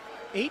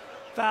 8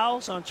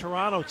 fouls on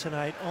Toronto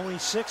tonight, only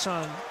 6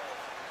 on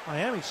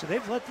Miami. So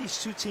they've let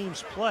these 2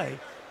 teams play.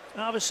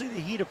 And obviously, the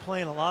Heat are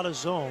playing a lot of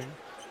zone.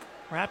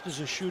 Raptors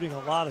are shooting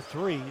a lot of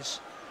threes.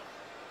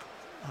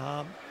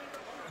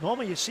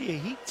 Normally, you see a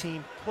Heat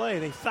team play,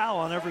 they foul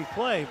on every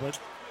play, but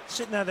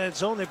sitting out of that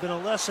zone, they've been a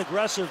less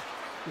aggressive.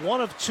 1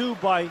 of 2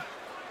 by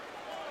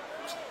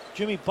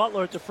Jimmy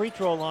Butler at the free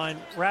throw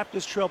line.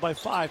 Raptors trail by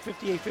 5,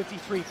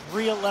 58-53,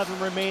 3:11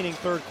 remaining,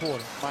 third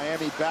quarter.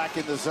 Miami back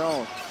in the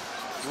zone.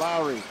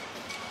 Lowry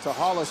to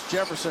Hollis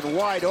Jefferson,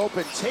 wide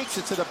open, takes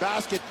it to the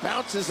basket,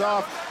 bounces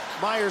off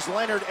Myers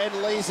Leonard and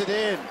lays it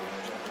in.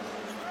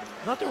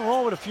 Nothing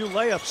wrong with a few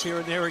layups here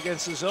and there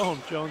against the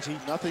zone, Jonesy.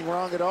 Nothing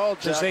wrong at all,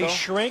 Because Jacko. they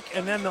shrink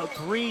and then the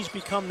threes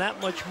become that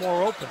much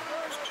more open.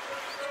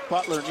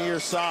 Butler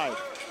near side,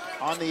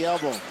 on the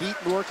elbow. Heat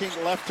working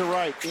left to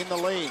right, in the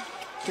lane.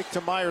 Kick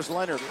to Myers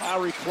Leonard.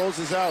 Lowry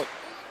closes out.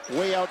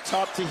 Way out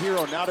top to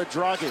Hero. Now to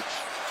Dragic.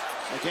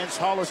 Against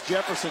Hollis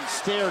Jefferson.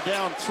 Stare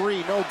down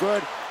 3. No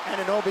good.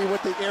 Anunoby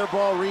with the air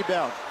ball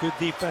rebound. Good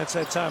defense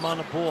that time on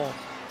the ball.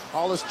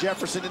 Hollis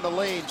Jefferson in the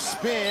lane.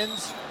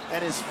 Spins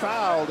and is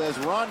fouled as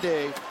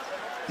Rondae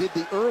did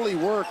the early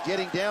work,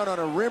 getting down on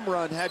a rim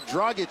run, had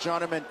Dragic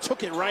on him and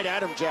took it right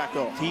at him,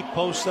 Jacko. Deep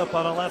post up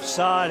on the left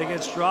side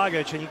against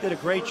Dragic, and he did a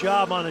great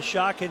job on the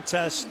shot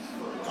contest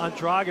on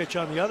Dragic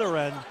on the other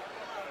end.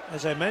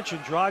 As I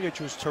mentioned, Dragic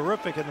was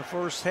terrific in the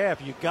first half.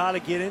 You got to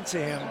get into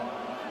him.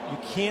 You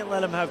can't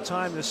let him have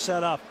time to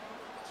set up.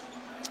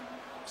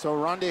 So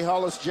Rondae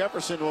Hollis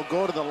Jefferson will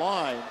go to the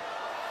line.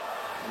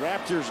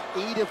 Raptors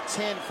 8 of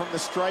 10 from the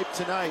stripe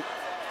tonight,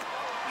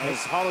 as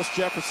Hollis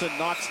Jefferson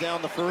knocks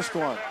down the first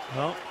one.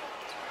 Well,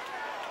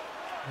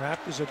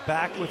 Raptors are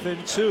back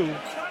within 2.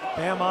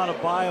 Bam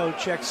Adebayo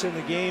checks in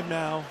the game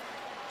now,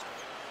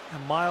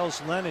 and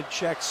Myles Leonard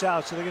checks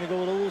out. So they're going to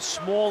go with a little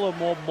smaller,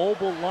 more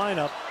mobile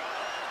lineup.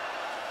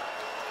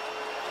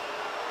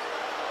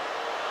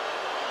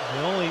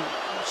 The only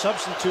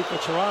substitute for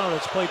Toronto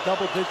that's played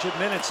double-digit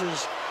minutes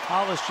is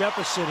Hollis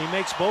Jefferson. He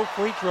makes both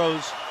free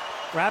throws.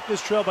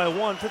 Raptors trail by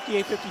 1,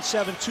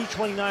 58-57,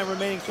 2:29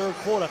 remaining third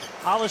quarter.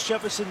 Hollis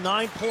Jefferson,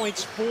 9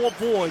 points, 4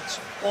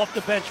 boards off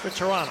the bench for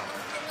Toronto.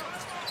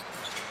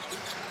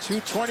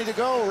 2:20 to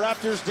go.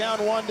 Raptors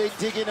down 1. They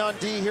dig in on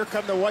D. Here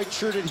come the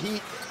white-shirted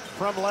Heat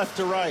from left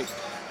to right.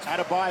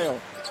 Adebayo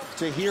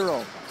to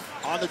Hero.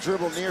 On the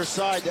dribble, near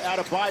side to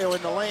Adebayo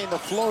in the lane. The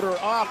floater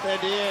up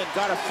and in.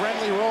 Got a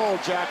friendly roll,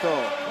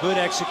 Jacko. Good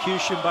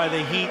execution by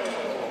the Heat.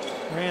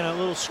 Ran a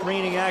little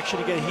screening action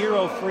to get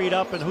Hero freed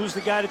up. And who's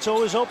the guy that's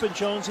always open,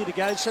 Jonesy? The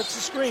guy that sets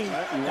the screen.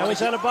 That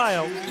was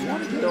Adebayo. You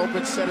want to get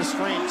open, set a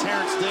screen.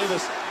 Terrence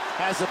Davis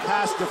has a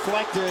pass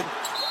deflected.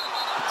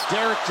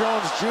 Derrick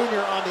Jones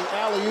Jr. on the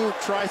alley-oop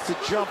tries to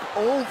jump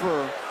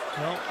over.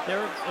 Well,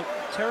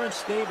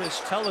 Terrence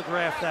Davis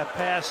telegraphed that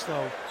pass,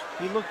 though.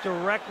 He looked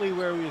directly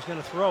where he was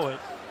going to throw it.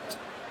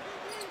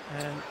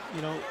 And,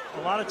 you know,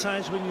 a lot of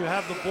times when you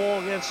have the ball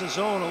against the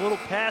zone, a little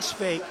pass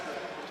fake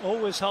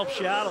always helps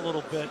you out a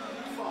little bit.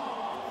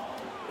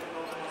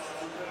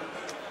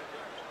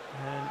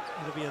 And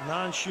it'll be a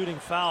non-shooting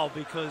foul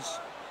because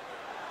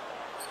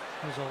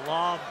there's a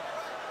lob,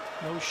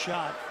 no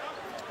shot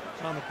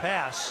on the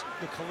pass,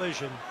 the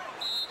collision.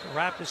 The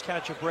Raptors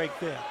catch a break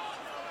there.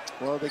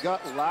 Well, they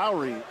got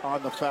Lowry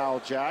on the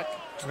foul, Jack.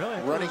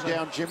 Really? Running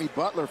down Jimmy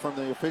Butler from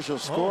the official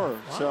score.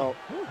 Wow. So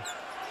I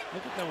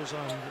think that was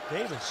on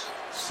Davis.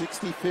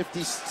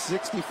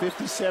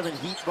 60-57,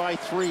 Heat by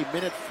 3,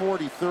 minute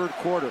 40, third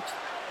quarter.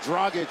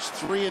 Dragic,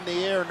 three in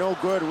the air, no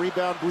good.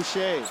 Rebound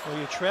Boucher. Well,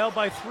 you trail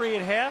by 3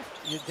 at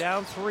half. You're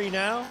down 3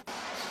 now,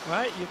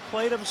 right? You've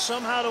played them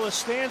somehow to a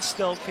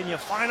standstill. Can you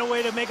find a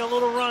way to make a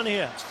little run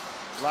here?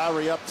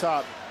 Lowry up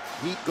top.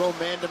 Heat go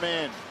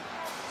man-to-man.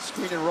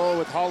 Screen and roll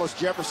with Hollis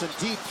Jefferson.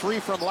 Deep three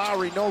from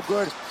Lowry, no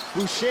good.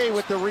 Boucher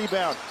with the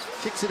rebound.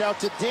 Kicks it out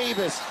to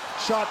Davis.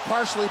 Shot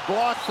partially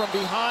blocked from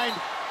behind,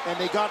 and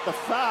they got the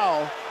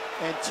foul.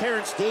 And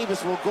Terrence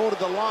Davis will go to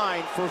the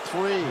line for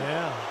 3.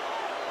 Yeah.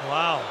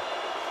 Wow.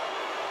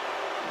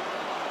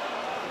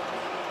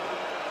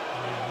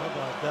 How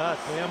about that?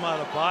 Bam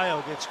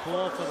Adebayo gets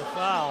called for the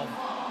foul.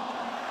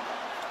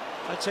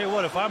 I tell you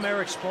what, if I'm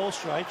Eric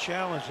Spoelstra, I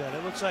challenge that.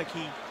 It looks like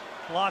he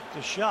blocked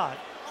the shot,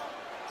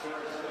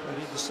 but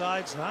he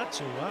decides not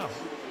to. Wow.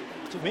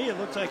 To me, it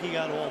looked like he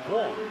got all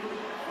ball.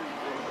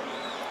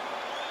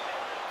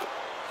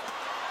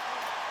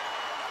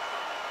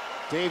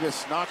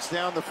 Davis knocks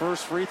down the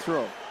first free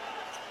throw.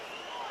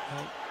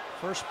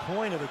 First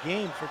point of the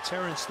game for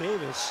Terrence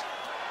Davis.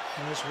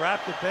 And this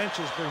Raptor bench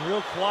has been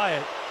real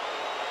quiet.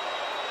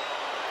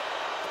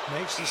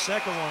 Makes the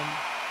second one.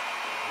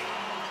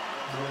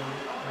 And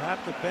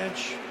Raptor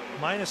bench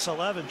minus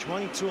 11,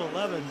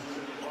 22-11.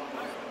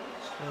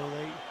 So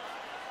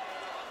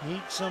they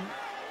need some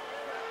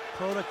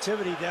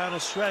productivity down a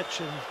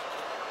stretch. And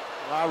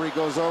Lowry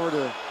goes over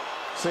to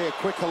say a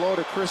quick hello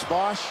to Chris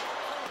Bosh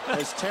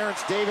as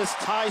Terrence Davis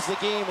ties the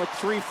game with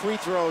 3 free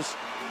throws.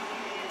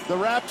 The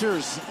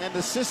Raptors and the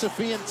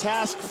Sisyphean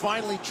task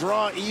finally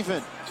draw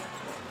even.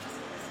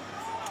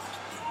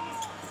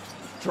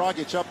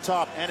 Dragic up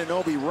top,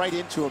 Anunoby right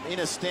into him, in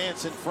a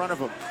stance in front of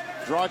him.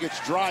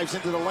 Dragic drives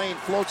into the lane,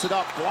 floats it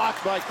up,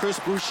 blocked by Chris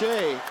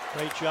Boucher.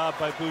 Great job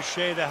by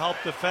Boucher, the help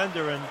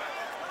defender, and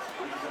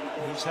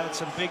he's had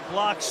some big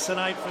blocks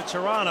tonight for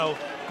Toronto.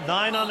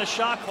 9 on the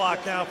shot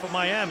clock now for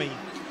Miami.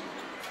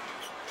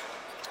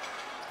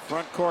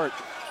 Front court,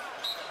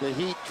 the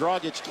Heat,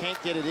 Dragic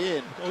can't get it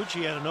in.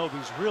 OG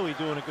Anunoby's really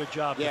doing a good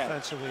job Yeah.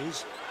 defensively.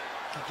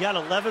 He got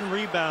 11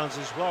 rebounds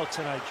as well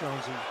tonight,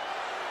 Jonesy.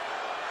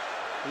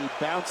 He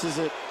bounces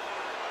it,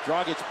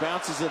 Dragic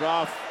bounces it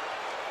off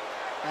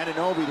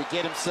Anunoby to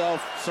get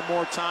himself some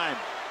more time.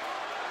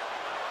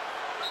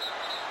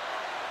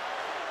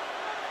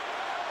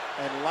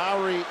 And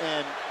Lowry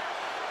and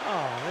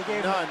They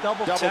gave him Nunn, a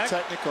double tech.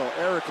 technical.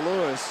 Eric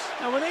Lewis.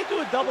 Now, when they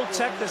do a double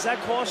tech, does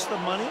that cost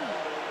them money?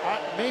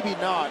 Maybe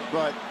not,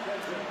 but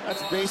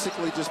that's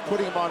basically just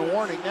putting him on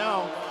warning.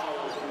 Now,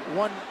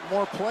 one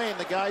more play and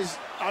the guy's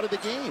out of the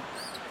game.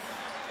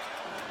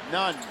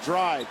 Nunn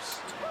drives.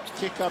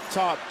 Kick up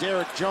top.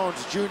 Derek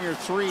Jones Jr.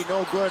 3,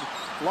 no good.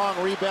 Long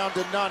rebound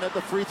to Nunn at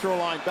the free throw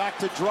line. Back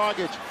to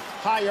Dragic.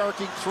 High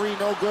arcing 3,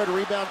 no good.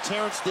 Rebound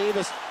Terrence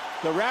Davis.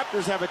 The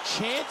Raptors have a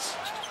chance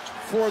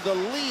for the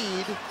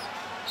lead.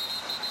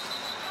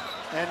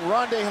 And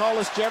Rondé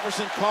Hollis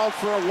Jefferson called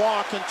for a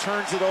walk and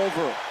turns it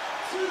over.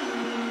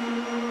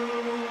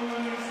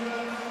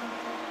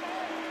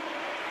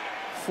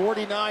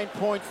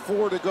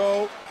 49.4 to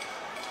go.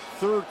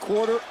 Third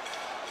quarter.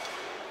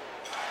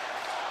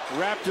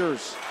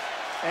 Raptors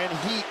and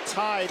Heat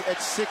tied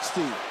at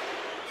 60.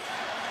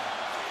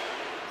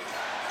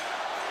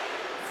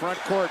 Front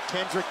court,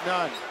 Kendrick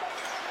Nunn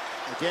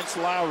against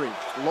Lowry.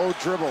 Low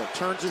dribble,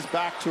 turns his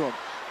back to him.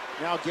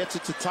 Now gets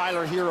it to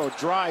Tyler Hero,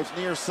 drives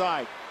near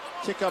side.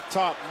 Kick up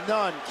top,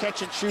 Nunn,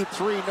 catch and shoot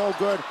 3, no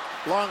good.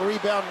 Long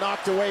rebound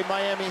knocked away,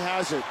 Miami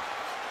has it.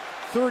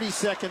 30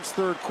 seconds,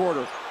 third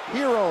quarter.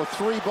 Hero,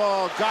 3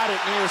 ball, got it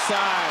near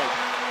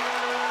side.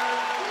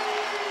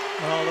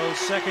 Oh, those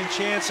second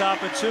chance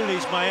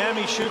opportunities.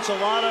 Miami shoots a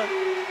lot of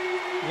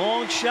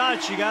long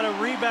shots. You got to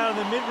rebound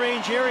in the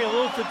mid-range area. A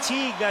little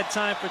fatigue that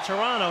time for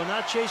Toronto,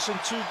 not chasing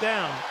 2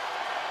 down.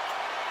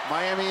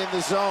 Miami in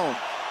the zone.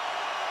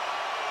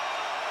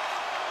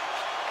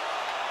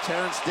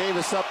 Terrence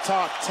Davis up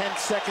top, 10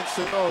 seconds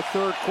to go,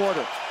 third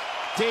quarter.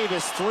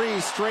 Davis, 3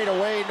 straight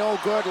away, no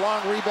good.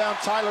 Long rebound,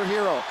 Tyler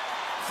Hero.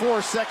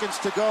 4 seconds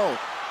to go.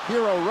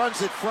 Hero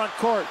runs it front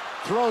court,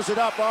 throws it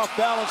up off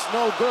balance,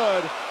 no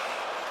good.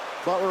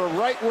 But we're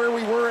right where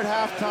we were at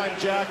halftime,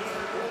 Jack.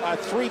 A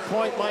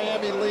 3-point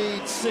Miami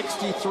lead,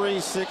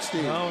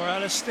 63-60. Well, we're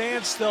at a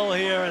standstill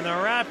here, and the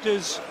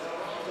Raptors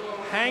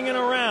hanging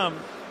around.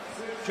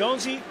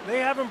 Jonesy, they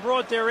haven't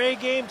brought their A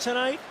game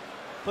tonight,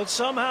 but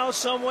somehow,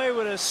 some way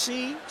with a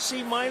C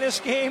minus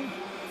game,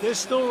 they're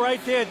still right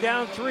there,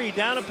 down 3,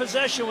 down a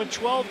possession with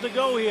 12 to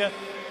go here.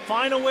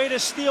 Find a way to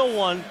steal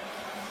one.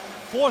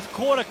 Fourth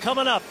quarter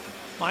coming up.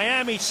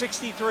 Miami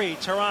 63,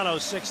 Toronto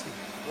 60.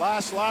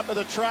 Last lap of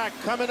the track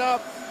coming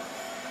up.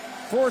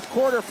 Fourth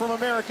quarter from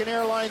American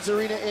Airlines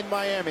Arena in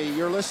Miami.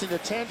 You're listening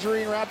to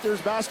Tangerine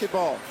Raptors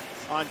basketball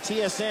on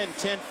TSN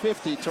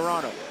 1050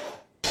 Toronto.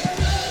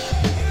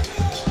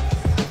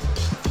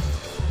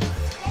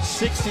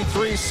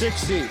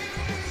 63-60.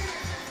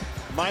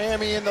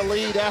 Miami in the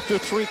lead after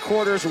 3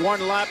 quarters,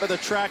 1 lap of the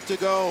track to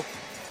go.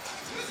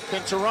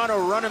 Can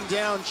Toronto run him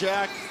down,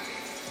 Jack,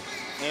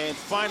 and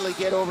finally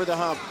get over the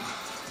hump?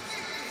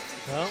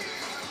 Well,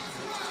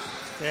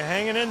 They're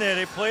hanging in there.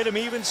 They played them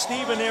even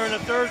Steven there in the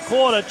third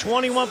quarter.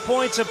 21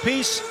 points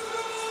apiece.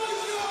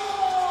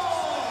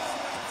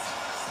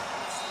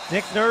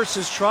 Nick Nurse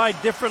has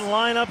tried different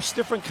lineups,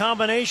 different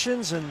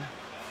combinations, and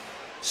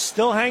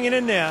still hanging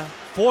in there.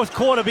 Fourth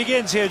quarter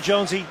begins here,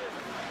 Jonesy.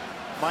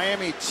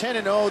 Miami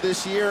 10-0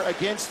 this year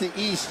against the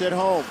East at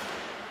home.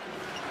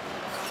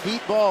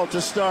 Heat ball to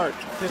start.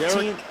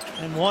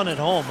 15-1 at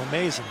home.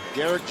 Amazing.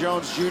 Derek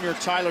Jones Jr.,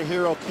 Tyler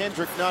Hero,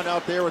 Kendrick Nunn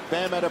out there with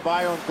Bam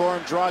Adebayo and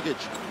Goran Dragic.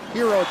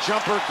 Hero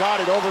jumper,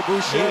 got it over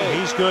Boucher. Yeah,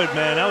 he's good,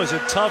 man. That was a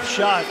tough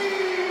shot.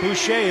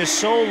 Boucher is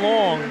so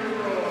long.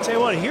 I'll tell you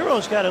what,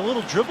 Hero's got a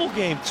little dribble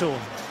game to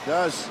him.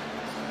 Does.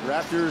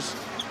 Raptors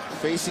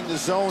facing the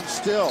zone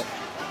still.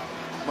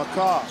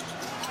 McCaw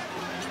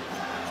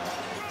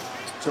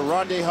to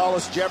Rondé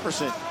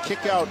Hollis-Jefferson.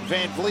 Kick out,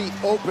 Van Vliet,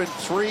 open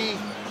three,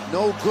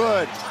 no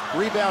good.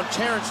 Rebound,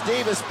 Terrence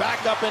Davis,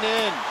 back up and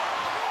in.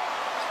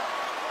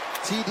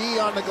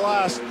 TD on the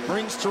glass,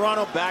 brings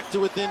Toronto back to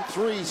within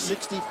three,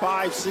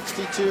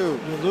 65-62.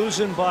 You're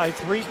losing by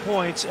 3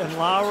 points, and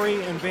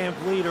Lowry and Van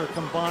Vliet are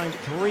combined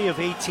 3 of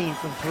 18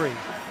 from three.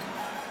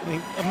 I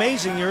mean,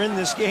 amazing you're in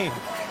this game.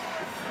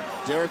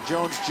 Derek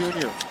Jones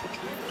Jr.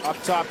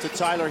 up top to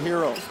Tyler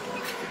Hero.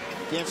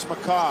 Against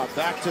McCaw,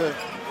 back to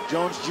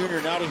Jones Jr.,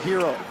 not a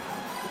Hero.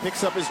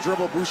 Picks up his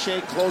dribble,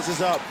 Boucher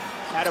closes up.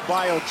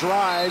 Adebayo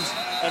drives,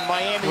 and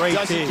Miami Great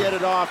doesn't D. get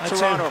it off. That's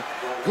Toronto, him.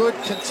 good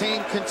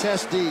contained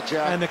contest D,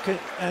 Jack.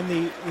 And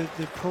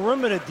the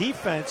perimeter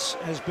defense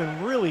has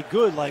been really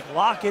good, like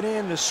locking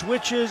in the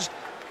switches,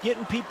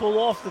 getting people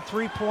off the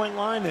three-point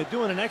line. They're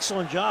doing an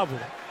excellent job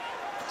with it.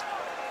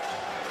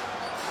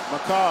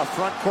 McCaw,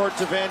 front court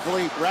to Van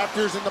Vliet.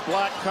 Raptors in the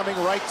black coming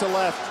right to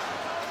left.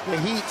 The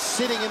Heat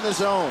sitting in the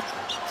zone.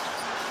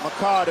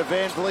 McCaw to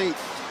Van Vliet.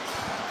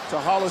 To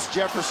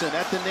Hollis-Jefferson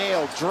at the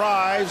nail.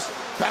 Drives.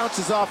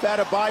 Bounces off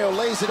Adebayo.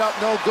 Lays it up.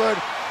 No good.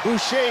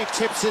 Boucher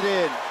tips it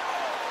in.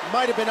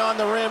 Might have been on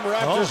the rim.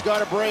 Raptors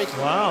got a break.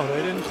 Wow,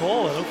 they didn't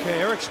call it. Okay,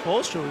 Eric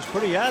Spoelstra was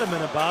pretty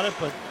adamant about it,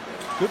 but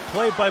good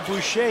play by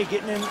Boucher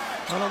getting in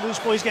on a loose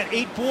ball. He's got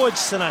 8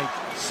 boards tonight.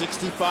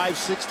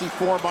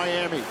 65-64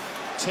 Miami.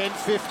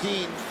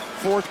 10-15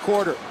 fourth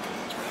quarter.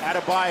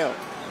 Adebayo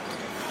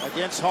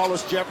against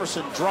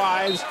Hollis-Jefferson.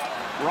 Drives.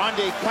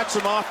 Rondé cuts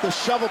him off. The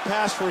shovel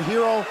pass for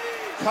Hero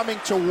coming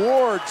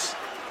towards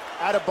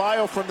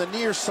Adebayo from the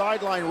near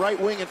sideline, right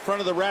wing in front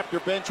of the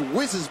Raptor bench.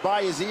 Whizzes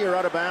by his ear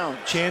out of bounds.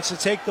 Chance to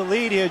take the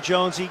lead here,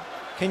 Jonesy.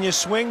 Can you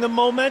swing the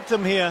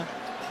momentum here?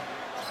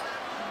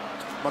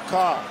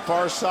 McCaw,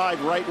 far side,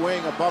 right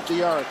wing, above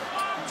the arc.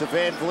 To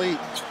Van Vliet.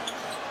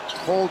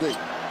 Holding.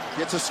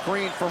 Gets a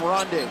screen from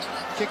Rondé.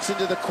 Kicks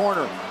into the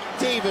corner.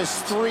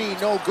 Davis, three,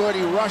 no good.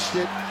 He rushed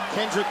it.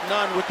 Kendrick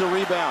Nunn with the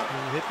rebound.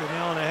 He hit the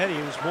nail on the head.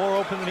 He was more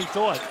open than he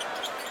thought.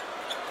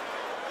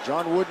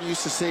 John Wooden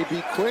used to say,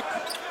 be quick,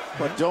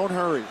 but don't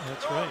hurry.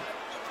 That's right.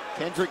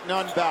 Kendrick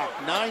Nunn back.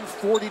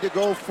 9:40 to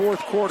go, fourth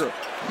quarter.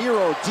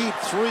 Hero, deep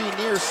three,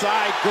 near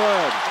side,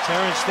 good.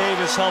 Terrence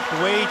Davis helped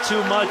way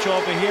too much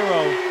off a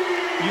Hero.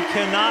 You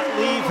cannot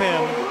leave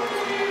him.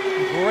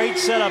 Great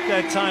setup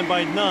that time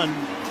by Nunn.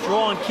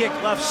 Draw and kick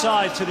left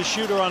side to the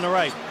shooter on the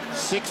right.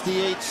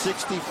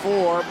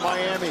 68-64,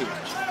 Miami.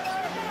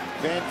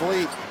 Van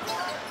Vliet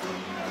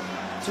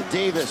to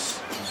Davis.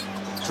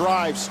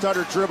 Drive,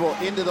 stutter dribble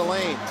into the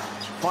lane.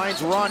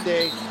 Finds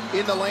Rondé.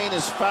 In the lane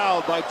is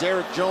fouled by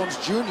Derek Jones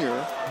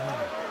Jr.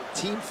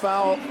 Team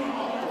foul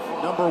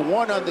number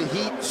 1 on the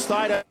Heat.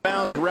 Slide out of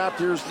bounds.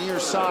 Raptors near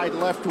side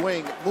left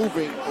wing,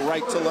 moving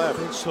right to left.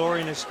 Big story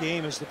in this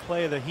game is the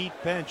play of the Heat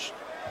bench.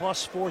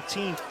 Plus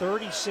 14,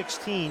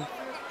 30-16.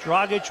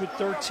 Dragic with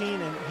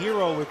 13 and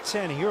Hero with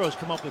 10. Hero's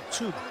come up with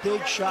 2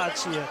 big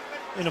shots here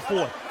in the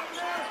fourth.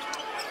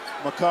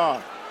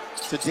 McCaw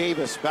to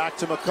Davis, back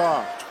to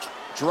McCaw.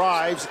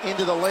 Drives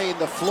into the lane,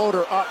 the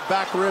floater up,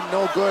 back rim,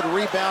 no good.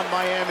 Rebound,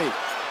 Miami.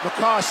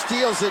 McCaw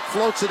steals it,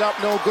 floats it up,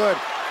 no good.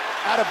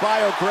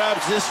 Adebayo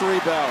grabs this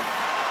rebound.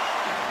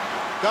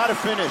 Got to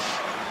finish.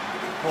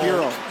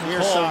 Hero,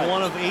 near side.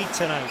 1 of 8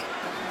 tonight.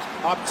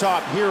 Up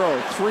top, Hero,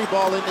 3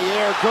 ball in the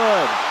air,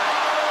 good.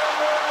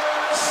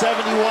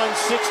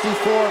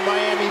 71-64,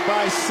 Miami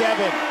by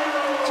 7.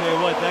 Tell you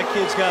what, that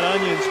kid's got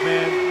onions,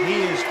 man.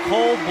 He is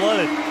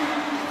cold-blooded.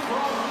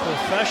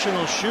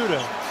 Professional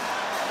shooter.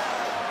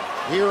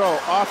 Hero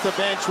off the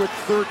bench with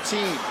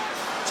 13.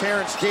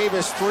 Terrence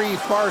Davis, 3,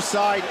 far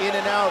side, in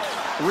and out.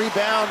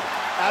 Rebound,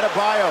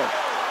 Adebayo.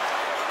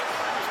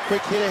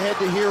 Quick hit ahead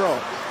to Hero.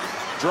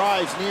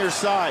 Drives near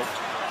side.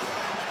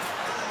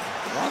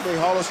 Rondé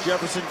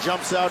Hollis-Jefferson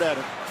jumps out at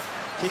him.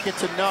 Kick it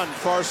to Nunn,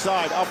 far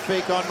side, up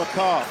fake on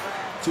McCaw.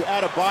 To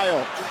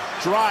Adebayo.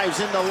 Drives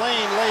in the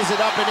lane, lays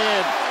it up and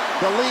in.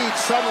 The lead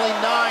suddenly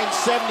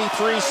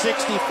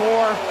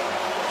 9-73-64.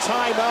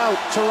 Timeout,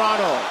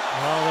 Toronto.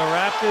 Well, the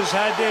Raptors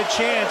had their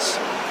chance.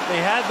 They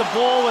had the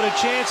ball with a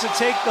chance to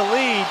take the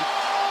lead.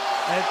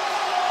 And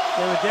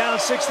they were down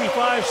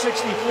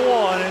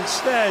 65-64, and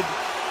instead,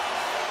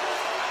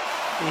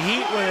 the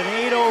Heat with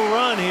an 8-0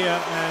 run here,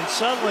 and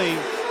suddenly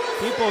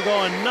People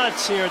going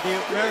nuts here at the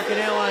American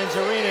Airlines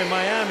Arena in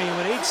Miami.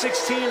 With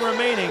 8:16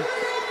 remaining,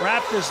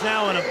 Raptors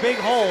now in a big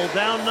hole,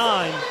 down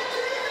 9,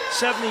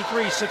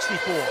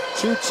 73-64.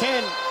 2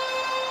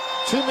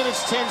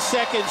 minutes, 10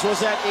 seconds was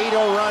that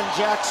 8-0 run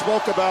Jack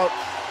spoke about.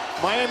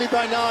 Miami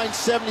by 9,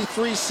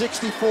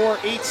 73-64,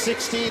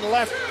 8:16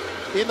 left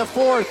in the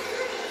fourth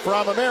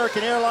from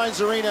American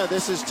Airlines Arena.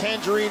 This is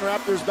Tangerine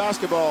Raptors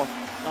basketball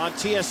on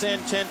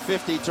TSN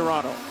 1050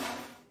 Toronto.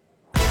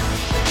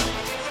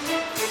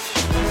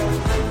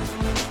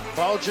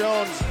 Paul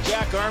Jones,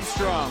 Jack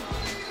Armstrong,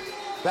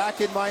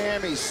 back in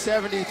Miami,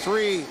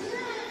 73-64.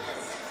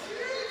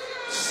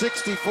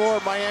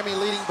 Miami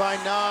leading by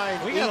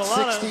 9, We got a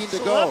lot of 8:16 to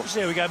go. celebs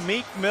here. We got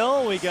Meek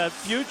Mill, we got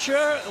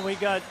Future, and we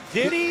got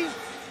Diddy,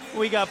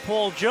 we got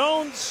Paul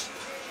Jones.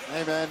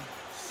 Hey, man,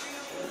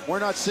 we're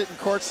not sitting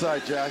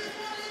courtside, Jack.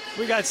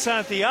 We got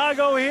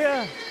Santiago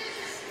here.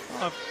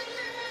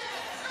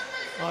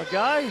 Our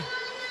guy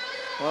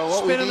Well,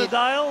 what we spinning the need,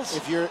 dials.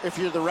 if you're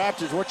the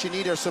Raptors, what you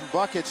need are some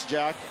buckets,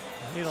 Jack.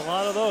 Need a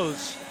lot of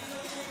those.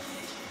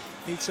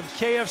 Need some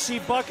KFC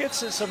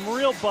buckets and some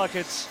real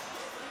buckets.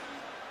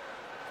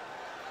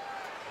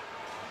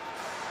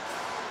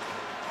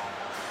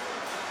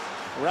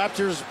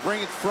 Raptors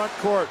bring it front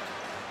court.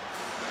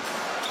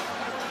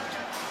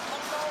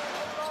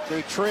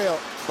 They trail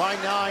by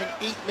 9,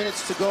 8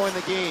 minutes to go in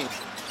the game.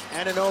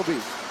 Anunoby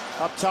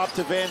up top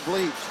to Van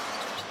Vliet.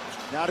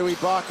 Now to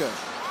Ibaka.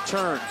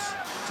 Turns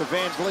to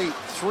Van Vliet.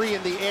 3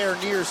 in the air,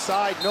 near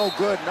side, no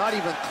good, not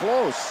even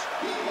close.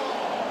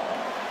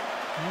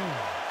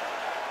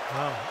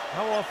 Wow.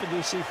 How often do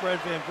you see Fred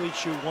Van Vliet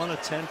shoot 1 of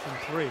 10 from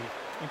 3?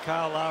 And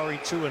Kyle Lowry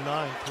 2 of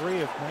 9,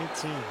 3 of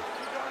 19.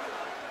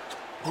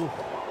 Ooh.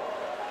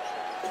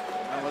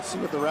 Now let's see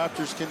what the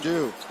Raptors can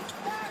do.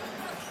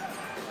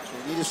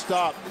 They need to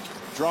stop.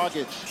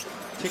 Dragic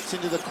kicks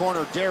into the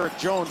corner. Derek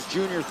Jones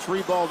Jr.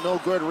 3-ball, no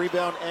good.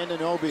 Rebound,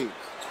 Anunoby.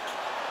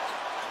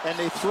 And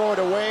they throw it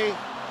away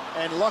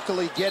and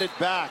luckily get it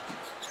back.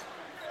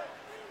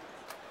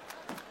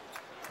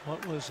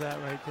 What was that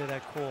right there,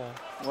 that call?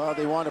 Well,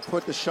 they want to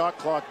put the shot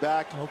clock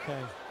back Okay.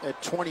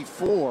 at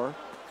 24,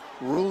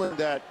 ruling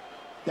that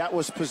that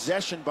was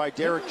possession by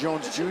Derek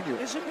Jones Jr.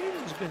 There's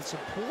been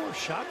some poor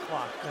shot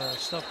clock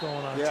stuff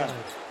going on Yeah. tonight.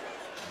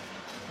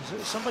 Is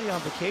there somebody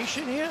on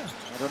vacation here?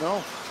 I don't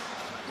know.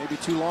 Maybe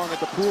too long at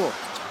the pool.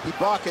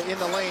 Ibaka in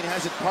the lane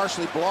has it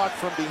partially blocked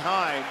from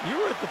behind. You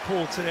were at the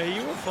pool today.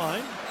 You were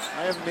fine.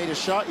 I haven't made a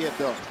shot yet,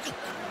 though.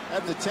 I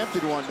haven't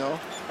attempted one, though.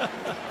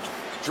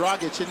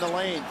 Dragic in the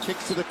lane,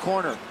 kicks to the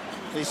corner.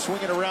 They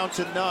swing it around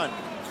to Nunn.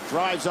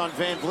 Drives on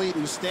Van Vliet,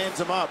 who stands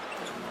him up.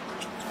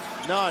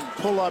 Nunn,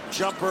 pull-up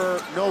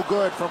jumper, no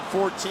good from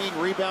 14.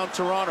 Rebound,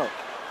 Toronto.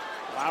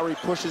 Lowry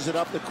pushes it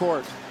up the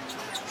court.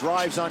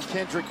 Drives on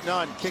Kendrick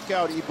Nunn. Kick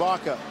out,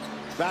 Ibaka.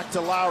 Back to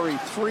Lowry.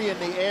 3 in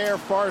the air,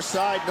 far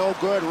side, no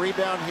good.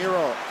 Rebound,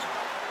 Hero.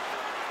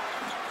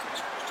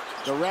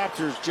 The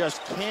Raptors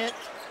just can't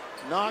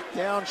knock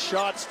down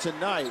shots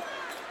tonight.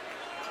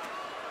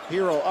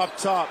 Hero up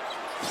top.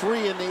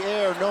 3 in the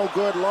air, no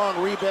good. Long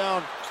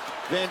rebound.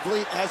 Van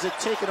Vliet has it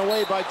taken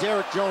away by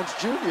Derek Jones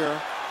Jr.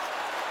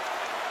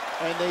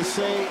 And they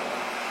say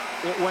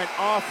it went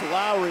off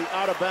Lowry,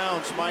 out of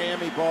bounds,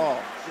 Miami ball.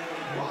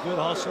 And good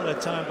also that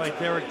time by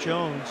Derek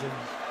Jones. And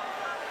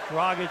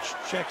Dragic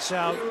checks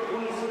out.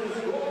 And,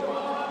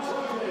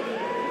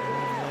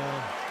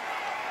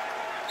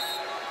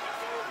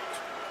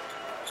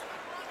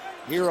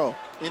 Hero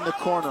in the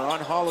corner on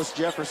Hollis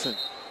Jefferson.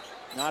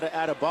 Not to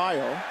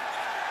Adebayo.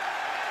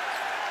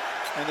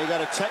 And they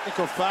got a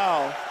technical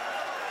foul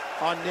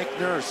on Nick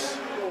Nurse.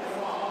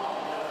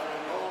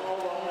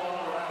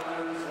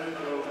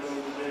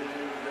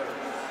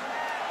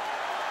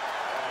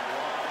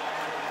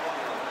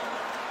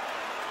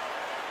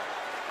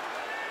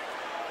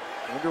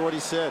 Wonder what he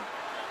said.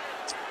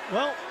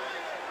 well,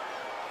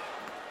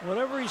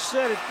 whatever he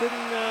said, it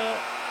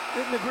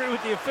didn't agree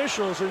with the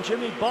officials, and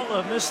Jimmy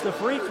Butler missed the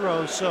free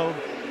throw. So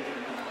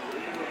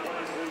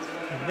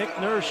and Nick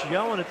Nurse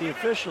yelling at the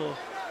official,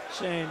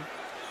 saying,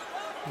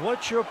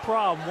 "What's your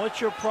problem? What's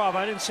your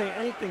problem? I didn't say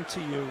anything to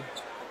you."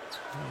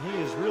 And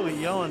he is really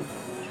yelling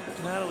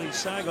at Natalie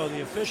Sago,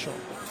 the official.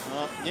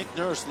 Nick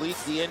Nurse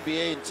leads the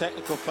NBA in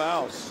technical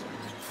fouls.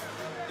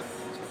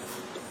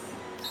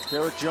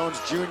 Derek Jones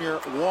Jr.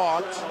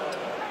 walked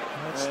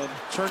and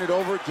turn it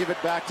over, give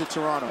it back to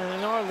Toronto. And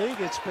in our league,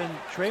 it's been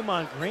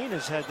Draymond Green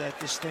has had that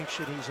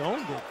distinction. He's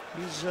owned it.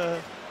 He's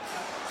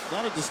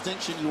Not a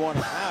distinction you want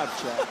to have,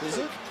 Jack, is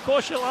it?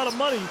 cost you a lot of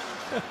money.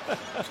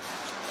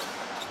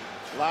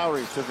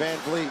 Lowry to Van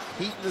Vliet,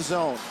 heat in the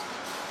zone.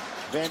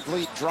 Van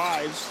Vliet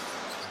drives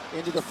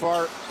into the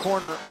far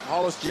corner.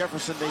 Hollis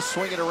Jefferson, they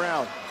swing it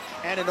around.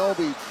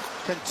 Anunoby,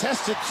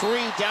 contested 3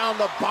 down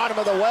the bottom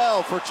of the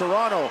well for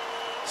Toronto.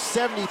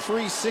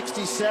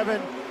 73-67,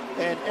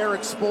 and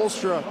Eric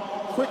Spoelstra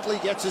quickly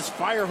gets his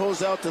fire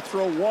hose out to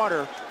throw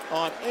water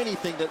on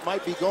anything that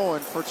might be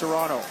going for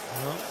Toronto.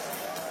 Well,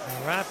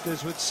 the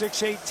Raptors with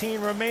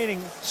 6:18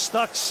 remaining,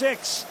 stuck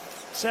 6,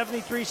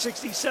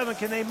 73-67.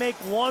 Can they make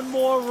one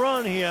more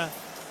run here?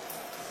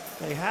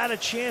 They had a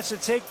chance to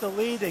take the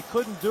lead. They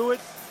couldn't do it.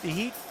 The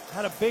Heat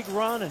had a big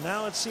run, and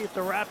now let's see if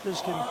the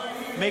Raptors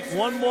can make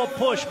one more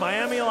push.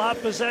 Miami will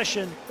have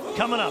possession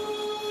coming up.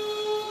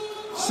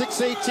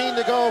 6:18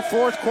 to go,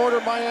 fourth quarter,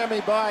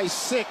 Miami by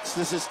 6.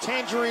 This is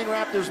Tangerine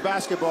Raptors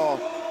basketball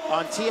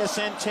on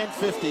TSN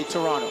 1050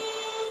 Toronto.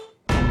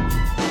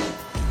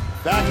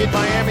 Back in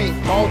Miami,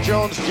 Paul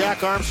Jones,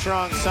 Jack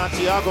Armstrong,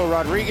 Santiago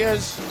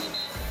Rodriguez.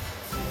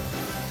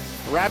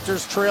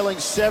 Raptors trailing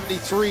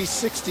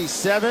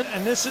 73-67.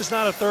 And this is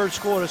not a third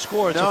quarter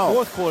score. It's a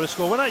fourth quarter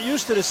score. We're not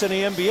used to this in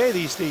the NBA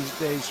these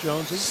days,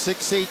 Jonesy.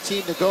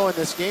 6:18 to go in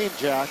this game,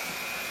 Jack.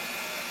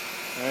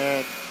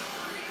 And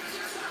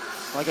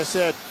like I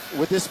said,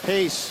 with this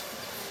pace,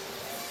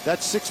 that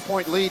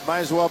 6-point lead might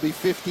as well be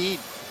 15.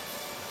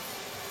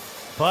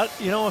 But,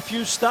 you know, a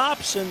few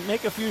stops and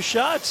make a few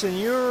shots, and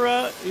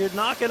you're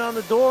knocking on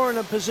the door in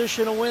a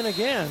position to win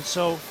again.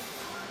 So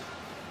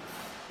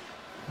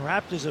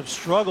Raptors have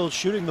struggled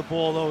shooting the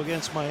ball, though,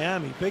 against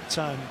Miami, big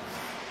time.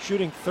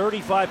 Shooting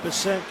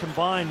 35%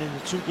 combined in the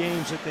two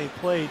games that they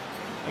played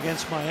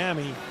against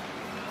Miami,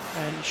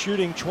 and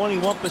shooting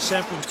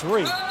 21% from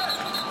three.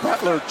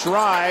 Butler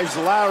drives,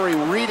 Lowry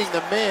reading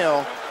the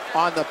mail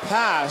on the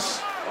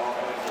pass.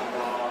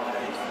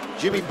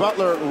 Jimmy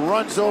Butler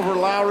runs over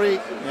Lowry,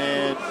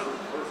 and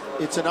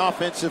it's an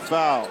offensive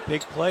foul.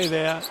 Big play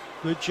there.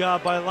 Good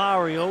job by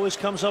Lowry. Always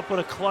comes up with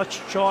a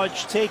clutch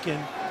charge taken.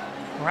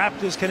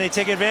 Raptors, can they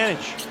take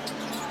advantage?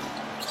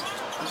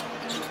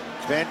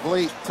 Van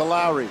Vliet to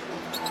Lowry.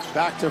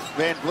 Back to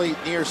Van Vliet,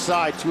 near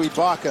side to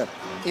Ibaka.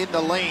 In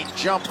the lane,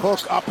 jump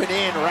hook up and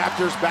in.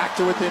 Raptors back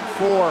to within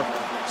 4,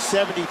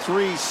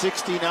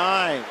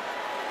 73-69.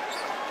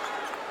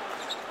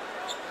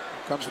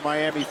 Comes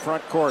Miami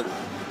front court.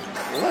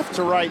 Left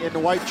to right in the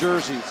white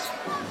jerseys.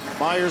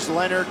 Myers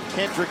Leonard,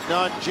 Kendrick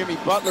Nunn, Jimmy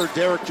Butler,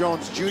 Derek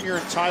Jones Jr.,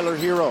 and Tyler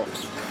Hero.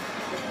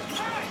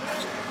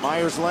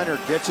 Myers Leonard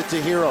gets it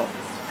to Hero.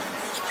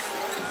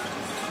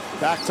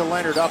 Back to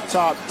Leonard up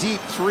top.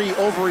 Deep three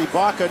over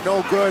Ibaka,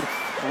 no good.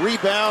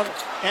 Rebound.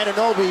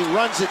 Anunoby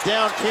runs it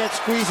down, can't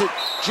squeeze it.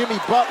 Jimmy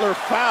Butler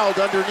fouled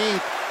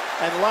underneath.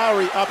 And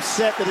Lowry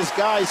upset that his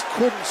guys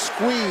couldn't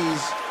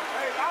squeeze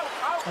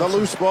the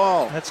loose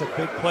ball. That's a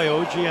big play.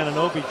 OG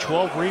Anunoby,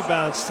 12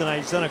 rebounds tonight.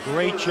 He's done a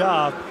great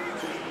job.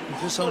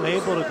 He's just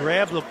unable to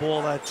grab the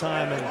ball that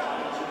time. And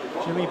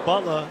Jimmy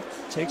Butler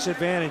takes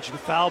advantage.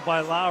 Fouled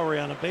by Lowry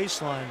on the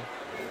baseline.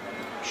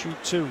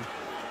 Shoot two.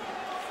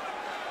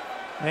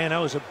 Man, that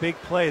was a big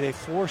play. They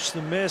forced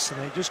the miss,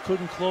 and they just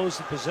couldn't close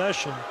the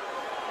possession.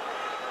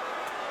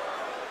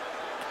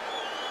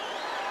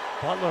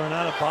 Butler and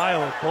Adebayo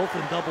are both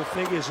in double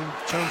figures in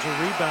terms of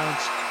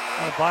rebounds.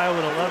 Adebayo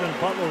with 11,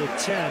 Butler with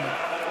 10.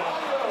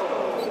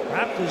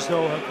 Raptors,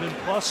 though, have been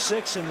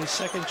 +6 in the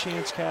second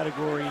chance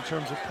category in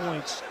terms of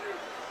points.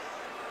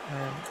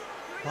 And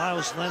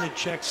Myles Leonard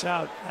checks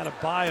out.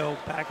 Adebayo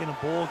back in the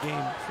ball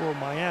game for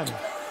Miami.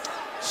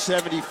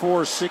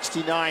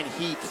 74-69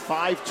 Heat,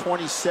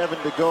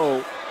 5:27 to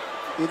go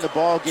in the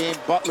ball game.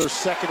 Butler's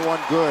second one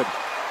good.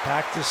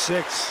 Back to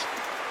 6.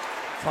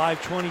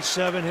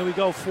 5:27. Here we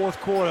go, fourth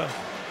quarter.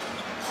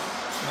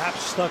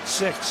 Raps stuck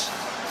 6.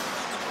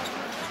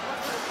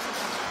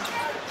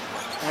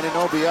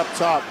 Anunoby up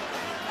top.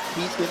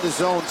 Heat in the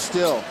zone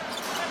still.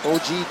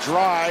 OG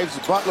drives.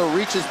 Butler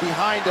reaches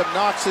behind him,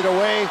 knocks it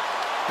away.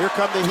 Here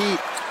come the Heat.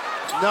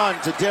 Nunn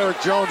to Derek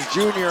Jones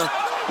Jr.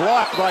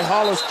 Blocked by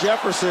Hollis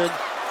Jefferson.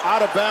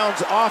 Out of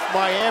bounds off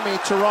Miami.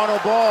 Toronto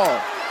ball.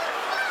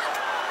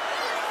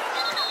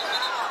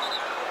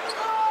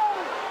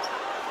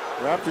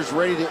 Raptors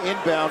ready to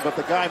inbound, but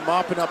the guy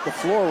mopping up the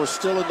floor was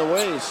still in the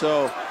way,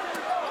 so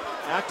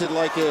acted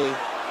like a...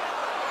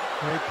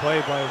 Great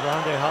play by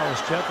Rondae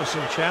Hollis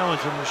Jefferson,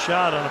 challenging the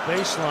shot on a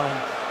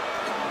baseline.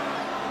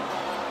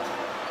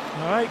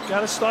 All right,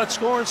 got to start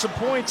scoring some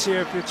points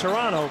here if you're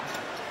Toronto.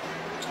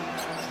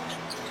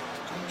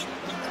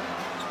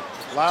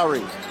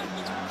 Lowry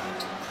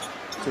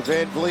to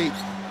Van Vliet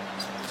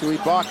to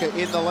Ibaka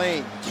in the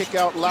lane. Kick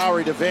out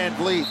Lowry to Van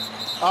Vliet.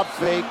 Up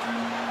fake.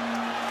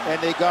 And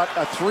they got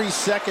a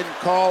 3-second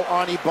call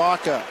on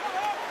Ibaka.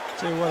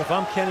 Tell you what, if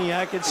I'm Kenny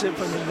Atkinson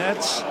from the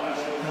Nets,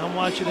 and I'm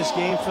watching this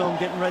game film,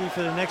 getting ready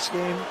for the next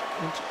game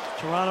in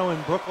Toronto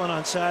and Brooklyn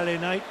on Saturday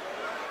night,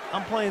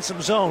 I'm playing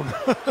some zone.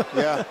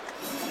 Yeah.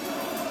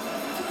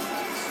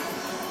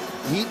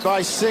 Heat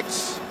by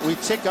 6. We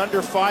tick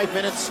under 5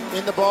 minutes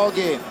in the ball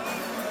game.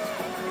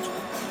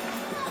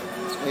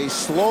 A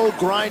slow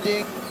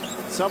grinding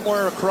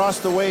somewhere across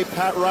the way.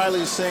 Pat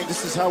Riley is saying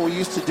this is how we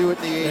used to do it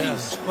in the 80s.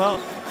 Yes.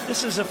 Well,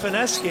 this is a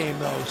finesse game,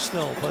 though,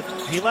 still, but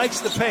he likes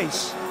the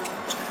pace.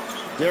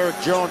 Derek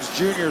Jones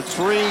Jr.,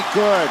 3,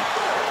 good.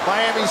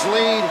 Miami's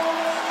lead,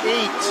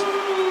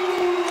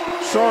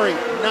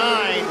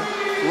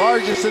 9.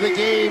 Largest of the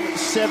game,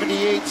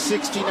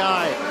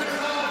 78-69.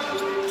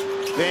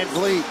 Van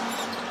Vliet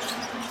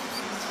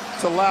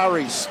to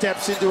Lowry,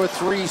 steps into a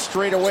 3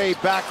 straight away,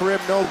 back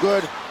rim, no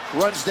good.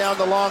 Runs down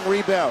the long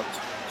rebound.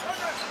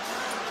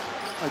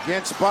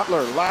 against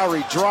Butler.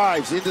 Lowry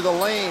drives into the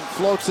lane,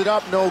 floats it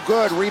up, no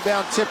good.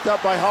 Rebound tipped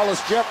up by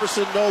Hollis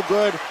Jefferson, no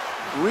good.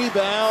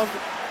 Rebound,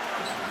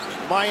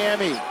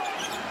 Miami.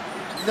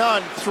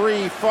 Nunn,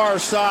 three, far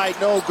side,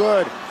 no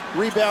good.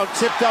 Rebound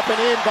tipped up and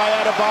in by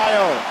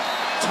Adebayo.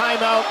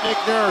 Timeout, Nick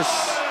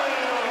Nurse.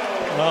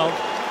 Well,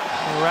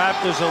 the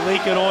Raptors are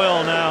leaking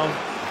oil now.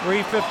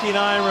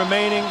 3:59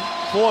 remaining,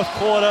 fourth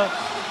quarter.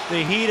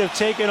 The Heat have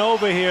taken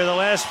over here the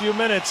last few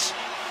minutes.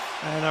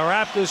 And the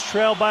Raptors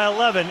trail by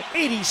 11,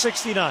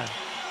 80-69.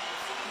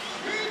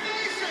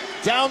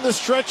 Down the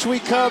stretch we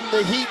come,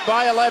 the Heat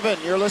by 11.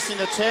 You're listening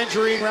to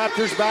Tangerine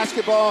Raptors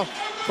basketball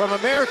from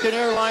American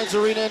Airlines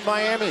Arena in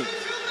Miami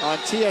on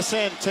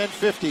TSN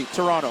 1050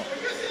 Toronto.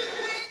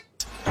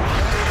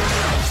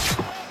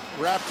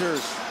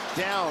 Raptors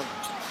down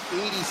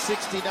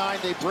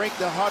 80-69. They break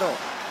the huddle.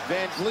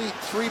 Van Vliet,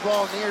 three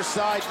ball near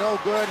side, no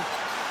good.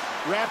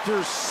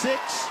 Raptors 6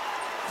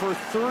 for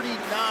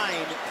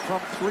 39 from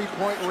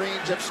three-point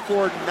range, have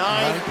scored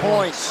 9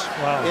 points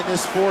wow. in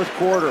this fourth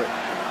quarter.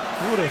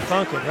 Who would have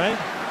thunk it, right?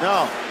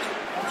 No,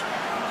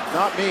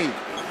 not me.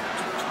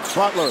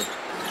 Butler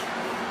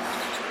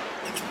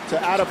to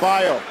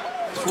Adebayo.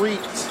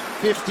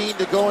 3:15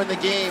 to go in the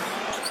game.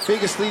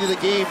 Biggest lead of the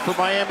game for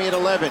Miami at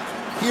 11.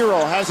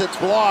 Hero has it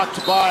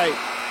blocked by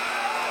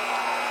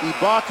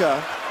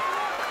Ibaka.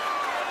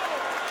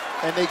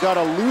 And they got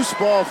a loose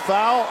ball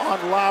foul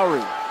on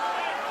Lowry.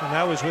 And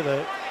that was with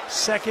a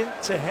second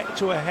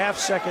to a half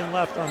second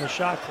left on the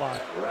shot clock.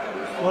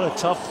 What a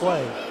tough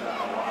play.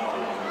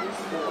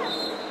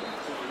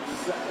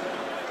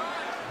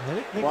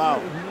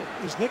 Wow.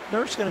 Is Nick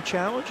Nurse going to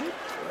challenge it?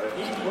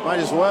 Might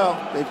as well.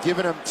 They've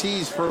given him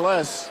tees for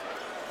less.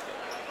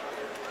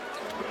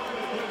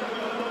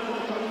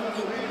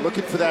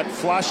 Looking for that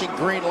flashing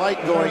green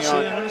light going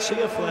on. I don't see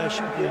a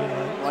flashing green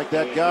light. Like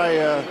that guy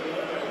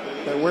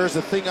that wears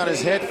the thing on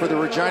his head for the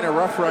Regina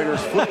Rough Riders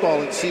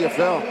football in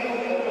CFL.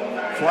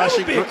 That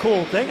would be a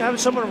cool thing, having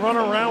someone run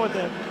around with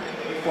them.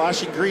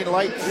 Flashing green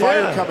light,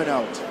 fire coming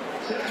out.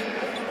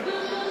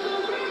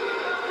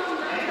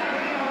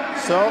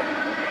 So,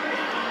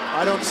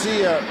 I don't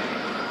see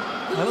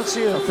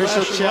an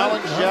official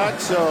challenge yet,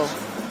 so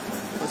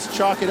let's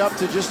chalk it up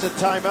to just a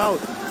timeout.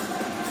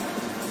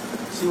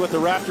 See what the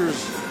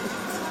Raptors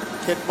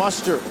can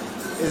muster.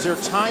 Is there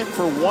time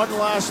for one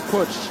last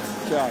push,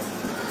 Jack?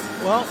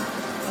 Well,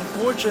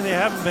 unfortunately, they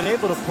haven't been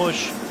able to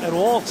push at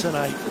all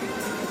tonight.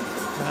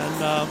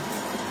 And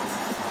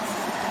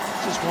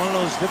it's just one of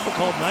those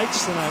difficult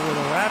nights tonight where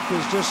the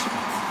Raptors just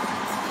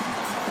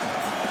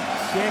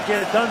can't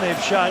get it done.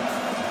 They've shot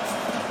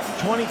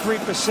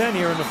 23%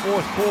 here in the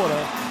fourth quarter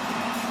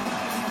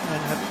and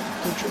have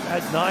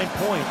had 9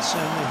 points.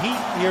 And the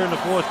Heat here in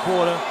the fourth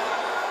quarter,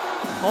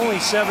 only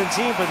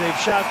 17, but they've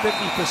shot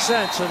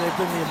 50%, so they've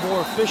been the more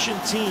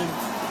efficient team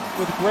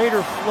with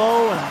greater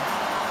flow and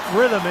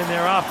rhythm in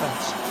their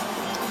offense.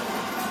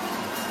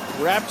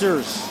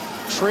 Raptors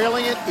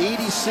trailing it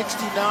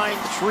 80-69,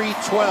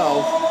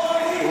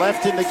 3:12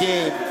 left in the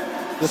game.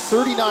 The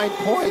 39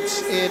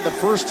 points in the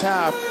first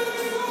half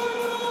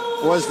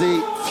was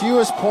the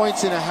fewest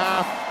points in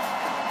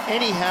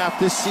any half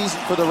this season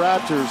for the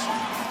Raptors.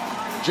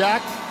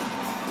 Jack,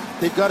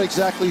 they've got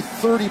exactly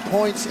 30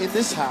 points in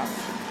this half.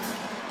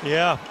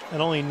 Yeah,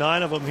 and only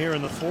 9 of them here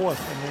in the fourth.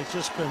 And it's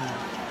just been,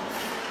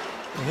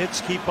 the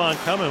hits keep on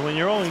coming. When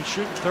you're only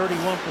shooting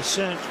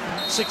 31%,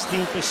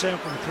 16%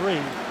 from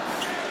three,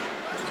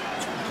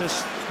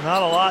 just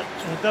not a lot.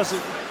 And it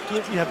doesn't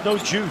give, you have no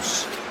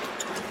juice.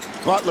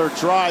 Butler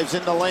drives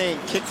in the lane,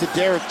 kick to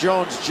Derek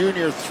Jones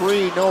Jr.,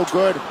 three, no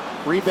good.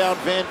 Rebound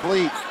Van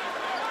Vliet,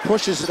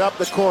 pushes it up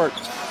the court.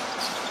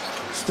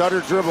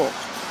 Stutter dribble.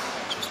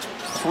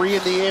 Three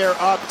in the air,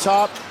 up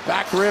top,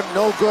 back rim,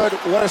 no good.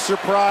 What a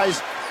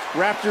surprise.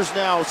 Raptors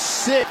now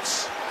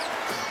 6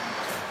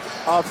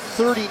 of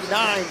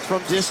 39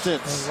 from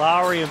distance. And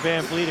Lowry and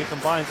Van Vliet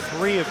combined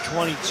 3 of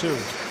 22.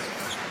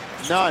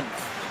 None.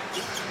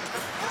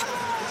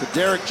 To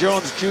Derek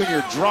Jones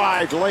Jr.,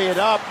 drive, lay it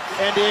up,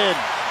 and in.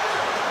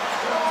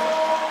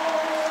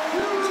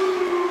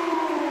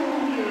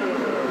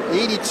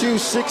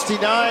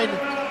 82-69,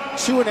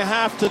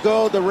 2.5 to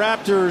go. The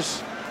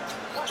Raptors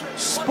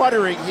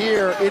sputtering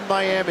here in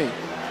Miami.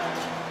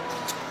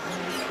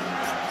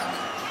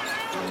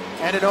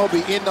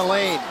 Anunoby in the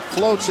lane,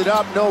 floats it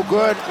up, no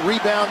good.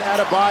 Rebound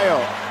Adebayo.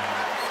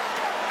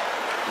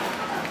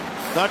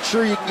 Not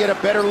sure you can get a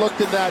better look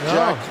than that,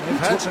 Jack.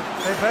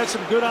 They've had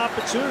some good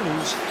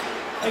opportunities.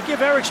 I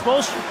give Eric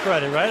Spoelstra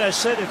credit, right? I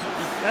said if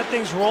that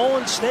thing's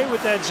rolling, stay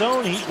with that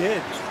zone. He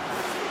did.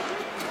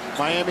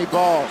 Miami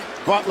ball.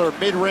 Butler,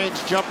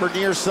 mid-range jumper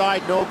near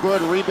side, no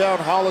good. Rebound,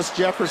 Hollis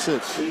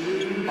Jefferson.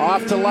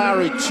 Off to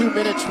Lowry, 2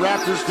 minutes,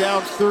 Raptors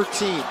down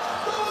 13.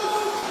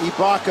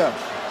 Ibaka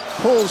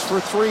pulls for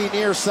three,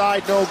 near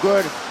side, no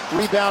good.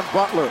 Rebound,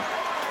 Butler.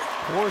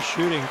 Poor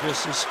shooting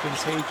just is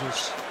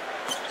contagious.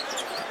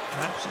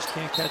 Raps just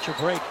can't catch a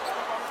break.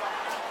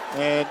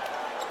 And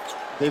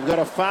they've got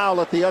a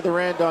foul at the other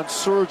end on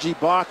Serge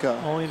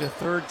Ibaka. Only the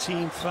third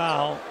team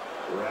foul.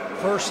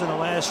 first and the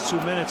last 2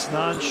 minutes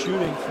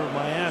non-shooting for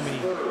Miami.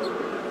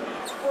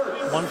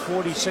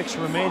 1:46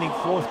 remaining,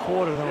 fourth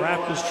quarter. The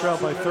Raptors trail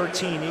by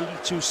 13,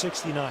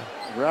 82-69.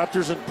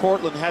 Raptors in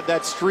Portland had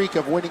that streak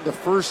of winning the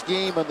first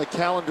game on the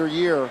calendar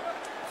year,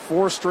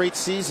 4 straight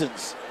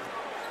seasons.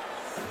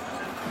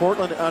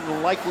 Portland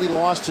unlikely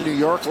lost to New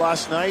York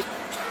last night.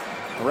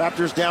 The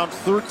Raptors down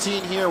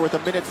 13 here with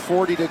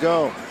 1:40 to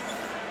go.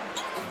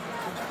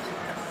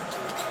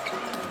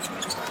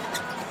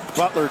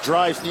 Butler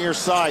drives near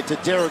side to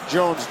Derek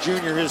Jones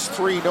Jr. His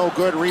three, no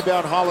good.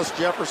 Rebound, Hollis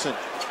Jefferson.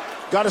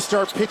 Got to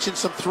start pitching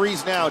some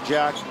threes now,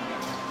 Jack.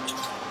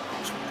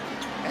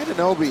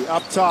 Anunoby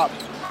up top,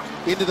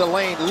 into the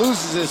lane,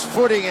 loses his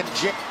footing and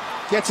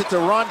gets it to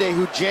Rondae,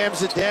 who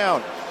jams it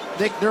down.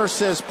 Nick Nurse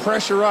says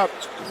pressure up.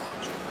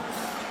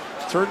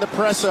 Turn the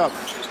press up.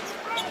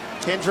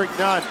 Kendrick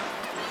Nunn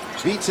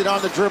beats it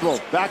on the dribble.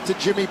 Back to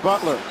Jimmy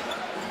Butler.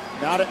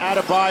 Now to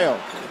Adebayo.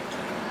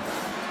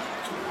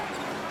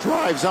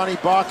 Drives on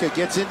Ibaka,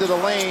 gets into the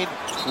lane,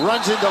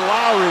 runs into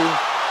Lowry.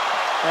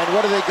 And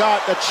what do they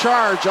got? The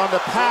charge on the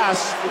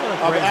pass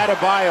of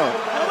Adebayo.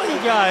 How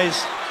many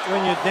guys,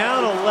 when you're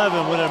down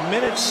 11 with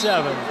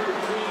 1:07,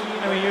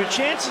 I mean, your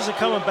chances of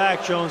coming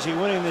back, Jonesy,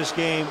 winning this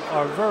game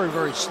are very,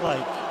 very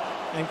slight.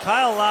 And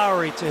Kyle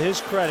Lowry, to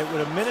his credit,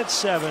 with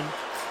 1:07,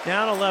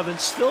 down 11,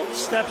 still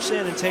steps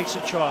in and takes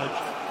a charge.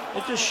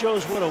 It just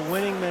shows what a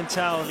winning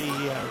mentality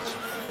he has.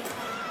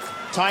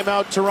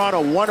 Timeout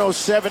Toronto,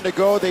 1:07 to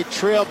go. They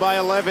trail by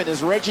 11.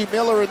 Is Reggie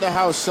Miller in the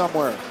house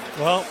somewhere?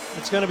 Well,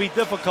 it's going to be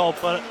difficult,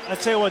 but I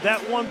tell you what,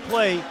 that one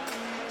play,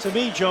 to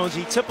me,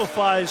 Jonesy,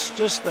 typifies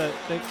just the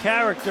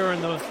character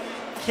and the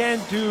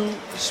can-do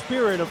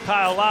spirit of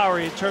Kyle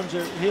Lowry in terms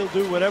of he'll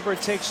do whatever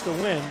it takes to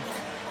win.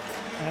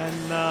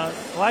 And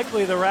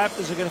likely the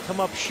Raptors are going to come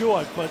up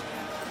short, but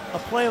a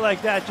play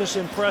like that just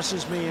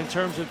impresses me in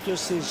terms of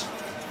just his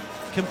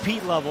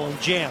compete level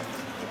and jam.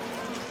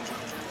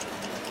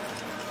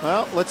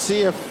 Well, let's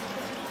see if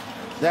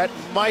that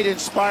might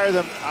inspire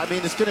them. I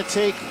mean, it's going to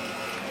take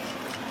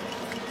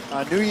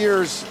a New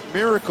Year's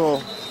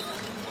miracle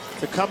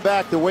to come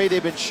back the way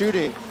they've been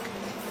shooting.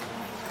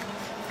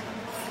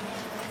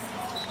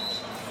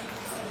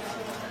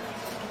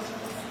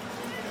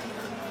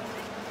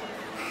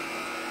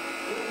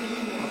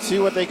 Let's see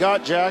what they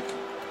got, Jack.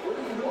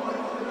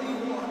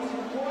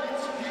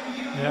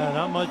 Yeah,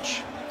 not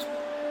much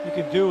you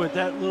can do with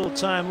that little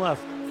time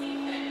left.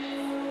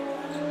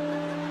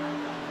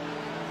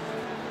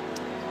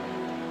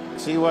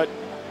 See what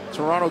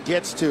Toronto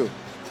gets to.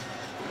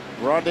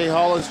 Rondae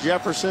Hollis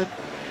Jefferson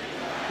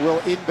will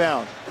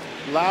inbound.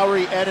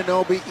 Lowry,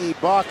 Anunoby,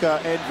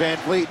 Ibaka, and Van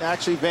Vliet.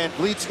 Actually, Van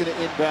Vliet's going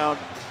to inbound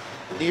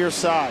near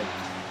side.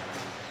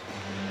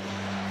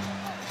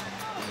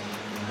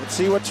 Let's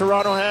see what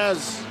Toronto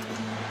has.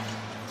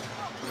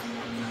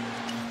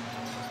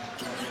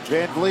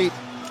 Van Vliet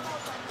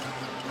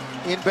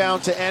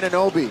inbound to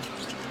Anunoby.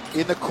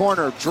 In the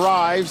corner,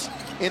 drives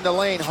in the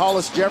lane.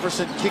 Hollis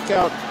Jefferson kick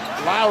out.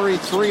 Lowry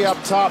three up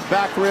top,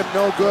 back rim,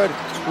 no good.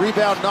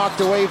 Rebound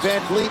knocked away.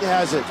 Van Vliet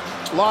has it.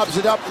 Lobs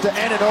it up to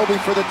Anunoby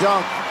for the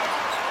dunk.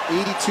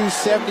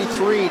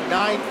 82-73,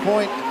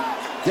 9-point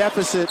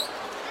deficit.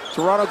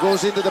 Toronto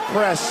goes into the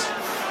press.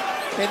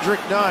 Kendrick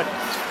Nunn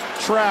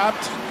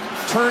trapped,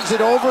 turns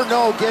it over,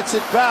 no, gets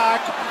it back,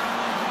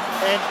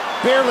 and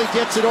barely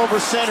gets it over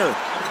center.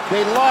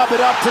 They lob it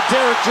up to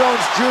Derek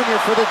Jones Jr.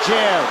 for the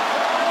jam.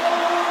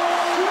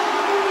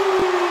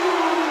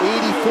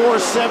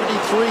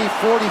 84-73,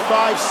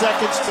 45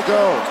 seconds to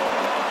go.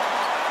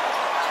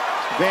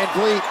 Van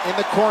Vliet in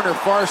the corner,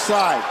 far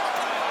side.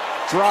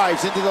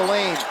 Drives into the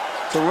lane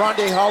to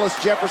Rondae Hollis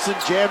Jefferson,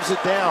 jams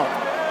it down.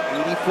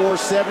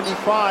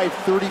 84-75,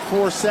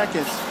 34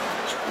 seconds.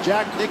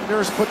 Jack, Nick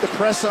Nurse put the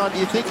press on. Do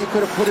you think you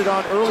could have put it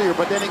on earlier,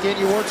 but then again,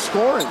 you weren't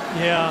scoring?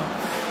 Yeah.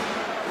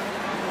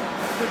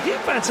 The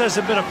defense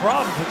hasn't been a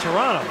problem for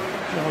Toronto.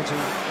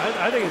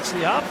 I think it's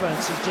the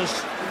offense. It's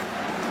just,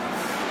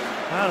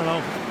 I don't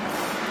know.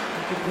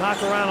 You could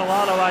knock around a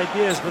lot of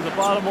ideas, but the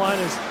bottom line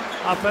is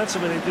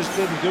offensively, they just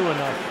didn't do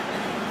enough.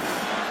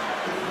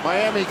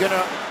 Miami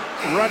gonna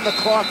run the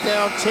clock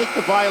down, take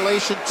the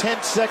violation,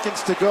 10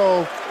 seconds to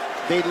go.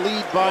 They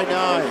lead by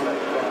 9.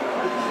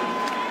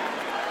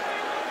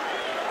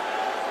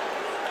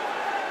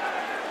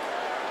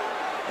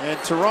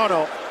 And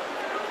Toronto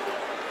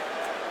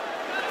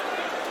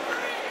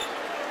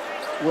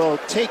will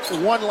take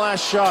one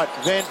last shot.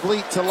 Van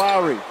Vliet to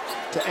Lowry,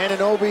 to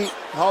Anunoby,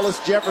 Hollis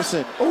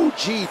Jefferson.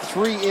 OG,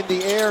 three in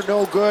the air,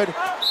 no good.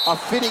 A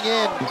fitting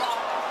end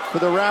for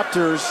the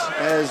Raptors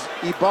as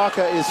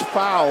Ibaka is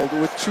fouled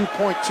with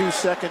 2.2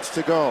 seconds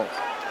to go.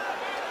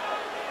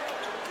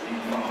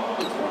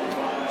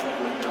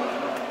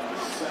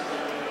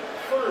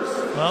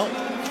 Well,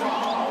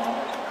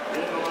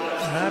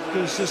 the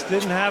Raptors just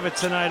didn't have it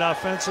tonight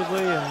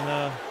offensively,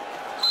 and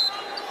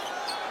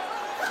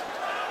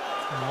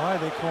why are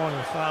they calling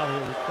a foul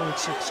here with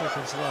 0.6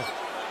 seconds left?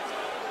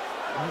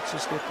 Let's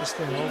just get this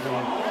thing over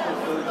with.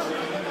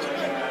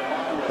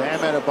 Bam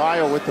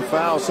Adebayo with the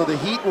foul. So the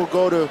Heat will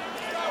go to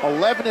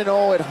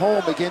 11-0 at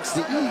home against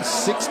the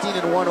East,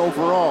 16-1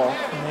 overall.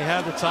 And they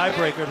have the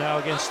tiebreaker now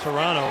against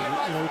Toronto.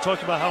 You know, we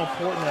talked about how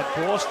important that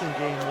Boston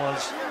game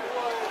was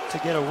to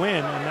get a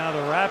win, and now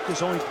the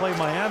Raptors only play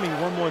Miami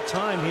one more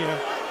time here.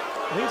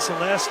 I think it's the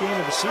last game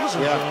of the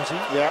season, Jonesy.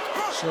 Yeah.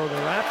 So the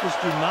Raptors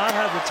do not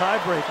have the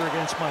tiebreaker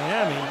against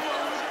Miami.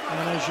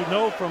 And as you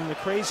know from the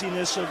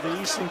craziness of the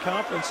Eastern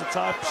Conference, the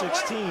top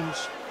 6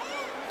 teams,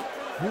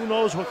 who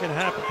knows what can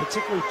happen,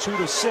 particularly 2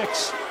 to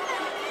 6.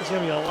 There's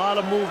going to be a lot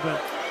of movement,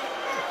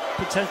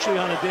 potentially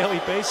on a daily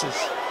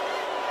basis.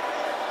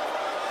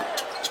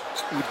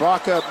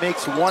 Ibaka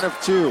makes 1 of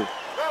 2.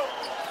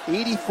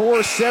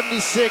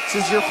 84-76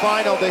 is your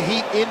final. The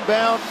Heat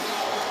inbound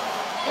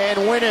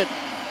and win it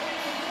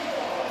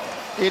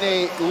in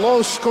a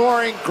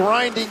low-scoring,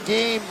 grinding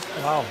game.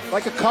 Wow.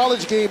 Like a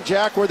college game,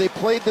 Jack, where they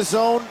played the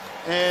zone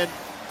and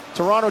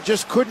Toronto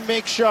just couldn't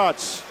make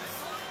shots.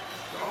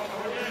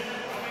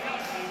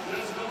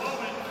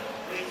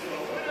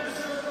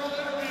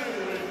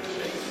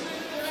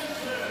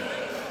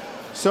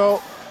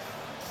 So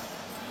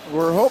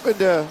we're hoping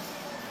to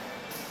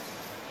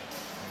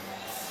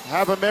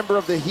have a member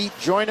of the Heat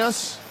join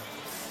us.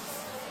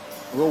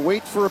 We'll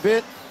wait for a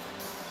bit.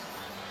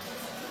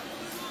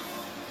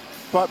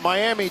 But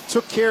Miami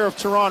took care of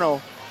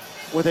Toronto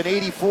with an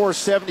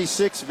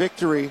 84-76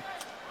 victory.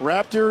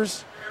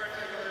 Raptors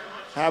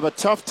have a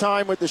tough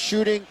time with the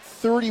shooting,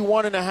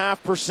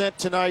 31.5%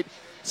 tonight,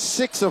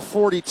 6 of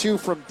 42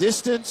 from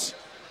distance,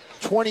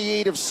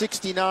 28 of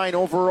 69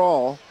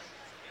 overall,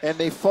 and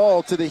they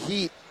fall to the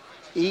Heat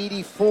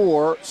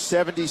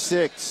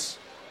 84-76.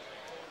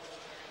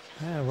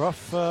 Yeah,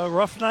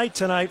 rough night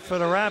tonight for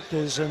the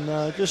Raptors,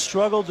 and just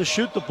struggled to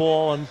shoot the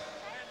ball. And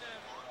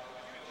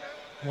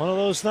one of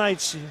those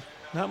nights,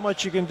 not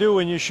much you can do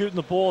when you're shooting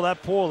the ball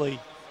that poorly.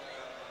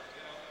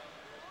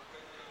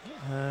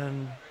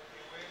 And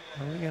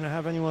are we going to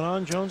have anyone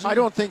on, Jonesy? I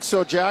don't think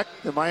so, Jack.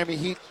 The Miami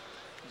Heat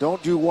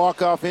don't do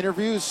walk-off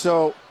interviews,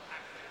 so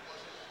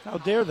how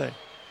dare they?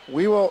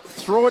 We will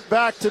throw it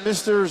back to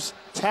Misters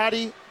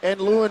Taddy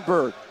and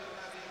Leuenberg.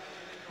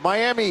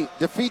 Miami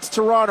defeats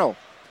Toronto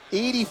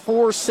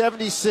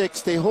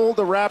 84-76. They hold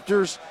the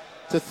Raptors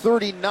to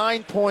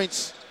 39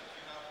 points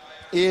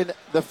in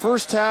the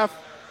first half,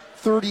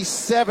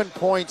 37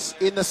 points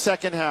in the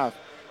second half.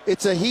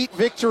 It's a Heat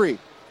victory.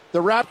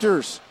 The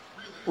Raptors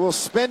will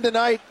spend the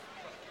night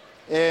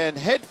and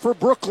head for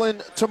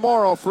Brooklyn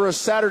tomorrow for a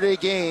Saturday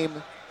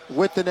game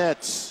with the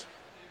Nets.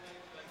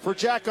 For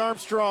Jack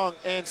Armstrong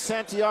and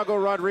Santiago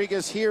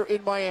Rodriguez here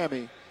in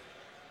Miami,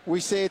 we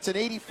say it's an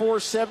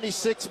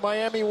 84-76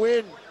 Miami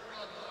win.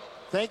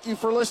 Thank you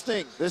for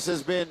listening. This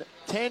has been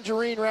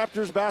Tangerine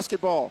Raptors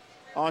basketball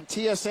on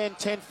TSN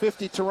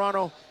 1050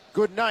 Toronto.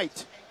 Good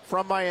night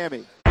from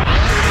Miami.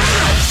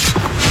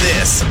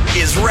 This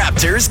is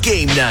Raptors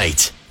Game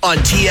Night on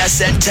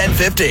TSN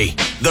 1050.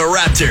 The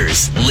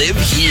Raptors live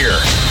here.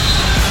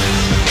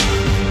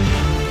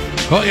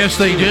 Well, yes,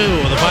 they do.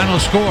 The final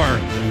score,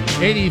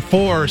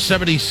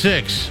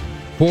 84-76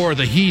 for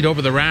the Heat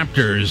over the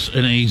Raptors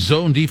in a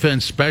zone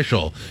defense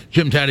special.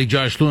 Jim Taddy,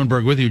 Josh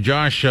Leuenberg with you.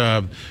 Josh,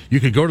 you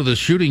could go to the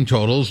shooting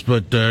totals,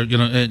 but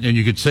and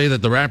you could say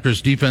that the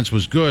Raptors' defense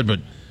was good, but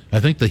I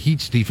think the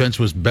Heat's defense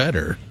was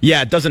better.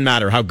 Yeah, it doesn't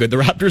matter how good the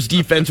Raptors'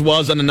 defense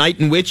was on a night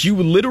in which you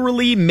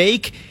literally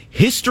make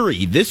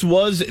history. This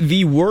was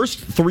the worst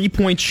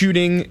three-point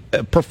shooting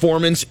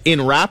performance in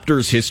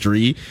Raptors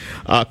history,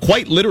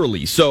 quite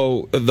literally.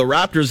 So the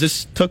Raptors,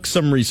 this took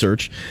some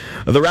research.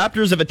 The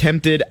Raptors have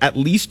attempted at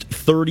least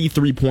 30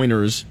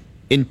 three-pointers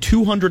in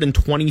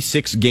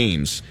 226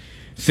 games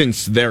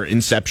since their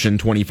inception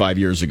 25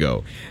 years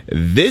ago.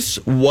 This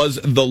was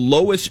the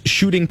lowest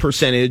shooting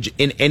percentage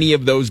in any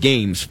of those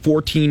games,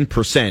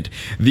 14%.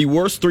 The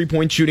worst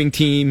three-point shooting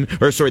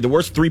the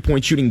worst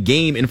three-point shooting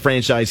game in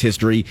franchise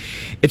history.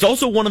 It's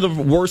also one of the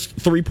worst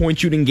three-point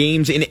shooting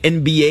games in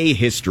NBA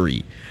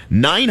history.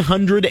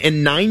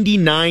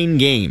 999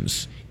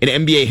 games in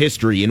NBA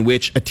history in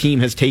which a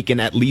team has taken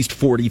at least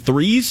 40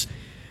 threes.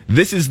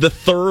 This is the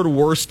third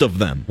worst of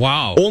them.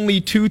 Wow. Only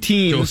 2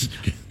 teams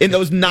in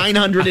those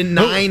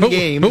 909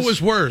 games. Who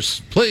was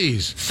worse?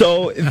 Please.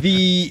 So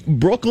the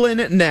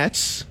Brooklyn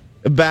Nets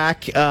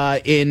back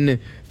in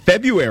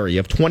February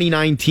of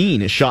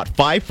 2019 shot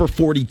 5 for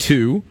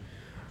 42,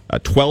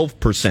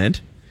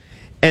 12%.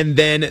 And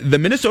then the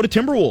Minnesota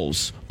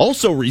Timberwolves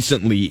also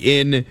recently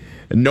in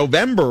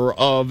November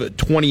of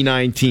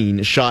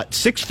 2019 shot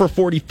 6 for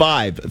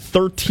 45,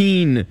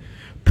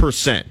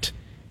 13%.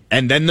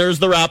 And then there's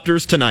the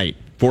Raptors tonight,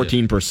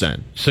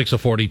 14%. 6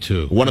 of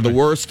 42. One of the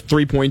worst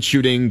three-point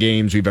shooting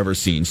games we've ever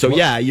seen. So,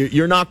 yeah,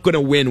 you're not going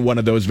to win one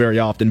of those very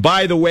often.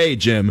 By the way,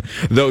 Jim,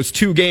 those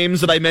 2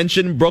 games that I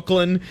mentioned,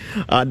 Brooklyn,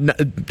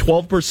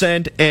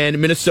 12%, and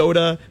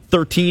Minnesota,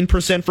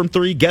 13% from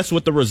 3, guess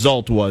what the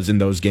result was in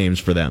those games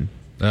for them?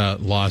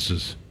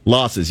 Losses.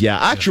 Losses, yeah.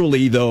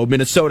 Actually, though,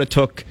 Minnesota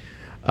took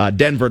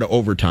Denver to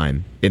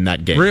overtime in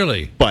that game.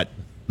 Really? But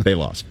they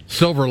lost.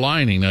 Silver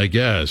lining, I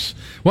guess.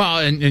 Well,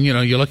 and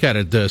you look at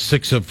it,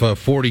 6 of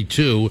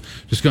 42.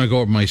 Just going to go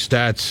over my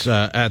stats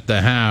at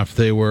the half.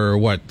 They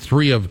were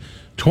 3 of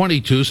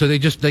 22, so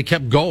they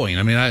kept going.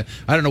 I mean, I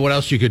don't know what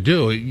else you could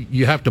do.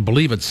 You have to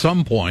believe at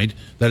some point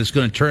that it's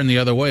going to turn the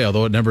other way,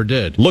 although it never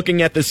did.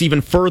 Looking at this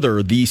even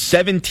further, the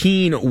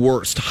 17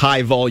 worst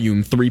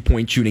high-volume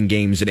three-point shooting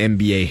games in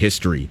NBA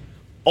history.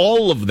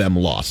 All of them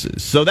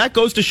losses. So that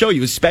goes to show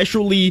you,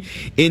 especially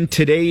in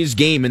today's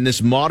game, in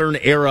this modern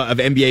era of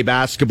NBA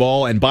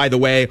basketball. And by the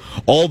way,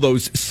 all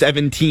those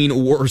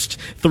 17 worst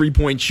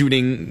three-point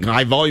shooting,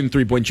 high-volume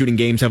three-point shooting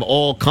games have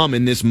all come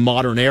in this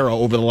modern era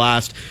over the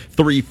last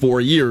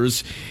 3-4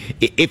 years.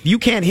 If you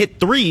can't hit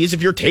threes,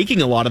 if you're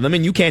taking a lot of them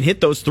and you can't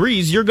hit those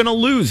threes, you're going to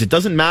lose. It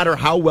doesn't matter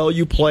how well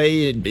you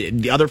play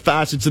the other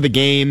facets of the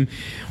game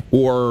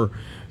or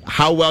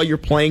how well you're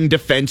playing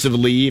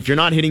defensively. If you're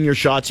not hitting your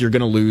shots, you're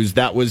going to lose.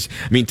 That was,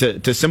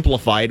 to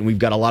simplify it, and we've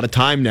got a lot of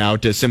time now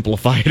to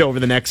simplify it over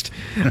the next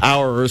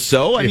hour or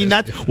so.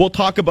 We'll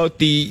talk about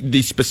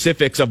the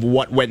specifics of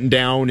what went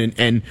down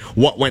and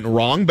what went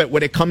wrong, but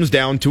when it comes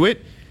down to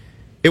it,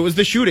 it was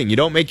the shooting. You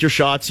don't make your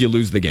shots, you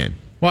lose the game.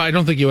 Well, I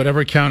don't think you would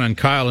ever count on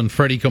Kyle and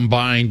Freddie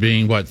combined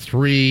being,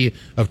 3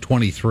 of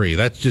 23.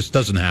 That just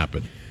doesn't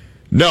happen.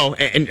 No,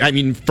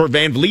 and for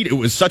Van Vliet, it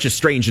was such a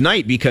strange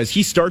night because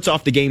he starts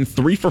off the game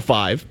 3 for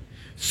 5,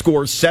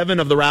 scores 7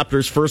 of the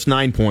Raptors' first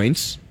 9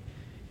 points,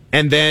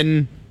 and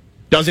then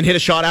doesn't hit a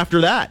shot after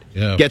that.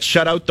 Yeah. Gets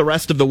shut out the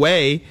rest of the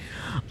way.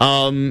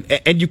 And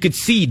you could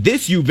see,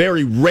 this you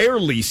very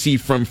rarely see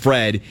from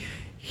Fred,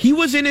 he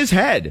was in his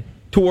head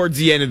towards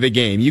the end of the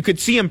game. You could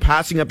see him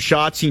passing up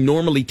shots he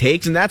normally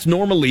takes, and that's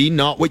normally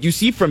not what you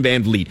see from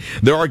Van Vliet.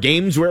 There are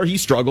games where he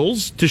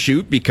struggles to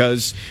shoot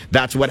because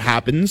that's what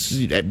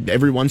happens.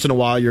 Every once in a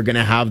while you're going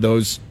to have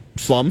those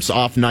slumps,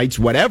 off nights,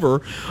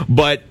 whatever,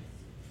 but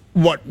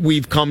what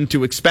we've come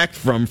to expect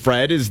from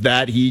Fred is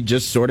that he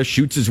just sort of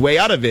shoots his way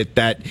out of it,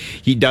 that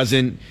he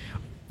doesn't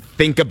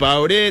think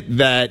about it,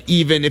 that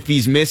even if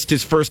he's missed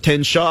his first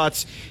 10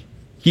 shots,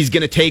 he's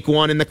going to take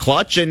one in the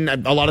clutch, and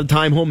a lot of the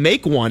time he'll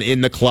make one in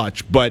the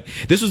clutch. But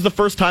this was the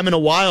first time in a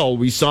while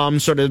we saw him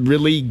sort of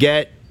really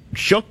get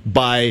shook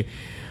by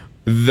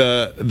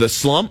the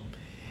slump.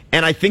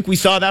 And I think we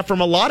saw that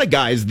from a lot of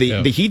guys.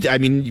 The Heat,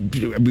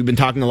 we've been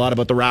talking a lot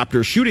about the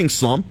Raptors shooting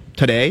slump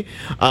today,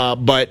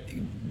 but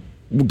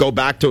we'll go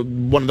back to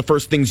one of the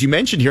first things you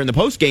mentioned here in the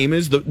postgame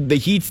is the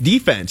Heat's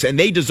defense. And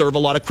they deserve a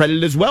lot of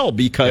credit as well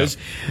because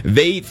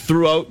they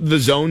threw out the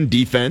zone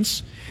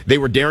defense. They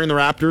were daring the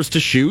Raptors to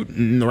shoot,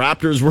 and the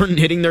Raptors weren't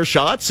hitting their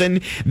shots, and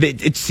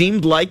it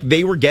seemed like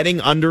they were getting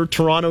under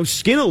Toronto's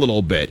skin a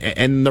little bit,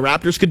 and the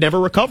Raptors could never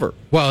recover.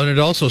 Well, and it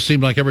also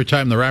seemed like every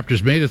time the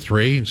Raptors made a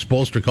three,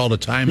 Spoelstra called a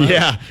timeout.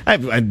 Yeah,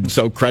 and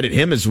so credit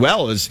him as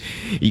well. As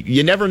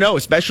you never know,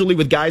 especially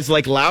with guys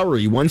like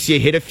Lowry. Once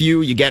you hit a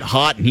few, you get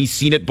hot, and he's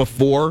seen it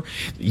before.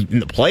 In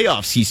the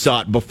playoffs, he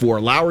saw it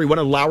before. Lowry, one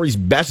of Lowry's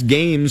best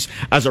games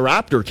as a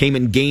Raptor came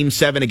in Game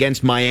 7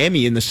 against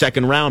Miami in the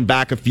second round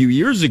back a few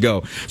years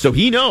ago. So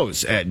he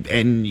knows, and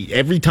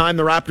every time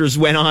the Raptors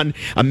went on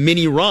a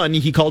mini run,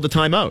 he called a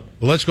timeout.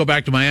 Well, let's go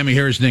back to Miami.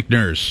 Here's Nick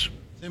Nurse.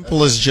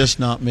 Simple as just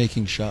not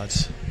making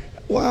shots.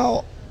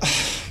 Well,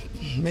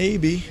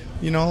 maybe,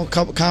 a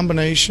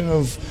combination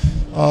of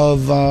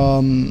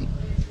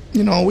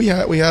we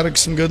had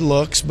some good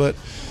looks, but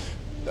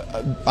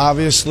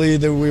obviously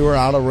that we were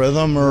out of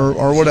rhythm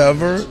or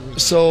whatever.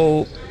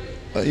 So,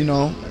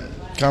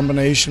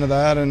 combination of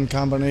that and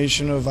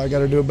combination of I got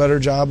to do a better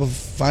job of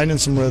finding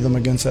some rhythm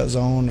against that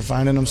zone, or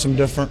finding them some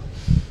different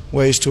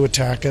ways to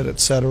attack it,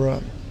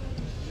 etc.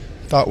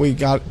 Thought we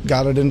got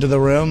it into the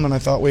rim, and I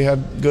thought we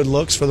had good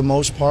looks for the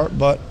most part,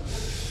 but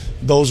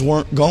those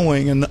weren't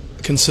going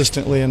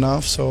consistently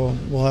enough. So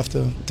we'll have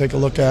to take a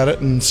look at it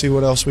and see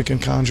what else we can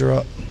conjure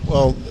up.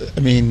 Well,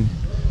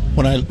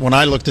 when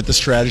I looked at the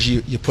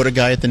strategy, you put a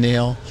guy at the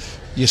nail,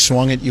 you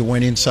swung it, you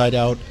went inside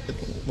out.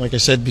 Like I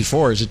said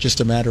before, is it just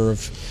a matter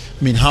of,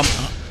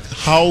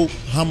 how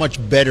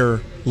much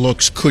better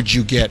looks could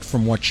you get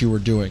from what you were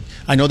doing?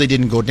 I know they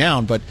didn't go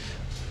down, but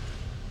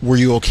were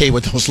you okay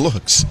with those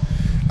looks?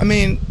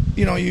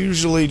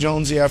 Usually,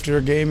 Jonesy, after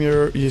a game,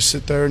 you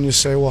sit there and you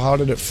say, well, how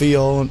did it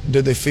feel?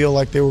 Did they feel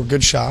like they were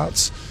good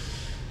shots?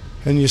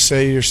 And you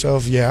say to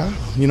yourself, yeah,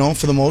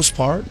 for the most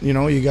part,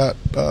 you got,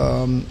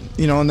 and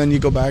then you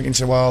go back and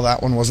say, well,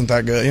 that one wasn't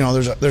that good.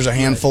 There's a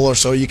handful or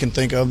so you can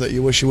think of that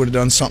you wish you would have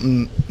done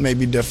something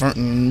maybe different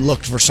and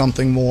looked for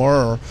something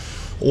more,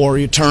 or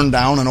you turned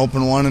down an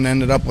open one and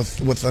ended up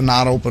with a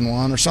not open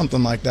one or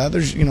something like that.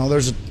 There's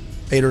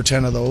 8 or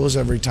 10 of those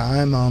every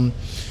time.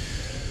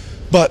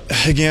 But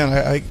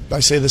again,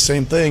 I say the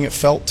same thing. It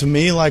felt to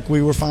me like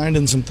we were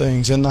finding some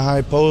things in the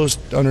high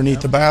post,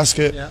 underneath the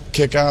basket,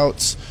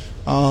 kickouts.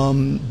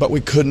 But we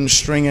couldn't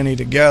string any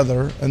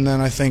together, and then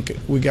I think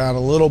we got a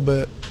little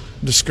bit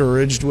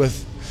discouraged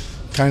with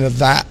kind of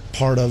that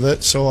part of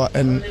it. So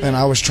and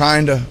I was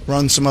trying to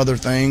run some other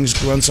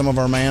things, run some of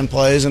our man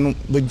plays, and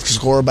we'd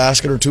score a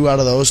basket or two out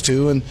of those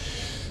too.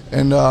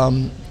 And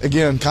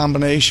again,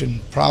 combination.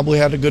 Probably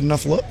had a good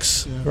enough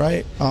looks,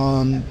 right?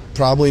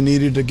 Probably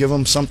needed to give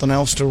them something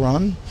else to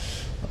run.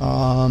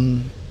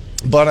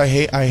 But I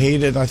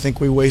hate it. I think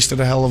we wasted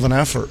a hell of an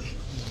effort,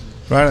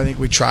 right? I think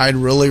we tried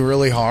really,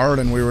 really hard,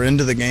 and we were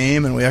into the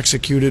game, and we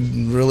executed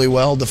really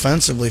well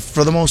defensively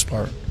for the most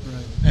part.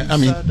 I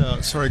mean,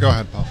 sorry, go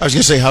ahead, Paul. I was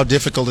going to say, how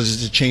difficult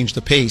is it to change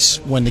the pace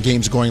when the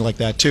game's going like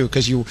that too?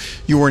 Because you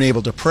weren't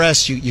able to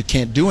press. You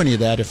can't do any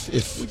of that.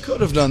 If we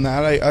could have done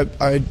that,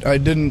 I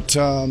didn't.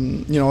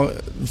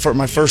 For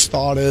my first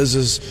thought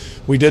is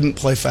we didn't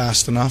play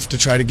fast enough to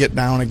try to get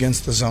down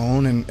against the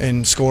zone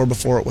and score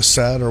before it was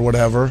set or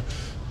whatever.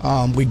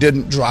 We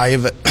didn't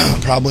drive it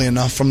probably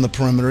enough from the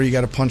perimeter. You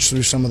got to punch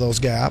through some of those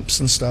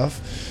gaps and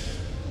stuff.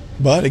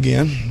 But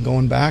again,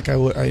 going back, I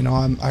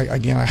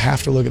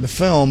have to look at the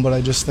film, but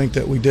I just think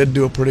that we did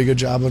do a pretty good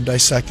job of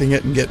dissecting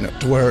it and getting it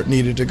to where it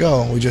needed to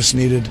go. We just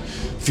needed a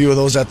few of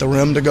those at the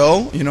rim to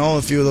go,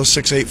 a few of those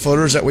 6-8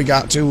 footers that we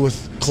got to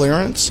with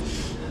clearance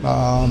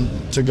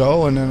to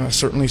go, and then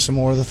certainly some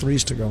more of the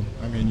threes to go.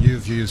 I mean,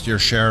 you've used your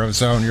share of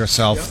zone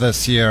yourself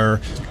this year.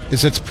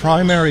 Is its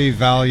primary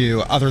value,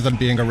 other than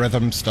being a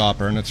rhythm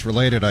stopper, and it's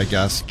related, I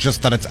guess,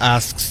 just that it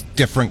asks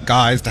different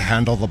guys to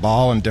handle the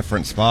ball in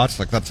different spots?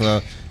 Like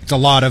it's a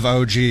lot of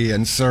OG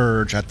and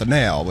Serge at the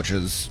nail, which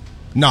is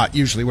not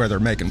usually where they're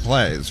making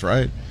plays,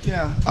 right?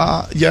 Yeah,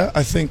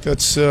 I think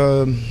that's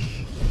a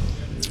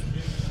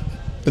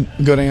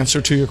good answer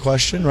to your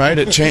question, right?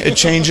 It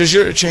changes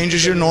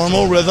your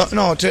normal rhythm.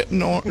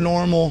 No,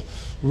 normal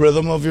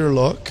rhythm of your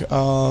look.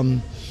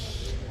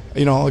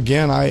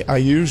 Again, I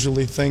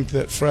usually think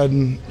that Fred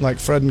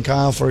and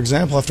Kyle, for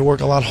example, have to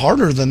work a lot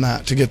harder than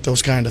that to get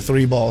those kind of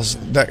three balls,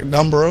 that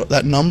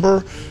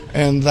number,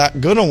 and that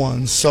good a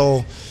one.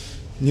 So.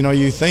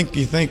 You think,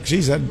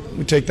 geez,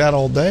 we take that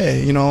all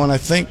day, and I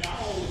think,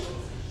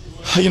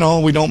 we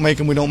don't make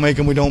them.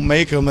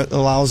 It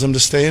allows them to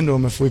stay into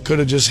them. If we could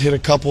have just hit a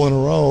couple in a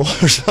row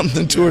or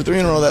something, 2 or 3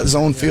 in a row, that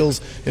zone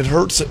it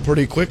hurts it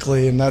pretty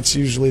quickly, and that's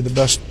usually the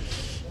best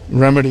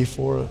remedy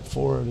for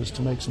it is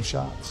to make some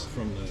shots.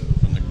 From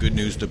the good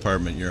news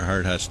department, your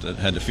heart had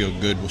to feel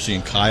good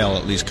seeing Kyle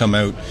at least come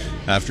out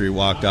after he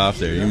walked off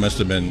there. You must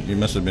have been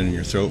in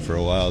your throat for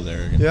a while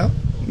there. Yeah.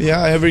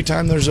 Every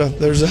time there's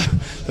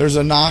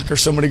a knock or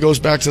somebody goes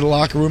back to the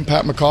locker room.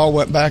 Pat McCall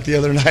went back the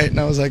other night, and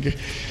I was like,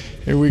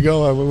 here we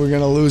go. We're going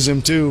to lose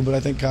him too. But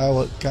I think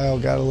Kyle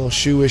got a little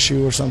shoe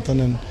issue or something,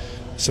 and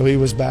so he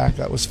was back.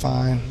 That was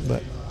fine.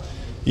 But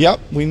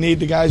yep, we need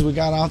the guys we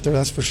got out there.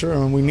 That's for sure,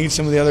 and we need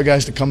some of the other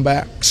guys to come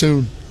back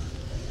soon.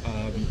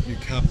 You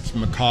kept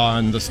McCaw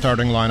in the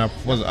starting lineup.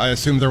 I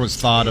assume there was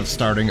thought of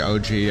starting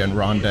OG and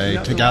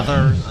Rondae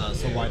together.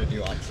 So why did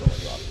you opt for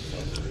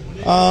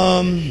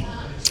it?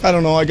 I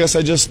don't know. I guess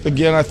I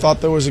thought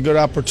there was a good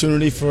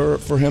opportunity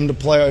for him to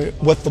play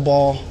with the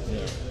ball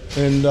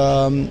and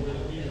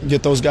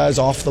get those guys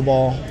off the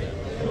ball.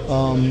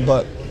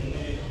 But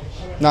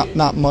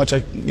not much. I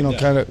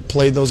kind of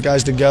played those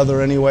guys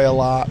together anyway a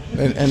lot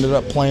and ended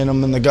up playing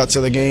them in the guts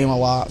of the game a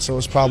lot. So it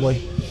was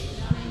probably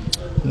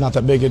not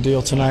that big a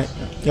deal tonight.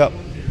 Yep.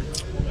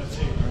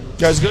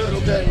 Guys good?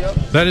 Okay, yep.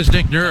 That is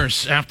Nick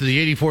Nurse after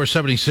the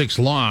 84-76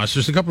 loss.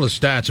 Just a couple of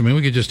stats. I mean,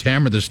 we could just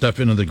hammer this stuff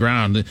into the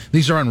ground.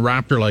 These are on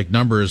Raptor-like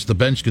numbers. The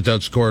bench gets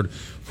outscored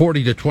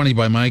 40-20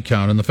 by my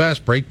count, and the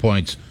fast break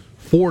points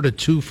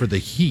 4-2 for the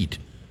Heat.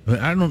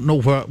 I don't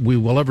know if we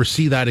will ever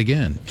see that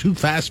again. 2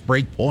 fast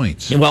break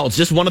points. Well, it's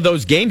just one of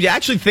those games. You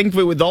actually think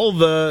with all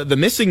the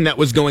missing that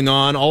was going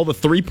on, all the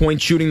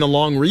three-point shooting, the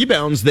long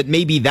rebounds, that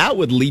maybe that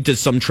would lead to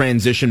some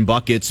transition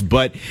buckets.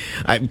 But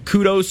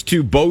kudos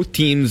to both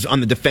teams on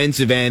the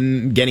defensive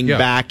end getting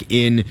back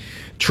in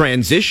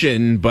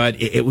transition,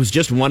 but it was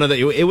just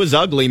it was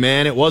ugly,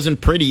 man. It wasn't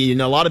pretty.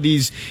 In a lot of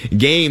these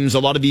games, a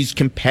lot of these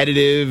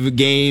competitive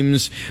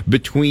games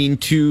between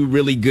two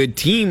really good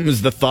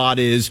teams, the thought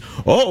is,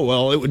 oh,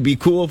 well, it would be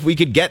cool if we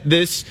could get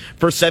this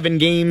for 7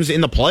 games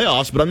in the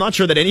playoffs, but I'm not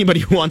sure that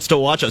anybody wants to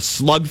watch a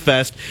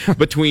slugfest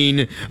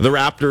between the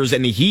Raptors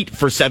and the Heat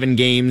for 7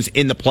 games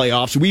in the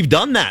playoffs. We've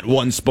done that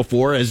once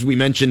before, as we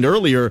mentioned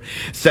earlier,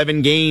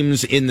 7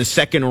 games in the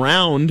second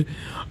round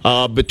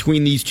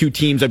between these two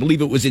teams. I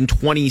believe it was in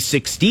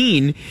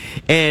 2016,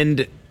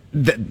 and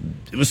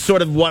it was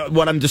sort of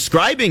what I'm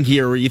describing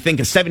here, where you think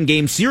a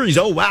 7-game series,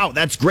 oh wow,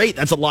 that's great,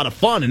 that's a lot of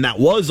fun, and that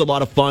was a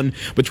lot of fun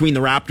between the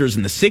Raptors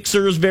and the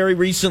Sixers very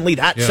recently.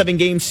 That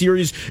 7-game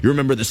series, you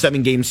remember the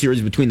 7-game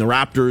series between the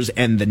Raptors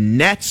and the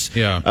Nets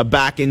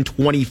back in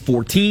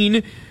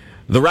 2014.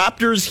 The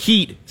Raptors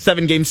Heat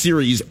 7-game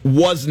series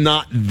was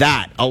not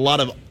that. A lot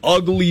of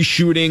ugly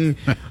shooting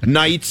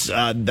nights.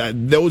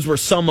 Those were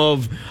some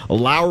of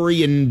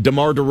Lowry and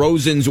DeMar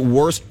DeRozan's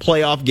worst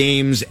playoff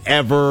games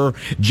ever.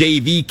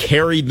 JV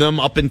carried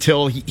them up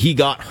until he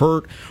got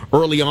hurt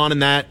early on in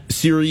that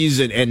series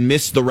and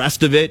missed the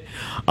rest of it.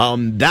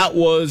 That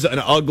was an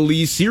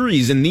ugly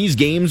series. And these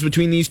games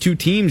between these two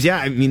teams,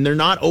 I mean, they're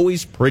not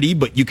always pretty,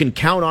 but you can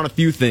count on a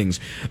few things.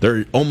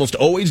 They're almost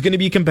always going to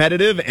be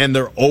competitive, and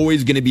they're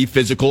always going to be physical.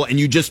 physical, and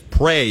you just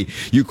pray.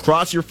 You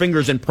cross your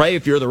fingers and pray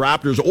if you're the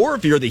Raptors or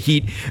if you're the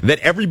Heat that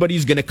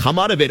everybody's going to come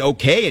out of it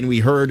okay. And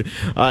we heard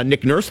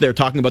Nick Nurse there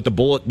talking about the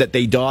bullet that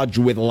they dodged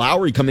with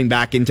Lowry coming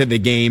back into the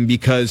game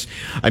because,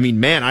 I mean,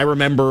 man, I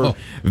remember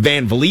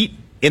Van Vliet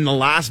in the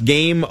last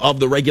game of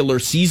the regular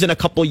season a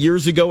couple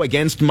years ago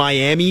against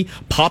Miami,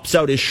 pops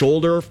out his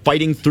shoulder,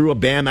 fighting through a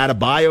Bam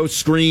Adebayo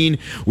screen.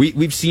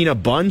 We've seen a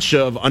bunch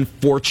of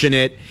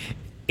unfortunate,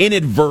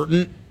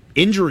 inadvertent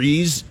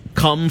injuries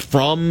come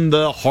from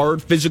the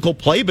hard physical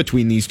play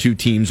between these two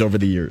teams over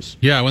the years.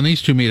 Yeah, when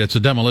these two meet, it's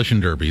a demolition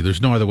derby.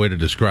 There's no other way to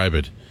describe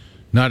it.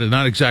 Not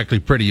exactly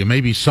pretty. You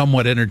may be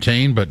somewhat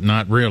entertained, but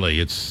not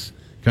really. It's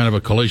kind of a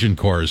collision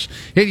course.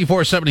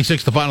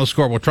 84-76, the final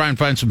score. We'll try and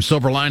find some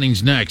silver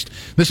linings next.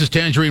 This is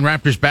Tangerine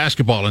Raptors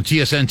basketball on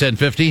TSN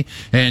 1050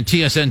 and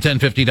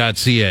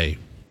TSN1050.ca.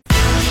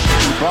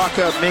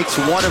 Ibaka makes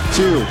one of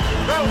two.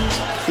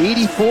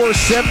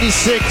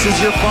 84-76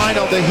 is your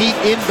final. The Heat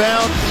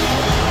inbound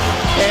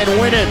and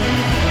win it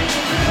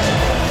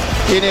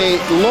in a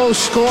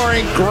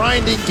low-scoring,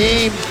 grinding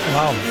game.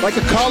 Wow. Like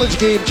a college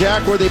game,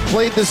 Jack, where they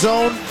played the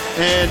zone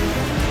and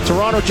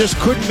Toronto just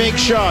couldn't make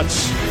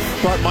shots.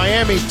 But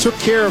Miami took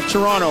care of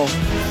Toronto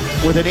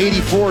with an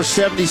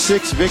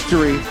 84-76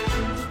 victory.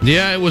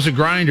 Yeah, it was a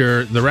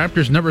grinder. The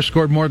Raptors never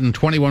scored more than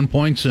 21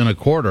 points in a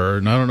quarter,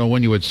 and I don't know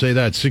when you would say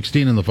that.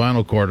 16 in the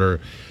final quarter.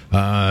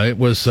 It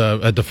was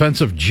a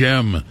defensive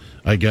gem,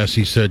 I guess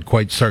he said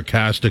quite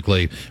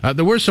sarcastically.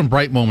 There were some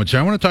bright moments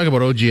here. I want to talk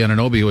about OG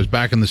Anunoby, who was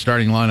back in the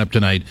starting lineup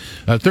tonight.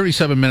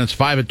 37 minutes,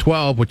 5 of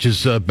 12, which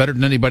is better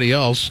than anybody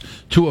else.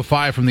 2 of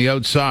 5 from the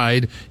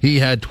outside. He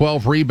had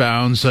 12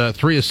 rebounds,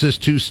 3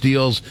 assists, 2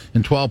 steals,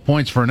 and 12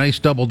 points for a nice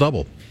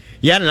double-double.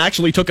 Yeah, and it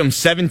actually took him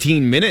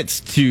 17 minutes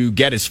to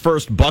get his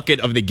first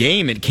bucket of the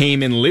game. It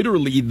came in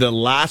literally the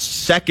last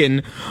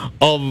second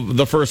of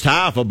the first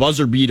half, a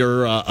buzzer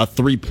beater, a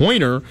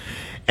three-pointer.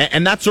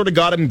 And that sort of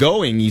got him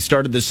going. He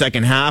started the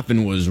second half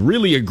and was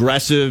really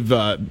aggressive,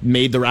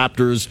 made the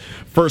Raptors'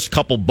 first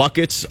couple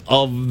buckets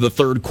of the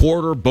third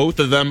quarter, both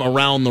of them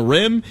around the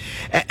rim.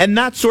 And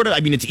that sort of, I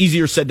mean, it's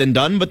easier said than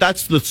done, but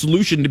that's the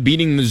solution to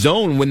beating the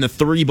zone when the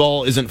three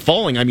ball isn't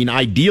falling. I mean,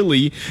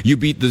 ideally, you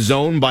beat the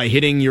zone by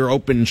hitting your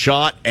open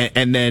shot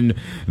and then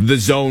the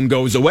zone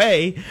goes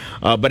away.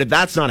 But if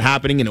that's not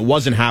happening, and it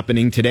wasn't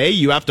happening today,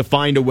 you have to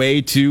find a way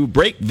to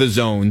break the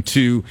zone,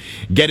 to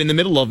get in the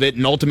middle of it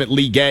and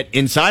ultimately get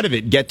inside of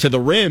it, get to the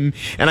rim.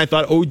 And I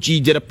thought OG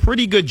did a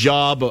pretty good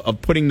job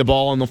of putting the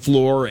ball on the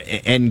floor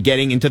and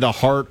getting into the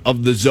heart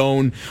of the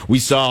zone. We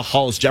saw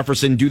Hollis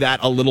Jefferson do that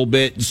a little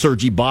bit,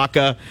 Serge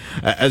Ibaka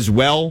as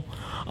well.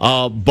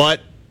 But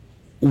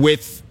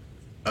with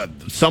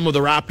some of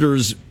the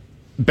Raptors'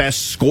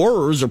 best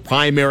scorers or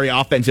primary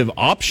offensive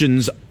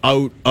options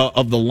out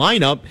of the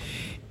lineup,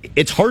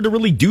 it's hard to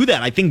really do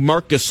that. I think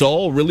Marc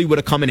Gasol really would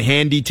have come in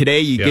handy today.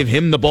 You give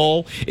him the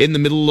ball in the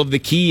middle of the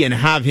key and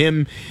have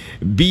him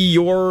be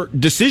your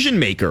decision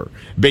maker,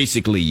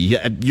 basically,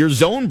 your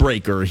zone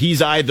breaker.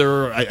 He's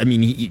either, I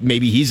mean,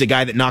 maybe he's a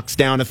guy that knocks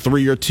down a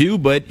 3 or 2,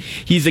 but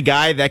he's a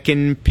guy that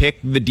can pick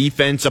the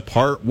defense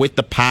apart with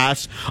the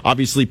pass.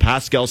 Obviously,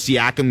 Pascal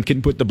Siakam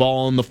can put the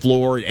ball on the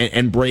floor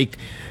and break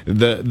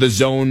the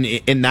zone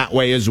in that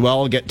way as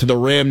well, get to the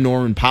rim.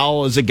 Norman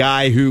Powell is a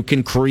guy who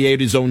can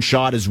create his own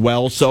shot as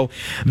well. So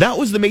that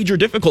was the major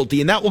difficulty,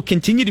 and that will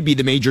continue to be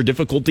the major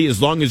difficulty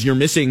as long as you're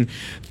missing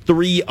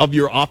 3 of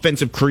your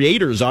offensive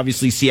creators. Obviously,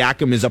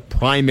 Siakam is a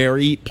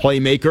primary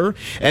playmaker,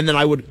 and then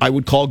I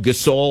would call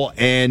Gasol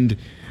and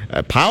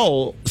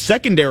Powell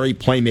secondary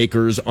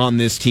playmakers on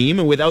this team.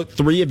 And without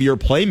 3 of your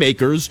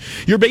playmakers,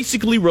 you're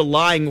basically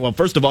relying, well,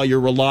 first of all, you're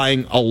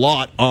relying a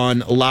lot on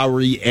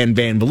Lowry and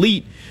Van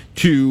Vliet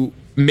to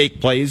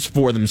make plays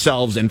for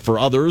themselves and for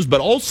others,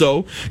 but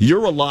also you're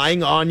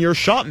relying on your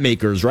shot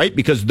makers, right?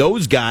 Because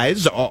those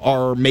guys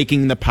are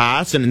making the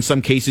pass, and in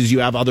some cases you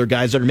have other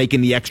guys that are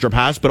making the extra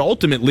pass, but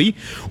ultimately,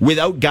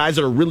 without guys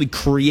that are really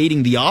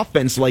creating the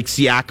offense like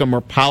Siakam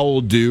or Powell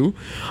do,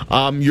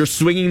 you're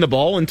swinging the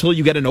ball until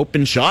you get an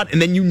open shot,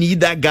 and then you need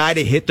that guy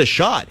to hit the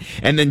shot.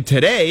 And then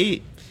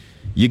today,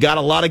 you got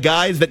a lot of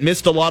guys that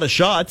missed a lot of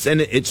shots,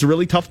 and it's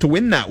really tough to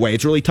win that way.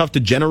 It's really tough to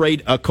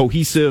generate a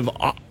cohesive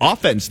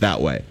offense that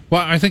way.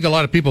 Well, I think a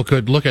lot of people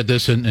could look at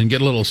this and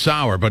get a little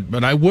sour,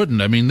 but I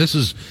wouldn't. I mean, this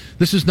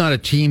is not a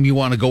team you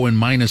want to go in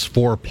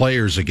 -4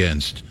 players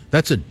against.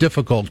 That's a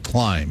difficult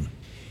climb.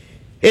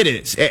 It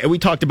is. We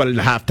talked about it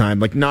at halftime.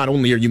 Like, not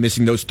only are you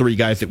missing those 3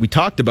 guys that we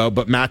talked about,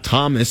 but Matt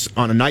Thomas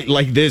on a night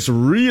like this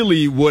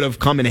really would have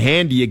come in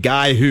handy. A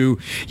guy who,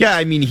 yeah,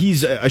 I mean,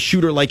 he's a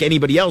shooter like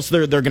anybody else.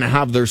 They're going to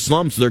have their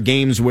slumps, their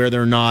games where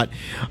they're not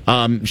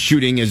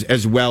shooting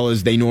as well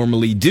as they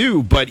normally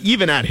do. But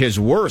even at his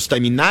worst, I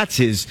mean, that's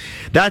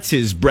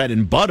his bread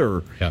and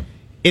butter. Yeah.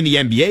 in the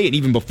NBA, and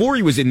even before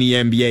he was in the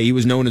NBA, he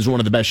was known as one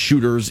of the best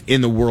shooters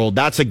in the world.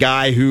 That's a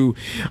guy who,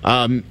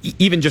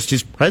 even just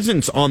his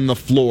presence on the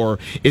floor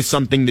is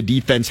something the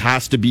defense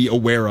has to be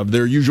aware of.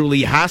 There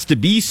usually has to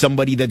be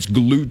somebody that's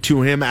glued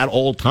to him at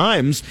all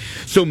times.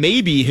 So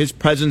maybe his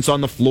presence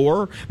on the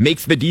floor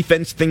makes the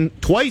defense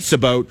think twice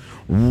about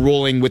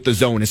rolling with the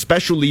zone,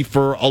 especially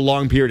for a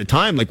long period of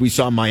time, like we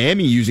saw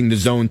Miami using the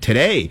zone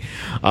today.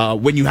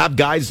 When you have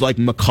guys like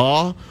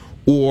McCaw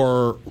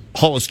or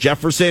Hollis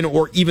Jefferson,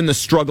 or even the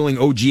struggling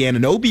OG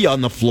Anunoby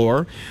on the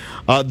floor,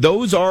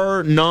 those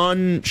are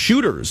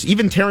non-shooters.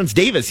 Even Terrence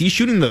Davis, he's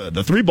shooting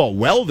the three ball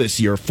well this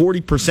year,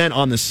 40%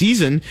 on the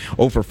season,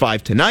 0 for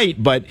 5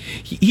 tonight, but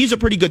he's a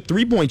pretty good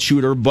three-point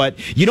shooter, but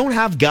you don't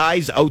have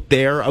guys out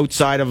there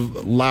outside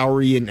of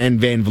Lowry and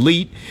Van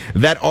Vliet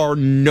that are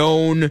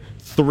known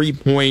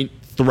three-point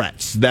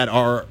threats, that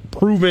are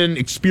proven,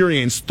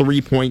 experienced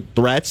three-point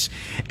threats,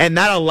 and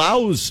that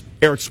allows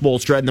Erik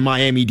Spoelstra and the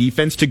Miami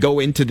defense to go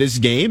into this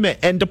game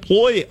and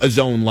deploy a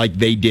zone like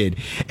they did.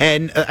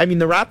 And, I mean,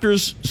 the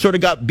Raptors sort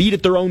of got beat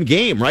at their own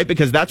game, right?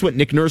 Because that's what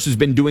Nick Nurse has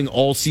been doing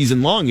all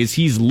season long, is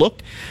he's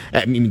looked,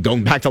 I mean,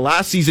 going back to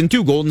last season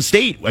too, Golden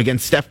State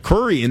against Steph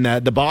Curry in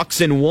the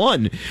box and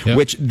one,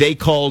 which they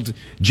called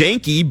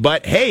janky,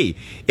 but hey,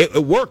 it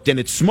worked, and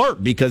it's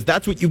smart, because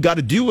that's what you've got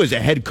to do as a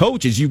head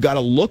coach, is you've got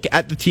to look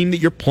at the team that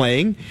you're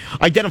playing,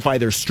 identify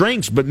their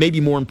strengths, but maybe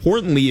more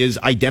importantly is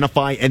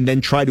identify and then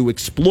try to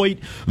exploit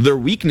their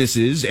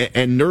weaknesses.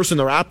 And Nurse and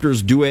the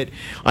Raptors do it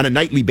on a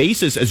nightly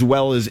basis as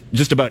well as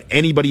just about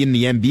anybody in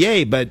the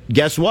NBA. But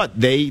guess what?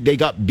 They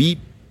got beat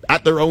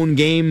at their own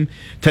game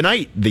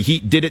tonight. The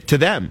Heat did it to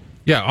them.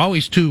 Yeah,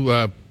 always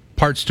two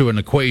parts to an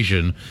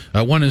equation.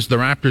 One is the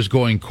Raptors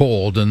going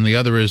cold, and the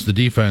other is the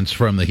defense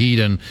from the Heat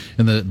and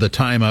the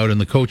timeout and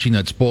the coaching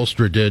that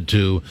Spoelstra did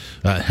to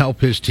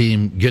help his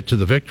team get to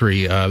the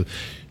victory.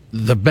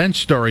 The bench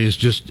story is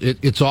just,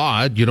 it's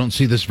odd. You don't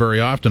see this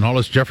very often.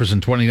 Hollis Jefferson,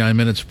 29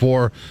 minutes,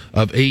 4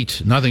 of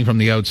 8, nothing from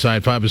the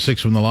outside, 5 of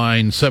 6 from the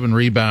line, 7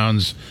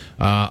 rebounds,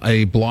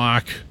 a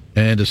block,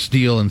 and a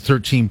steal, and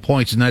 13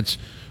 points. And that's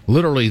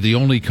literally the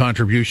only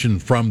contribution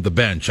from the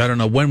bench. I don't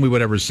know when we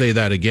would ever say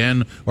that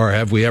again, or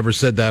have we ever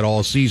said that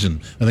all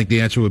season? I think the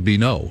answer would be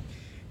no.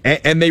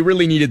 And they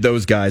really needed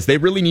those guys. They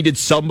really needed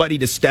somebody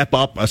to step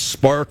up, a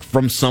spark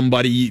from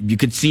somebody. You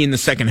could see in the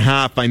second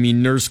half, I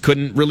mean, Nurse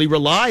couldn't really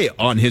rely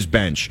on his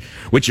bench,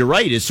 which you're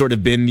right, has sort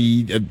of been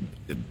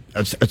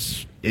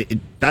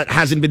that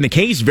hasn't been the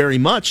case very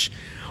much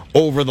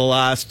over the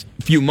last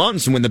few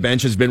months when the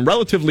bench has been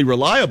relatively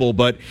reliable.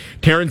 But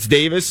Terrence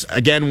Davis,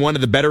 again, one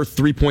of the better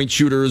three-point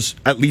shooters,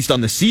 at least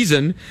on the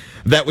season,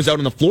 that was out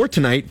on the floor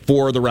tonight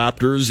for the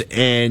Raptors,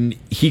 and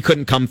he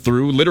couldn't come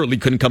through, literally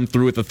couldn't come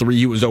through with a 3.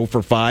 He was 0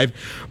 for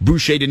 5.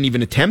 Boucher didn't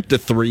even attempt a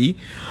 3.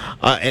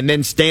 And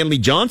then Stanley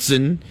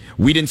Johnson,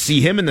 we didn't see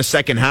him in the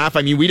second half.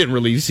 I mean, we didn't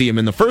really see him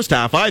in the first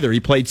half either.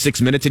 He played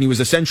 6 minutes, and he was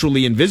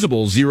essentially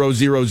invisible,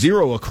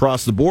 0-0-0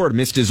 across the board,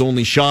 missed his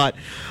only shot.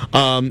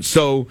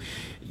 So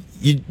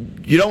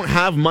you don't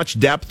have much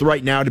depth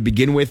right now to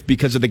begin with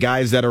because of the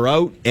guys that are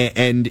out,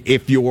 and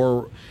if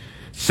your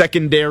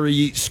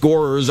secondary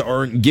scorers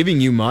aren't giving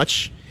you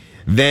much,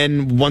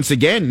 then once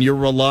again you're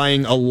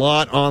relying a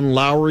lot on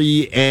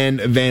Lowry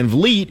and Van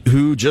Vliet,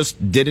 who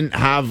just didn't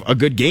have a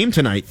good game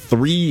tonight.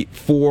 3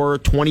 for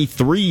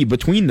 23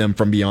 between them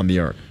from beyond the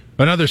arc.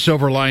 Another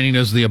silver lining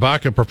is the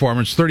Ibaka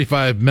performance.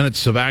 35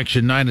 minutes of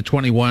action, 9 of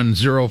 21,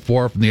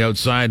 0-4 from the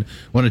outside,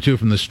 1 of 2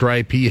 from the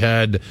stripe. He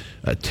had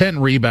 10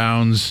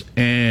 rebounds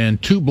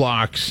and 2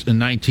 blocks and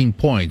 19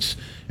 points.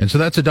 And so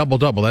that's a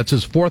double-double. That's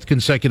his 4th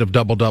consecutive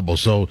double-double.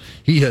 So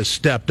he has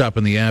stepped up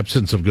in the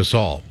absence of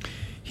Gasol.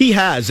 He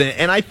has.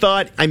 And I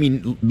thought, I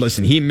mean,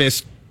 listen, he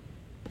missed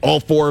all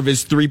 4 of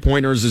his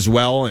three-pointers as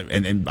well.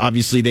 And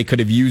obviously they could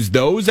have used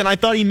those. And I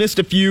thought he missed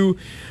a few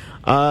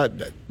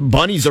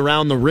bunnies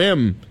around the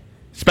rim,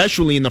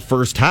 especially in the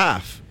first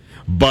half.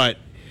 But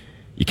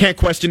you can't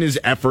question his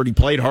effort. He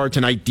played hard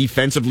tonight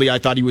defensively. I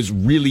thought he was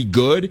really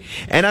good.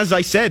 And as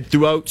I said,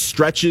 throughout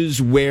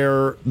stretches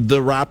where the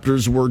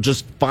Raptors were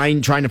just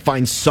trying to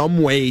find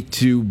some way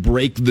to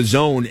break the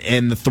zone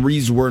and the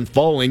threes weren't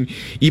falling,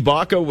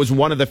 Ibaka was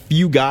one of the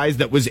few guys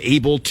that was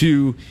able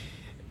to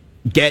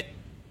get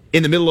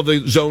in the middle of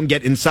the zone,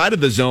 get inside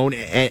of the zone,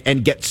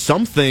 and get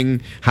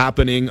something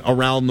happening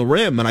around the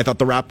rim. And I thought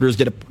the Raptors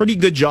did a pretty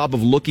good job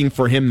of looking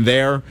for him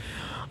there.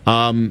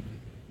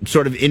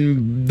 Sort of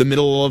in the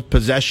middle of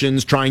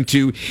possessions, trying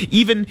to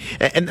even,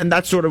 and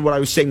that's sort of what I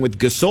was saying with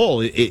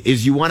Gasol,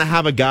 is you want to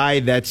have a guy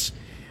that's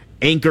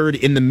anchored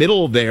in the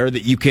middle there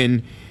that you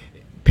can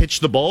pitch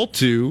the ball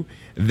to,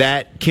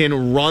 that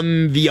can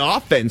run the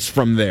offense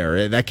from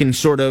there, that can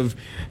sort of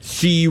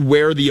see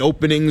where the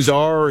openings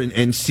are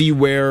and see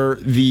where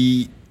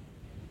the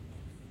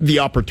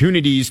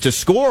opportunities to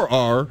score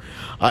are.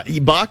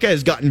 Ibaka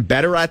has gotten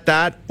better at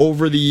that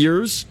over the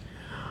years.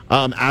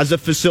 as a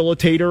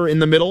facilitator in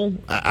the middle,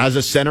 as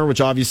a center,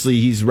 which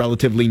obviously he's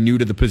relatively new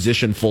to the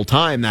position full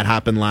time. That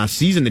happened last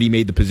season that he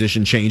made the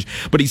position change,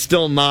 but he's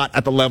still not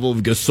at the level of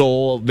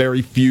Gasol.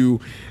 Very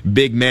few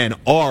big men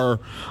are.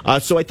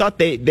 So I thought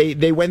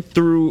they went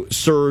through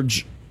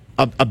Serge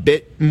a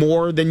bit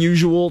more than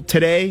usual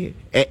today,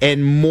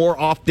 and more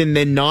often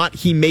than not,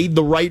 he made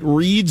the right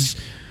reads.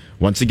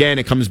 Once again,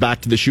 it comes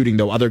back to the shooting,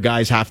 though. Other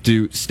guys have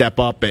to step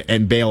up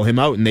and bail him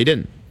out, and they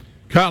didn't.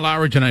 Kyle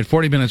Lowry tonight,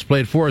 40 minutes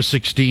played, 4 of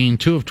 16,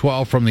 2 of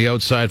 12 from the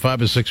outside,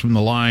 5 of 6 from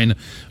the line,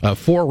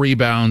 4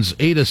 rebounds,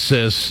 8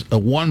 assists,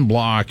 1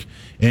 block,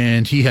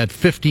 and he had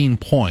 15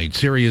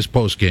 points. Here he is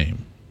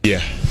post-game.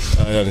 Yeah,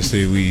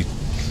 honestly, we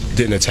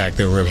didn't attack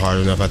the rim hard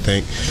enough, I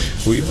think.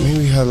 We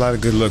had a lot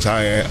of good looks.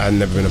 I've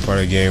never been a part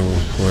of a game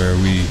where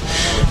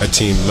a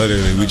team,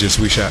 literally,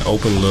 we shot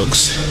open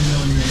looks,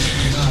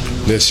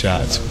 missed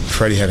shots.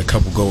 Freddie had a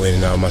couple go in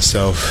and out.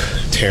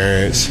 Myself,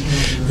 Terrence,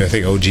 I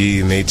think OG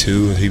made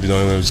 2. He was the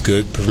only one that was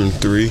good from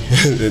 3.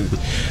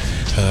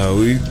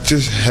 We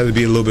just had to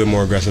be a little bit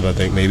more aggressive, I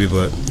think, maybe,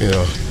 but,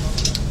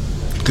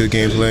 good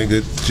game plan,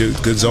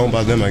 good zone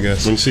by them, I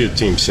guess. When you see a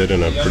team sit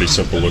in a pretty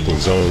simple-looking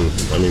zone,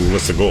 I mean,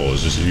 what's the goal?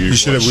 Is just you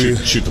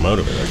shoot them out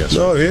of it, I guess.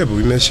 No, yeah, but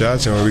we missed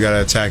shots and we got to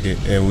attack it,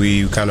 and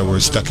we kind of were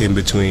stuck in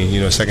between.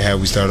 Second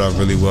half we started off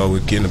really well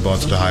with getting the ball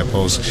to the high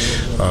post,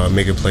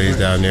 making plays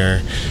down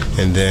there,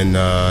 and then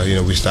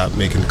we stopped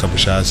making a couple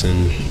shots,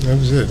 and that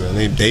was it.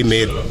 Man. They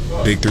made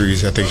big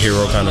threes. I think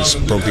Hero kind of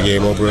broke the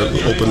game open a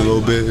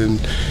little bit, and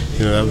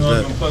that was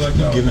that.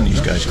 You've given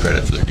these guys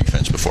credit for their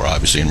defense before,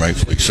 obviously, and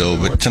rightfully so.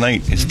 But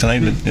is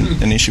tonight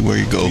an issue where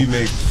you go? You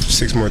make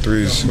 6 more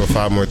threes or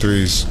 5 more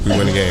threes, we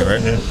win the game,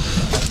 right?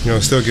 Yeah.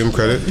 Still give them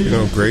credit.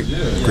 Great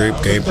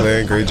game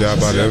plan, great job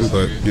by them.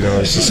 But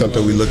it's just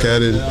something we look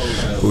at and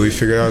we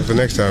figure out the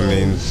next time. I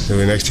mean, if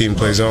the next team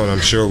plays on,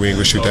 I'm sure we ain't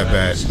gonna shoot that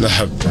bad.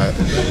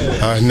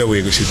 I know we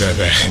ain't gonna shoot that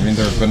bad. I mean,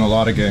 there have been a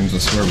lot of games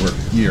this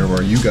year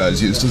where you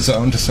guys used the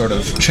zone to sort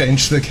of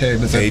change the game.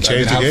 They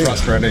changed the game.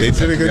 They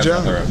did a good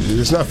job.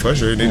 It's not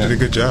frustrating. They did a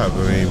good job.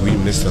 I mean, we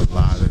missed a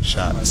lot of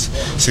shots.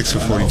 6 for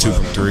 42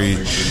 from 3.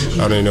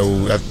 I don't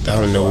know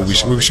what we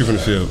shoot from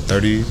the field.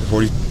 30,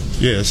 40.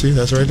 Yeah, see,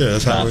 that's right there.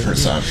 That's how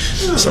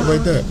something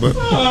like that. But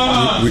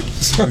we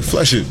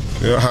flush it.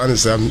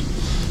 Honestly,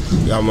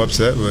 I'm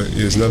upset, but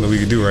there's nothing we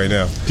can do right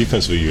now.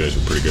 Defensively, you guys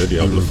were pretty good. We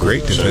were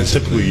great defensively.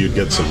 Typically, you'd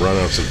get some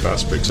runouts and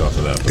fast picks off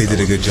of that. They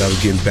did a good job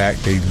of getting back.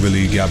 They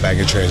really got back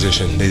in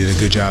transition. They did a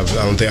good job.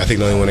 I think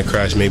the only one that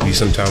crashed maybe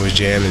sometime was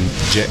Jam and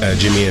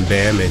Jimmy and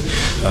Bam, and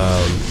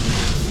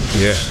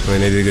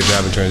they did a good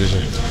job in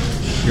transition.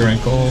 Your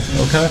ankle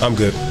okay? I'm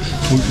good.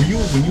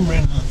 When you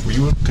ran off, were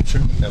you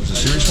concerned that was a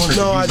serious one?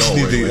 No, I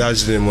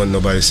just didn't want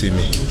nobody to see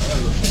me.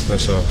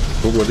 That's all.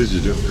 What did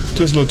you do?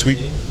 Just a little tweak.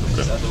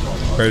 Okay.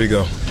 Ready to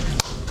go.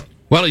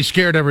 Well, he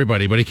scared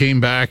everybody, but he came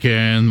back,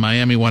 and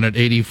Miami won at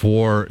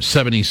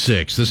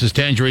 84-76. This is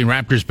Tangerine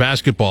Raptors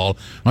basketball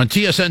on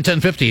TSN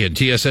 1050 and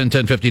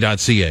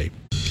tsn1050.ca.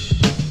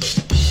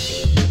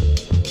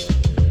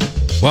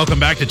 Welcome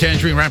back to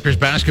Tangerine Raptors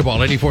basketball,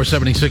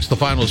 84-76, the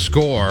final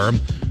score.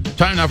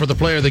 Time now for the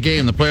player of the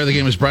game. The player of the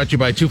game is brought to you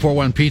by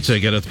 241 Pizza.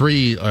 Get a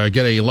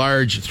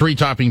large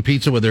 3-topping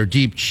pizza with their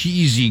deep,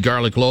 cheesy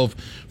garlic loaf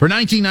for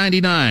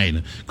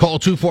 $19.99. Call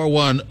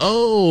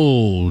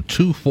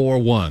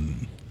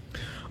 241-241.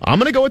 I'm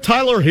going to go with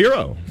Tyler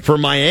Hero for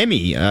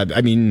Miami.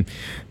 I mean,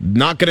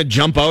 not going to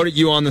jump out at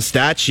you on the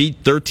stat sheet.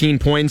 13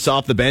 points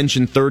off the bench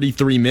in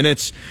 33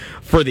 minutes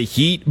for the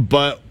Heat.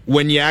 But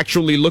when you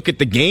actually look at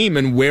the game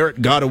and where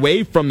it got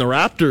away from the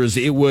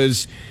Raptors, it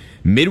was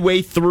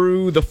midway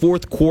through the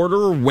fourth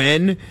quarter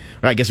when,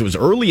 or I guess it was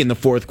early in the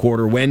fourth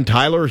quarter, when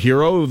Tyler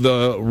Hero,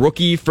 the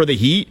rookie for the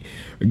Heat,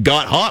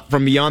 got hot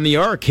from beyond the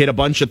arc, hit a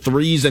bunch of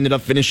threes, ended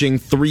up finishing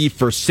 3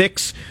 for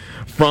 6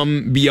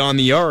 from beyond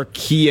the arc.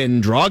 He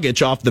and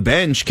Dragic off the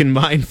bench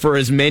combined for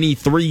as many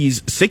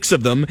threes, 6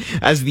 of them,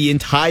 as the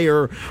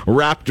entire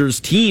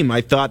Raptors team.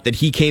 I thought that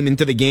he came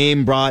into the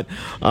game, brought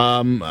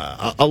a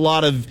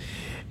lot of,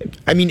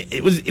 I mean,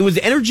 it was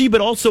energy,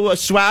 but also a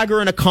swagger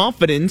and a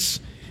confidence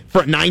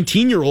for a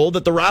 19-year-old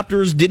that the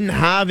Raptors didn't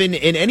have in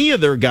any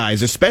of their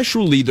guys,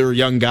 especially their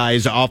young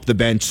guys off the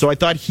bench. So I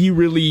thought he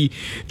really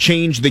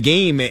changed the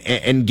game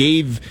and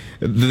gave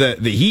the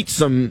Heat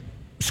some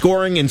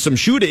scoring and some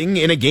shooting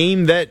in a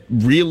game that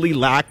really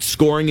lacked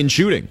scoring and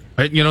shooting.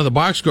 The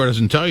box score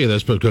doesn't tell you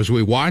this, but because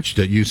we watched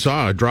it, you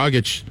saw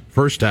Dragic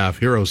first half,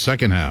 Hero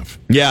second half.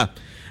 Yeah.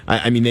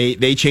 I mean,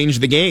 they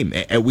changed the game.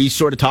 We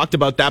sort of talked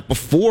about that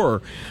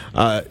before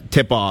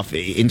tip-off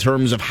in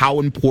terms of how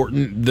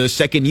important the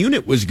second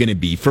unit was going to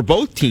be for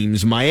both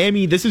teams.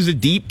 Miami, this is a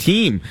deep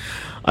team,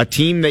 a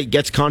team that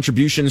gets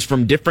contributions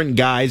from different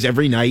guys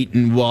every night.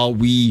 And while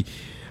we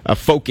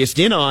focused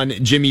in on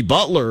Jimmy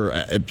Butler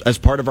as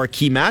part of our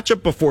key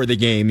matchup before the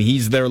game,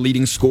 he's their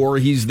leading scorer,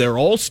 he's their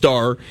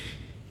all-star.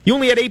 He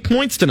only had 8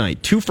 points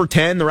tonight, 2 for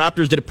 10. The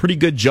Raptors did a pretty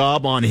good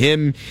job on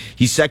him.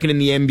 He's second in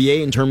the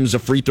NBA in terms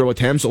of free throw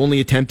attempts,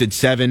 only attempted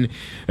 7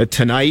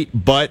 tonight.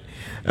 But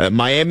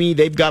Miami,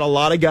 they've got a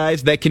lot of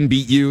guys that can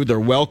beat you. They're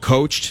well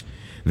coached.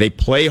 They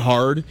play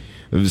hard.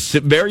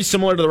 Very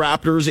similar to the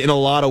Raptors in a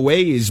lot of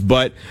ways,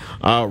 but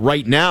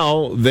right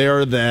now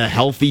they're the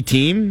healthy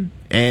team,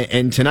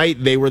 and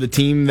tonight they were the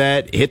team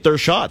that hit their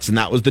shots, and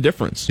that was the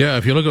difference. Yeah,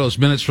 if you look at those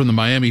minutes from the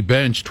Miami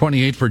bench,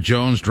 28 for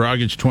Jones,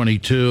 Dragic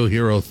 22,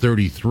 Hero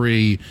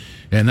 33,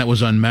 and that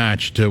was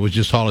unmatched. It was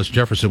just Hollis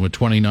Jefferson with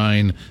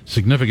 29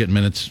 significant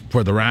minutes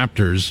for the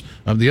Raptors.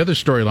 The other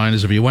storyline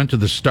is if you went to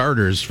the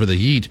starters for the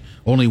Heat,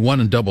 only one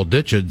in double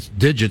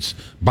digits.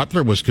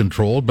 Butler was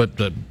controlled, but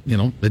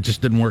it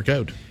just didn't work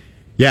out.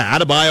 Yeah,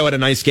 Adebayo had a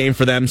nice game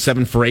for them,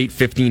 7 for 8,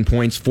 15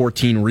 points,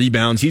 14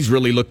 rebounds. He's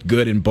really looked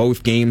good in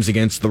both games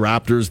against the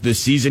Raptors this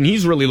season.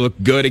 He's really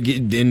looked good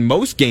in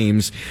most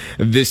games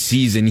this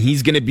season.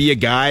 He's going to be a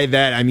guy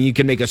that, you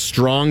can make a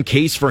strong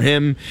case for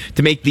him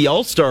to make the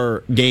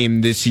All-Star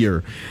game this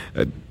year.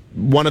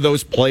 One of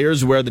those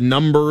players where the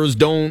numbers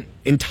don't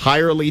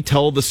entirely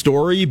tell the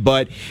story,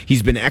 but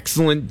he's been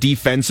excellent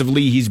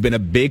defensively. He's been a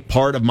big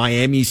part of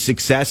Miami's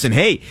success. And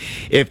hey,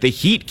 if the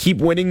Heat keep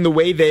winning the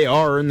way they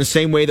are, in the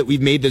same way that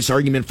we've made this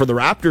argument for the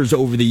Raptors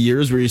over the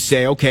years, where you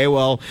say, okay,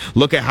 well,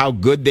 look at how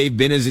good they've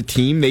been as a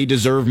team. They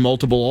deserve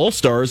multiple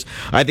All-Stars.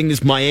 I think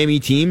this Miami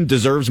team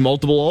deserves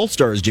multiple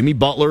All-Stars. Jimmy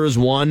Butler is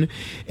one,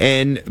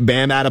 and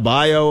Bam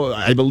Adebayo,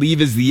 I believe,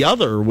 is the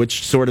other,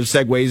 which sort of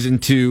segues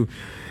into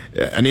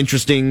an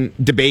interesting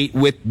debate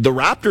with the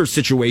Raptors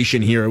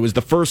situation here. It was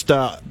the first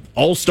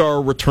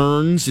All-Star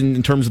returns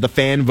in terms of the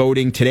fan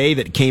voting today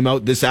that came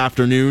out this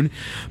afternoon.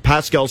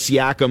 Pascal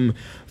Siakam,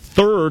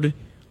 third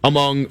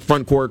among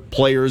frontcourt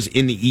players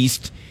in the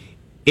East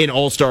in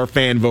All-Star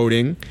fan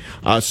voting.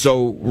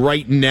 So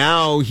right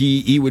now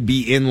he would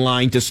be in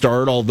line to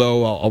start,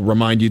 although I'll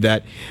remind you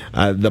that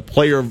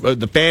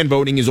the fan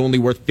voting is only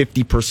worth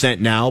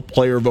 50% now.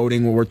 Player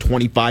voting will worth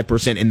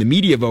 25%, and the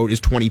media vote is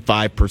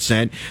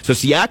 25%. So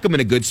Siakam in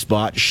a good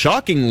spot.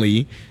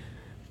 Shockingly,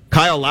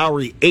 Kyle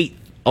Lowry 8th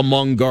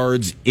among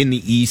guards in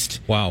the East.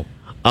 Wow.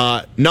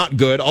 Not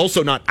good.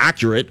 Also not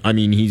accurate.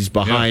 He's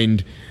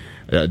behind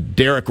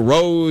Derrick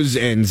Rose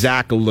and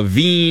Zach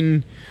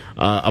LaVine.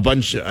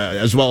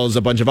 As well as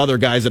a bunch of other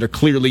guys that are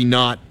clearly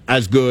not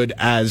as good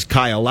as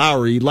Kyle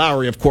Lowry.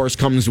 Lowry, of course,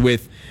 comes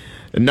with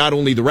not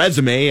only the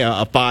resume,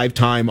 a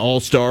 5-time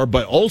All-Star,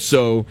 but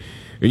also,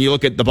 when you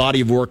look at the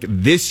body of work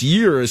this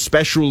year,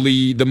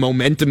 especially the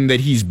momentum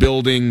that he's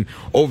building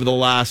over the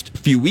last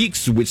few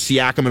weeks with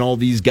Siakam and all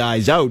these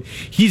guys out,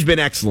 he's been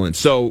excellent.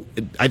 So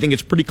I think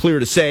it's pretty clear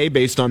to say,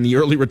 based on the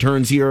early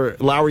returns here,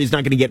 Lowry is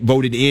not going to get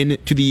voted in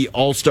to the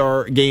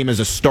All-Star game as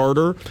a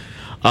starter,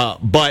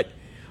 but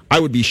I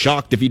would be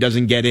shocked if he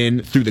doesn't get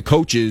in through the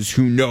coaches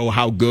who know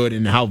how good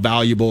and how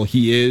valuable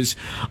he is.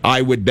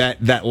 I would bet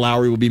that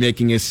Lowry will be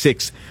making his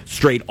 6th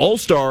straight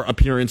All-Star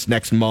appearance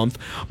next month.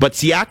 But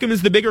Siakam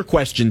is the bigger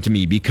question to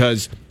me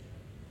because,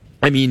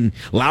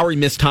 Lowry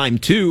missed time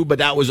too, but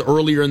that was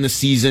earlier in the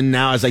season.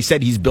 Now, as I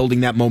said, he's building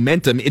that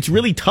momentum. It's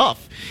really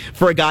tough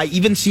for a guy,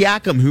 even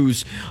Siakam,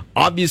 who's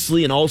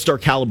obviously an All-Star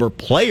caliber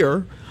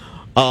player,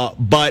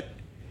 but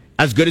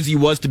as good as he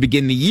was to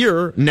begin the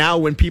year, now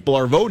when people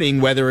are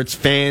voting, whether it's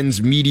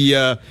fans,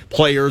 media,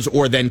 players,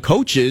 or then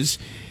coaches,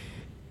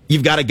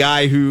 you've got a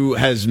guy who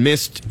has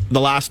missed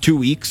the last 2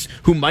 weeks,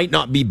 who might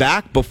not be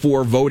back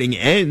before voting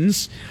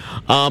ends.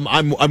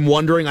 I'm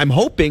wondering, I'm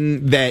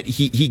hoping that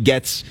he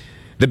gets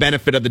the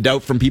benefit of the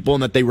doubt from people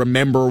and that they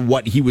remember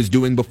what he was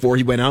doing before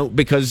he went out,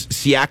 because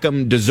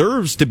Siakam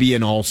deserves to be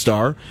an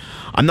All-Star.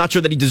 I'm not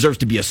sure that he deserves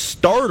to be a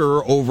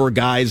starter over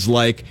guys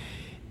like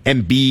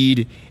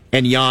Embiid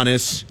and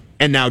Giannis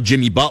and now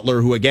Jimmy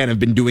Butler, who again have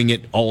been doing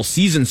it all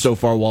season so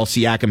far while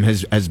Siakam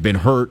has been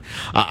hurt.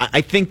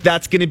 I think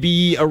that's going to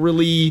be a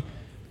really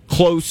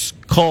close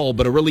call,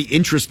 but a really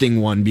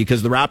interesting one,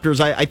 because the Raptors,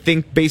 I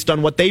think, based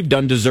on what they've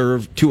done,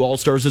 deserve 2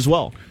 All-Stars as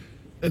well.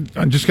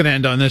 I'm just going to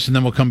end on this, and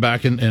then we'll come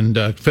back and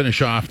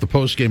finish off the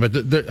post game. But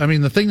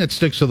the thing that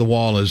sticks to the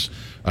wall is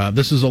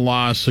this is a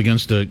loss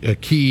against a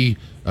key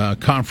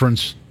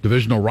conference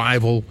divisional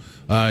rival,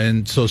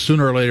 and so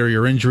sooner or later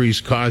your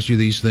injuries cause you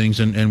these things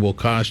and will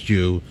cost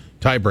you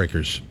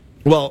tiebreakers.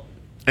 Well,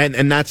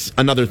 and that's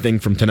another thing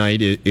from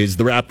tonight is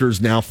the Raptors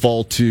now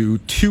fall to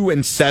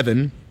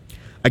 2-7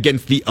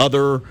 against the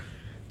other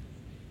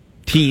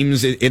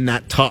teams in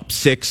that top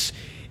 6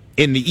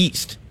 in the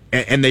East.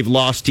 And they've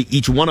lost to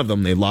each one of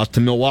them. They've lost to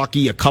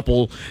Milwaukee, a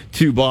couple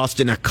to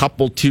Boston, a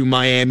couple to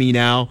Miami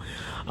now.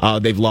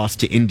 They've lost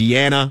to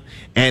Indiana,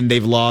 and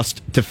they've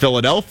lost to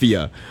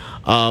Philadelphia.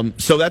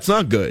 So that's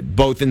not good,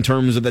 both in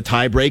terms of the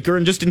tiebreaker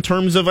and just in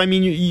terms of,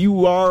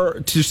 you are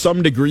to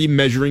some degree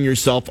measuring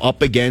yourself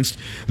up against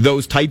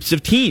those types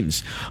of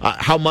teams.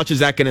 How much is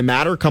that going to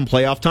matter come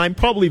playoff time?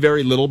 Probably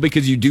very little,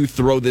 because you do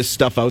throw this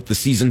stuff out the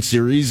season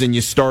series and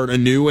you start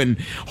anew, and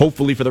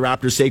hopefully for the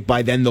Raptors' sake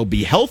by then they'll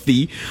be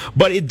healthy.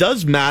 But it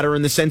does matter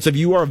in the sense of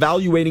you are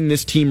evaluating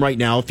this team right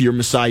now. If you're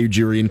Masai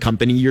Ujiri and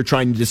company, you're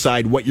trying to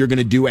decide what you're going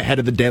to do ahead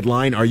of the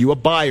deadline. Are you a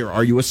buyer?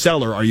 Are you a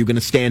seller? Are you going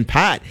to stand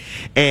pat?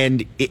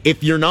 And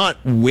if you're not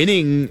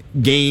winning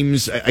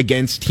games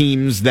against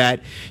teams that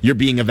you're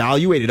being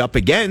evaluated up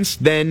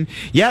against, then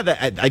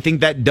I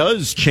think that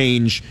does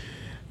change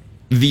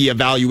the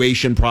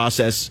evaluation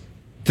process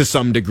to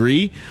some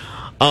degree.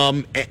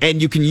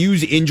 And you can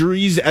use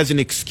injuries as an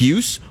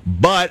excuse,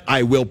 but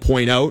I will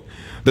point out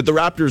that the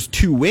Raptors'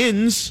 2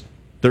 wins,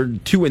 they're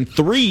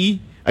 2-3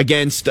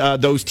 against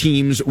those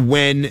teams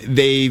when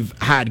they've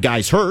had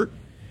guys hurt.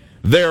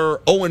 They're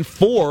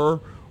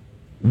 0-4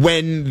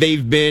 when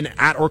they've been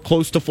at or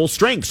close to full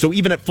strength. So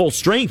even at full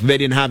strength, they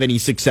didn't have any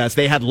success.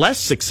 They had less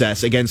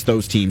success against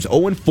those teams.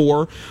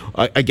 0-4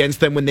 against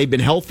them when they've been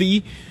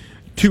healthy,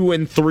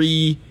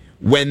 2-3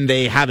 when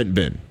they haven't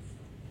been.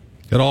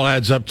 It all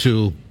adds up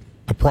to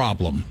a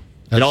problem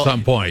at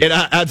some point. It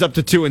adds up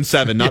to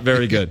 2-7. Not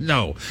very good.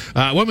 No.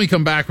 When we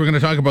come back, we're going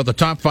to talk about the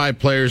top 5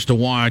 players to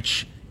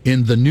watch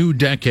in the new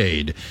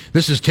decade.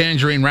 This is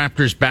Tangerine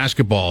Raptors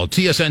basketball.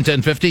 TSN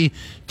 1050,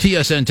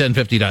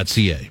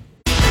 tsn1050.ca.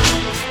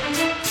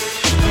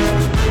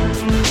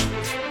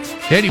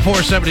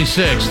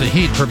 84-76, the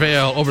Heat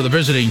prevail over the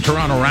visiting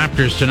Toronto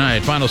Raptors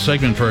tonight. Final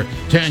segment for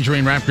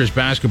Tangerine Raptors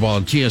basketball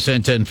on TSN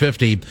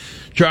 1050.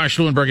 Josh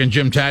Lewinberg and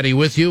Jim Taddy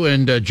with you.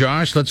 And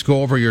Josh, let's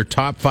go over your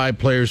top 5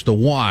 players to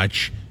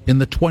watch in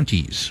the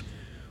 20s.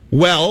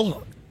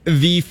 Well,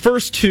 the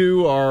first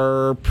 2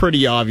 are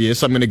pretty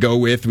obvious. I'm going to go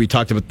with, we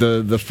talked about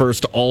the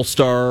first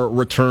All-Star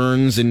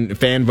returns and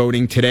fan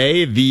voting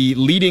today. The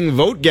leading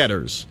vote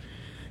getters,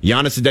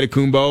 Giannis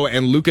Antetokounmpo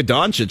and Luka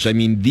Doncic. I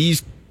mean,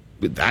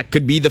 that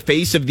could be the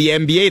face of the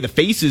NBA, the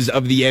faces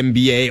of the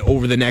NBA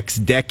over the next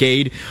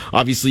decade.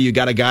 Obviously, you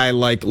got a guy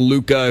like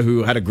Luka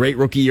who had a great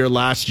rookie year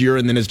last year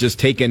and then has just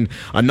taken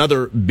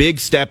another big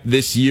step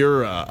this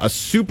year. A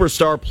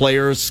superstar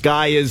player.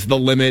 Sky is the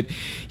limit.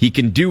 He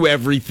can do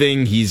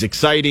everything. He's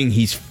exciting.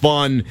 He's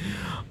fun.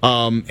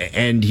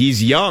 And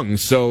he's young.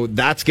 So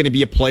that's going to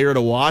be a player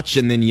to watch.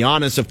 And then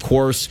Giannis, of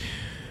course,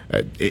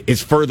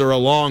 is further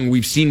along.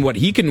 We've seen what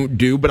he can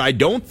do, but I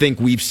don't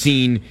think we've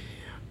seen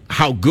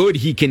how good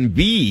he can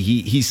be.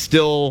 He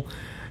still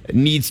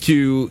needs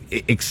to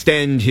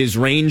extend his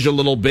range a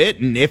little bit,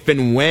 and if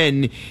and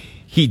when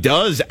he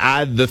does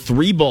add the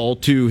 3-ball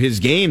to his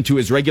game, to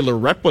his regular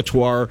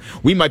repertoire,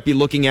 we might be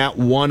looking at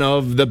one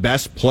of the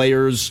best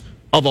players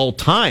of all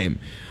time.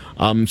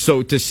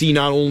 So to see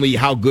not only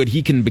how good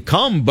he can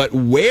become, but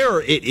where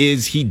it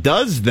is he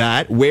does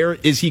that, where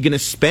is he going to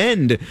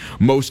spend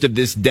most of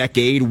this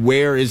decade,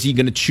 where is he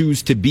going to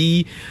choose to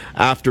be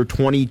after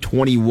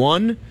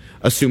 2021,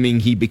 assuming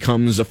he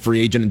becomes a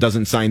free agent and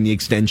doesn't sign the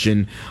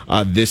extension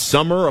this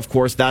summer. Of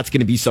course, that's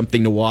going to be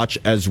something to watch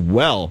as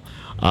well.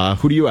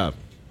 Who do you have?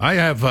 I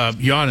have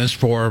Giannis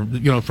for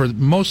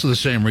most of the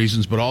same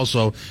reasons, but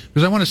also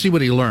because I want to see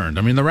what he learned.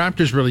 I mean, the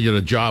Raptors really did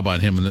a job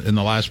on him in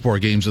the last 4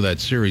 games of that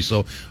series,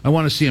 so I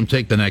want to see him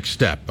take the next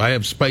step. I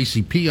have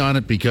Spicy P on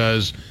it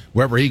because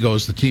wherever he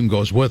goes, the team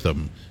goes with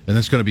him, and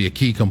that's going to be a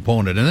key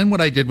component. And then what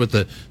I did with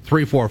the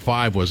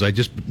 3-4-5 was I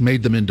just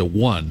made them into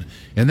one,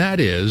 and that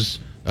is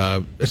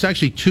it's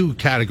actually 2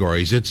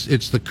 categories.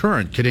 It's the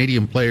current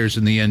Canadian players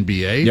in the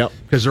NBA,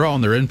 because they're all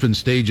in their infant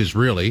stages,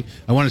 really.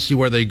 I want to see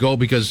where they go,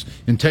 because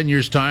in 10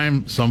 years'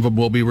 time, some of them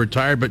will be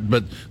retired,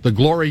 but the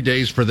glory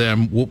days for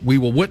them we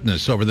will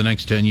witness over the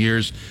next 10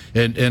 years.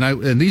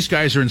 And these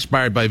guys are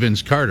inspired by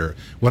Vince Carter.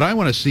 What I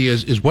want to see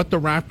is what the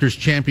Raptors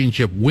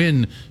championship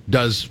win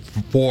does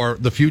for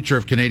the future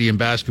of Canadian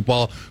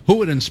basketball,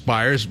 who it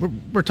inspires.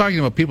 We're talking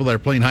about people that are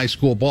playing high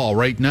school ball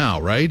right now,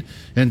 right?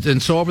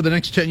 And so over the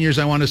next 10 years,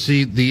 I want to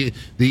see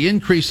the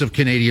increase of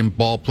Canadian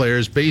ball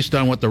players based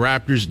on what the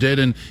Raptors did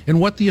and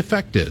what the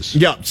effect is.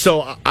 Yeah,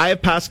 so I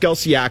have Pascal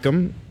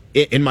Siakam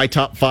in my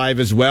top 5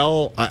 as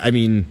well. I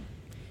mean,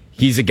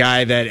 he's a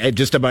guy that at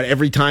just about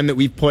every time that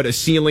we've put a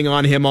ceiling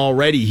on him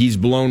already, he's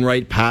blown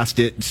right past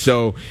it.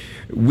 So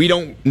we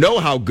don't know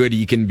how good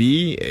he can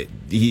be.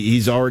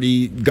 He's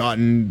already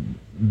gotten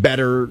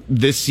better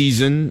this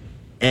season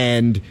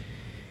and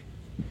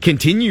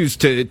continues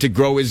to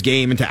grow his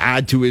game and to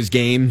add to his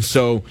game.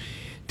 So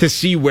to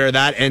see where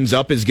that ends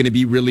up is going to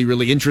be really,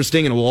 really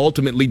interesting, and will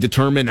ultimately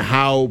determine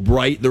how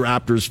bright the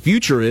Raptors'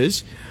 future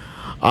is.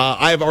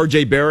 I have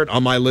R.J. Barrett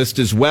on my list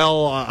as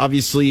well.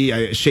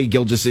 Obviously, Shai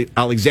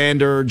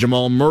Gilgeous-Alexander,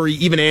 Jamal Murray,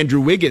 even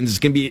Andrew Wiggins. It's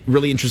going to be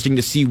really interesting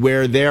to see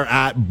where they're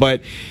at,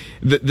 but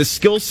the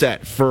skill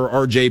set for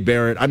R.J.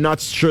 Barrett, I'm not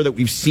sure that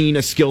we've seen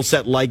a skill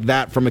set like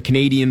that from a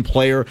Canadian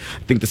player.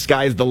 I think the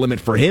sky's the limit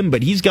for him,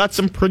 but he's got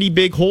some pretty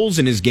big holes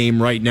in his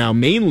game right now,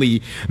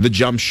 mainly the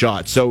jump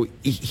shot. So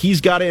he's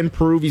got to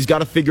improve. He's got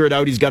to figure it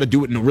out. He's got to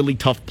do it in a really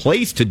tough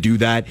place to do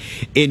that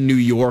in New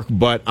York,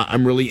 but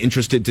I'm really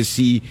interested to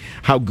see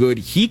how good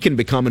he can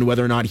become and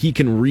whether or not he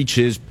can reach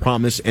his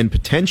promise and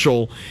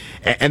potential.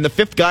 And the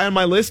 5th guy on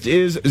my list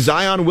is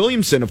Zion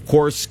Williamson. Of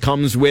course,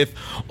 comes with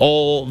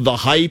all the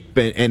hype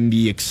and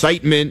the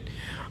excitement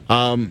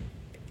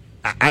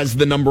as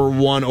the number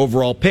 1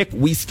 overall pick.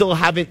 We still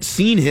haven't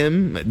seen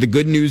him. The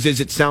good news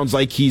is it sounds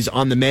like he's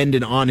on the mend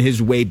and on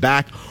his way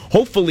back,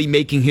 hopefully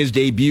making his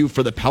debut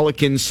for the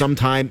Pelicans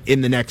sometime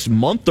in the next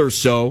month or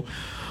so.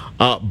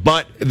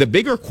 But the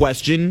bigger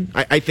question,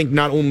 I think,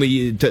 not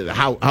only to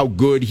how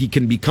good he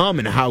can become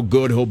and how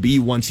good he'll be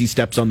once he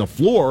steps on the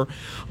floor,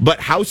 but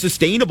how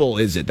sustainable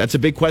is it? That's a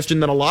big question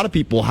that a lot of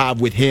people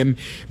have with him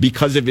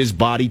because of his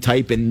body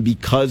type and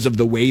because of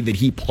the way that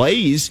he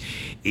plays.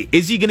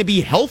 Is he going to be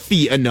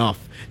healthy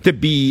enough to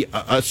be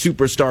a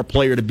superstar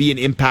player, to be an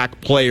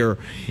impact player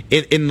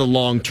in the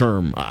long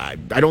term? I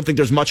don't think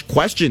there's much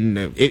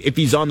question. If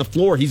he's on the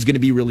floor, he's going to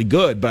be really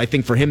good. But I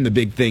think for him, the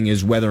big thing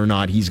is whether or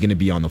not he's going to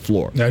be on the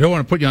floor. Now, I don't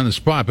want to put you on the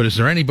spot, but is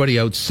there anybody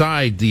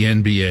outside the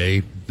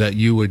NBA that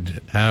you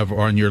would have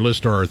on your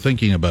list or are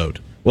thinking about?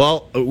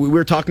 Well, we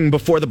were talking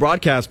before the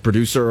broadcast,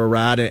 producer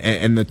Arad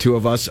and the two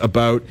of us,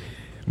 about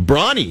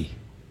Bronny,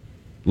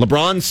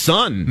 LeBron's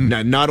son.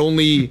 Not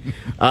only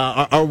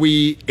are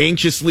we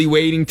anxiously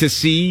waiting to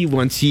see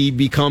once he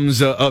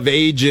becomes of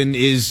age and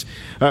is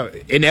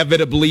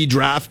inevitably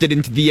drafted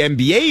into the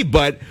NBA,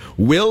 but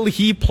will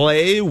he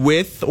play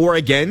with or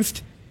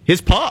against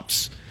his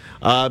pops?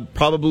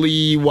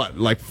 Probably,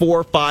 4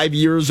 or 5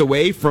 years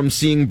away from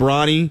seeing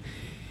Bronny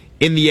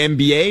in the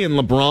NBA, and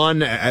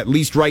LeBron, at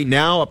least right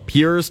now,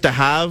 appears to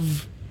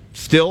have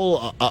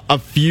still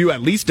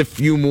at least a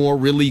few more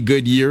really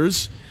good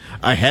years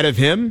ahead of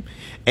him.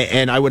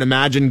 And I would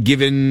imagine,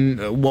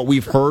 given what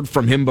we've heard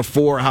from him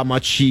before, how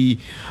much he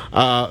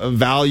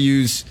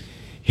values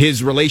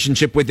his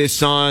relationship with his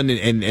son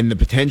and the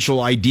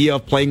potential idea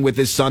of playing with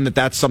his son,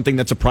 that's something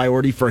that's a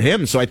priority for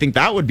him. So I think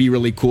that would be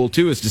really cool,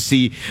 too, is to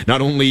see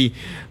not only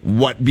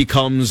what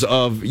becomes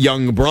of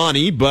young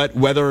Bronny, but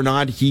whether or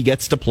not he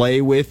gets to play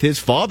with his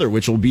father,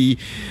 which will be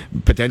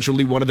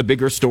potentially one of the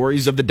bigger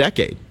stories of the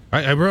decade.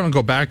 I want to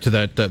go back to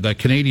that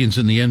Canadians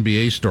in the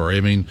NBA story.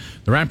 I mean,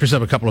 the Raptors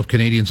have a couple of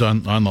Canadians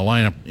in the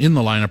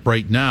lineup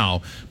right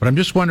now, but I'm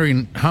just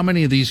wondering how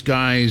many of these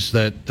guys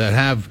that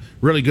have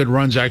really good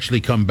runs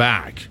actually come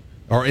back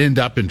or end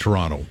up in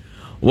Toronto.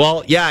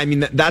 Well, yeah, I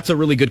mean, that's a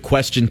really good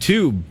question,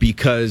 too,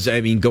 because,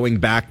 I mean, going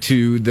back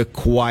to the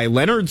Kawhi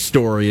Leonard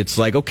story, it's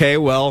like, okay,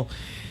 well,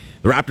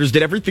 the Raptors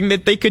did everything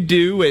that they could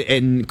do,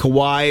 and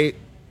Kawhi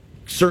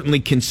certainly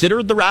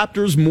considered the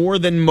Raptors more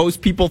than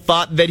most people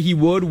thought that he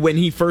would when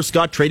he first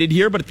got traded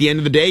here. But at the end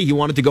of the day, he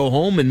wanted to go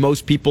home, and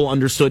most people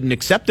understood and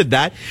accepted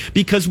that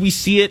because we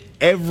see it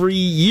every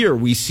year.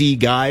 We see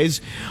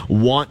guys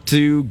want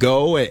to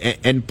go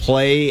and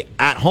play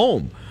at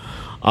home.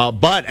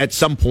 But at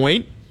some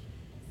point,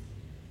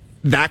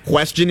 that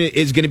question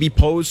is going to be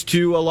posed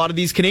to a lot of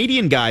these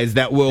Canadian guys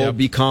that will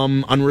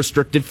become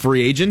unrestricted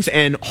free agents,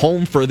 and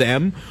home for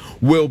them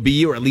will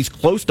be, or at least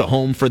close to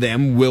home for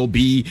them, will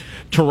be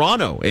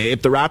Toronto.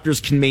 If the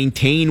Raptors can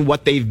maintain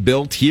what they've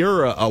built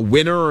here, a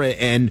winner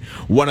and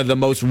one of the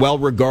most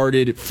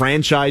well-regarded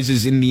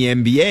franchises in the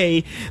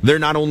NBA, they're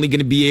not only going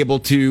to be able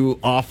to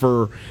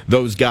offer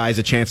those guys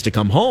a chance to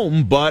come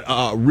home, but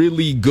a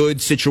really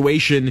good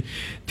situation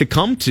to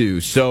come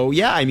to. So,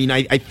 yeah, I mean,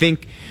 I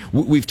think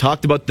we've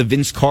talked about the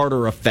Vince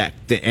Carter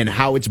effect and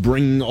how it's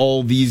bringing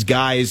all these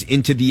guys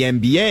into the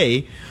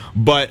NBA,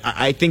 but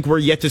I think we're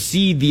yet to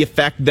see the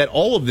effect that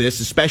all of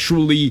this,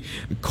 especially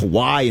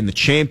Kawhi and the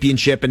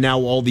championship and now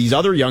all these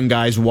other young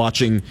guys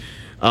watching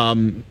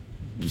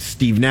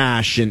Steve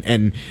Nash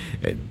and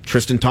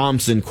Tristan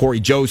Thompson, Corey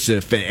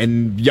Joseph,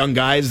 and young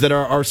guys that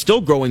are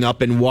still growing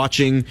up and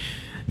watching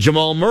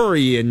Jamal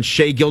Murray and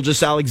Shai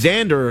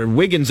Gilgeous-Alexander and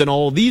Wiggins and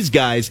all of these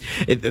guys.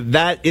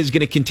 That is going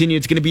to continue.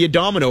 It's going to be a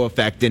domino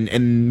effect.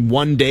 And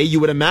one day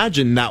you would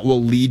imagine that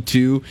will lead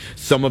to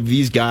some of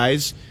these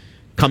guys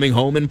coming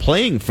home and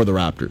playing for the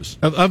Raptors.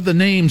 Of the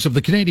names, of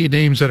the Canadian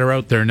names that are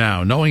out there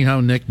now, knowing how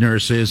Nick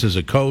Nurse is as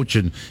a coach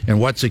and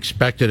what's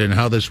expected and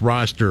how this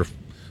roster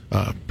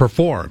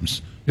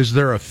performs, is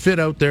there a fit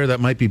out there that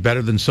might be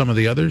better than some of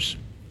the others?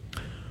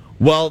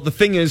 Well, the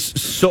thing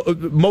is,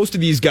 most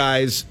of these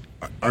guys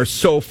are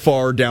so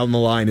far down the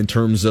line in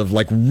terms of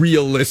like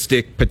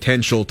realistic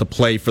potential to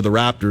play for the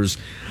Raptors,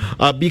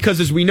 because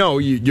as we know,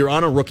 you're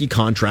on a rookie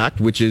contract,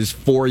 which is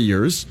 4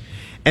 years,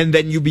 and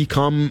then you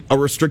become a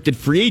restricted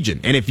free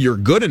agent. And if you're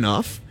good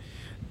enough,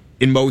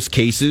 in most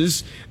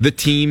cases, the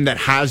team that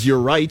has your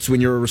rights when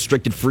you're a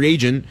restricted free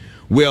agent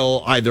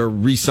will either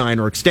re-sign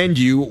or extend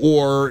you,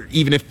 or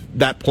even if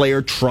that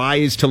player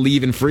tries to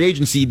leave in free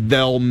agency,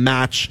 they'll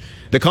match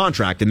the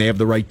contract, and they have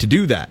the right to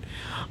do that.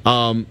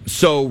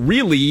 So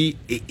really,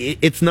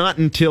 it's not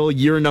until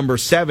year number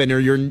 7 or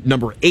year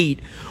number 8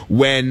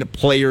 when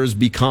players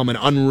become an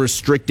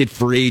unrestricted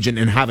free agent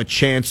and have a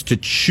chance to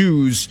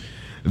choose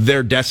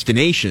their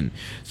destination.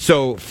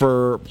 So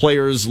for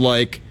players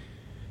like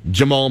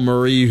Jamal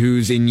Murray,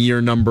 who's in year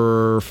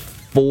number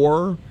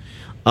 4,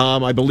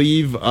 I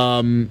believe,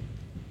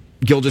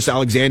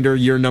 Gilgeous-Alexander,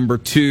 year number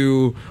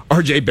 2,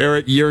 RJ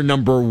Barrett, year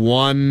number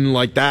 1,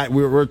 like that,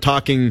 we're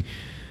talking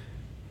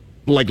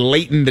like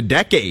late in the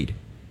decade,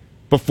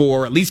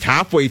 before, at least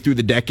halfway through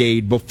the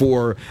decade,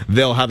 before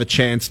they'll have a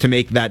chance to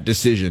make that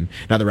decision.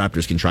 Now, the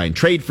Raptors can try and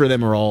trade for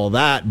them or all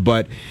that,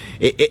 but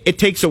it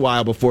takes a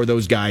while before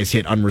those guys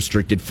hit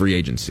unrestricted free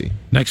agency.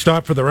 Next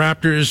stop for the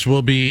Raptors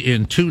will be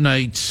in 2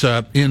 nights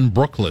in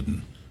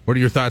Brooklyn. What are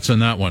your thoughts on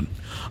that one?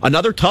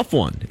 Another tough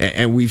one,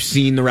 and we've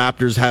seen the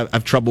Raptors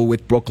have trouble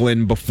with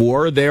Brooklyn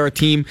before. They're a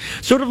team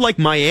sort of like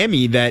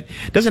Miami that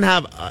doesn't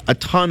have a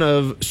ton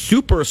of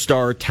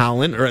superstar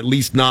talent, or at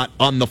least not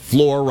on the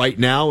floor right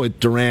now, with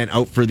Durant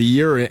out for the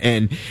year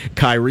and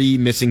Kyrie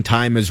missing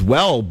time as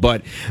well,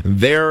 but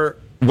they're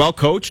well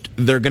coached.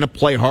 They're going to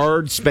play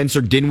hard.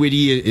 Spencer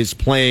Dinwiddie is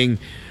playing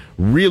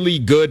really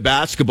good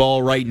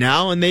basketball right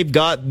now, and they've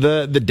got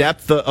the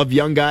depth of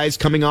young guys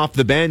coming off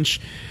the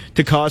bench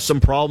to cause some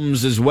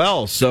problems as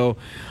well. So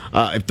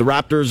if the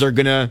Raptors are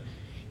going to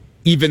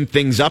even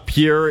things up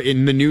here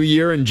in the new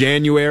year in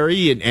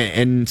January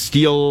and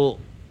steal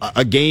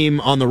a game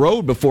on the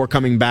road before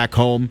coming back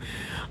home,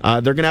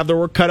 they're going to have their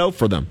work cut out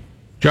for them.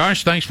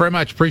 Josh, thanks very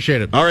much.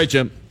 Appreciate it. All right,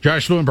 Jim.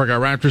 Josh Lewenberg, our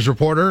Raptors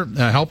reporter,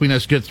 helping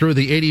us get through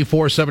the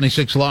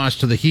 84-76 loss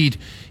to the Heat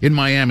in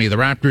Miami. The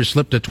Raptors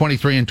slipped to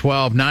 23-12,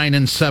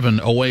 9-7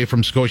 away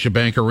from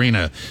Scotiabank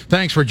Arena.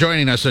 Thanks for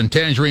joining us on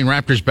Tangerine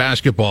Raptors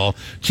basketball.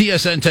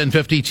 TSN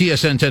 1050,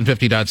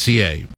 TSN1050.ca.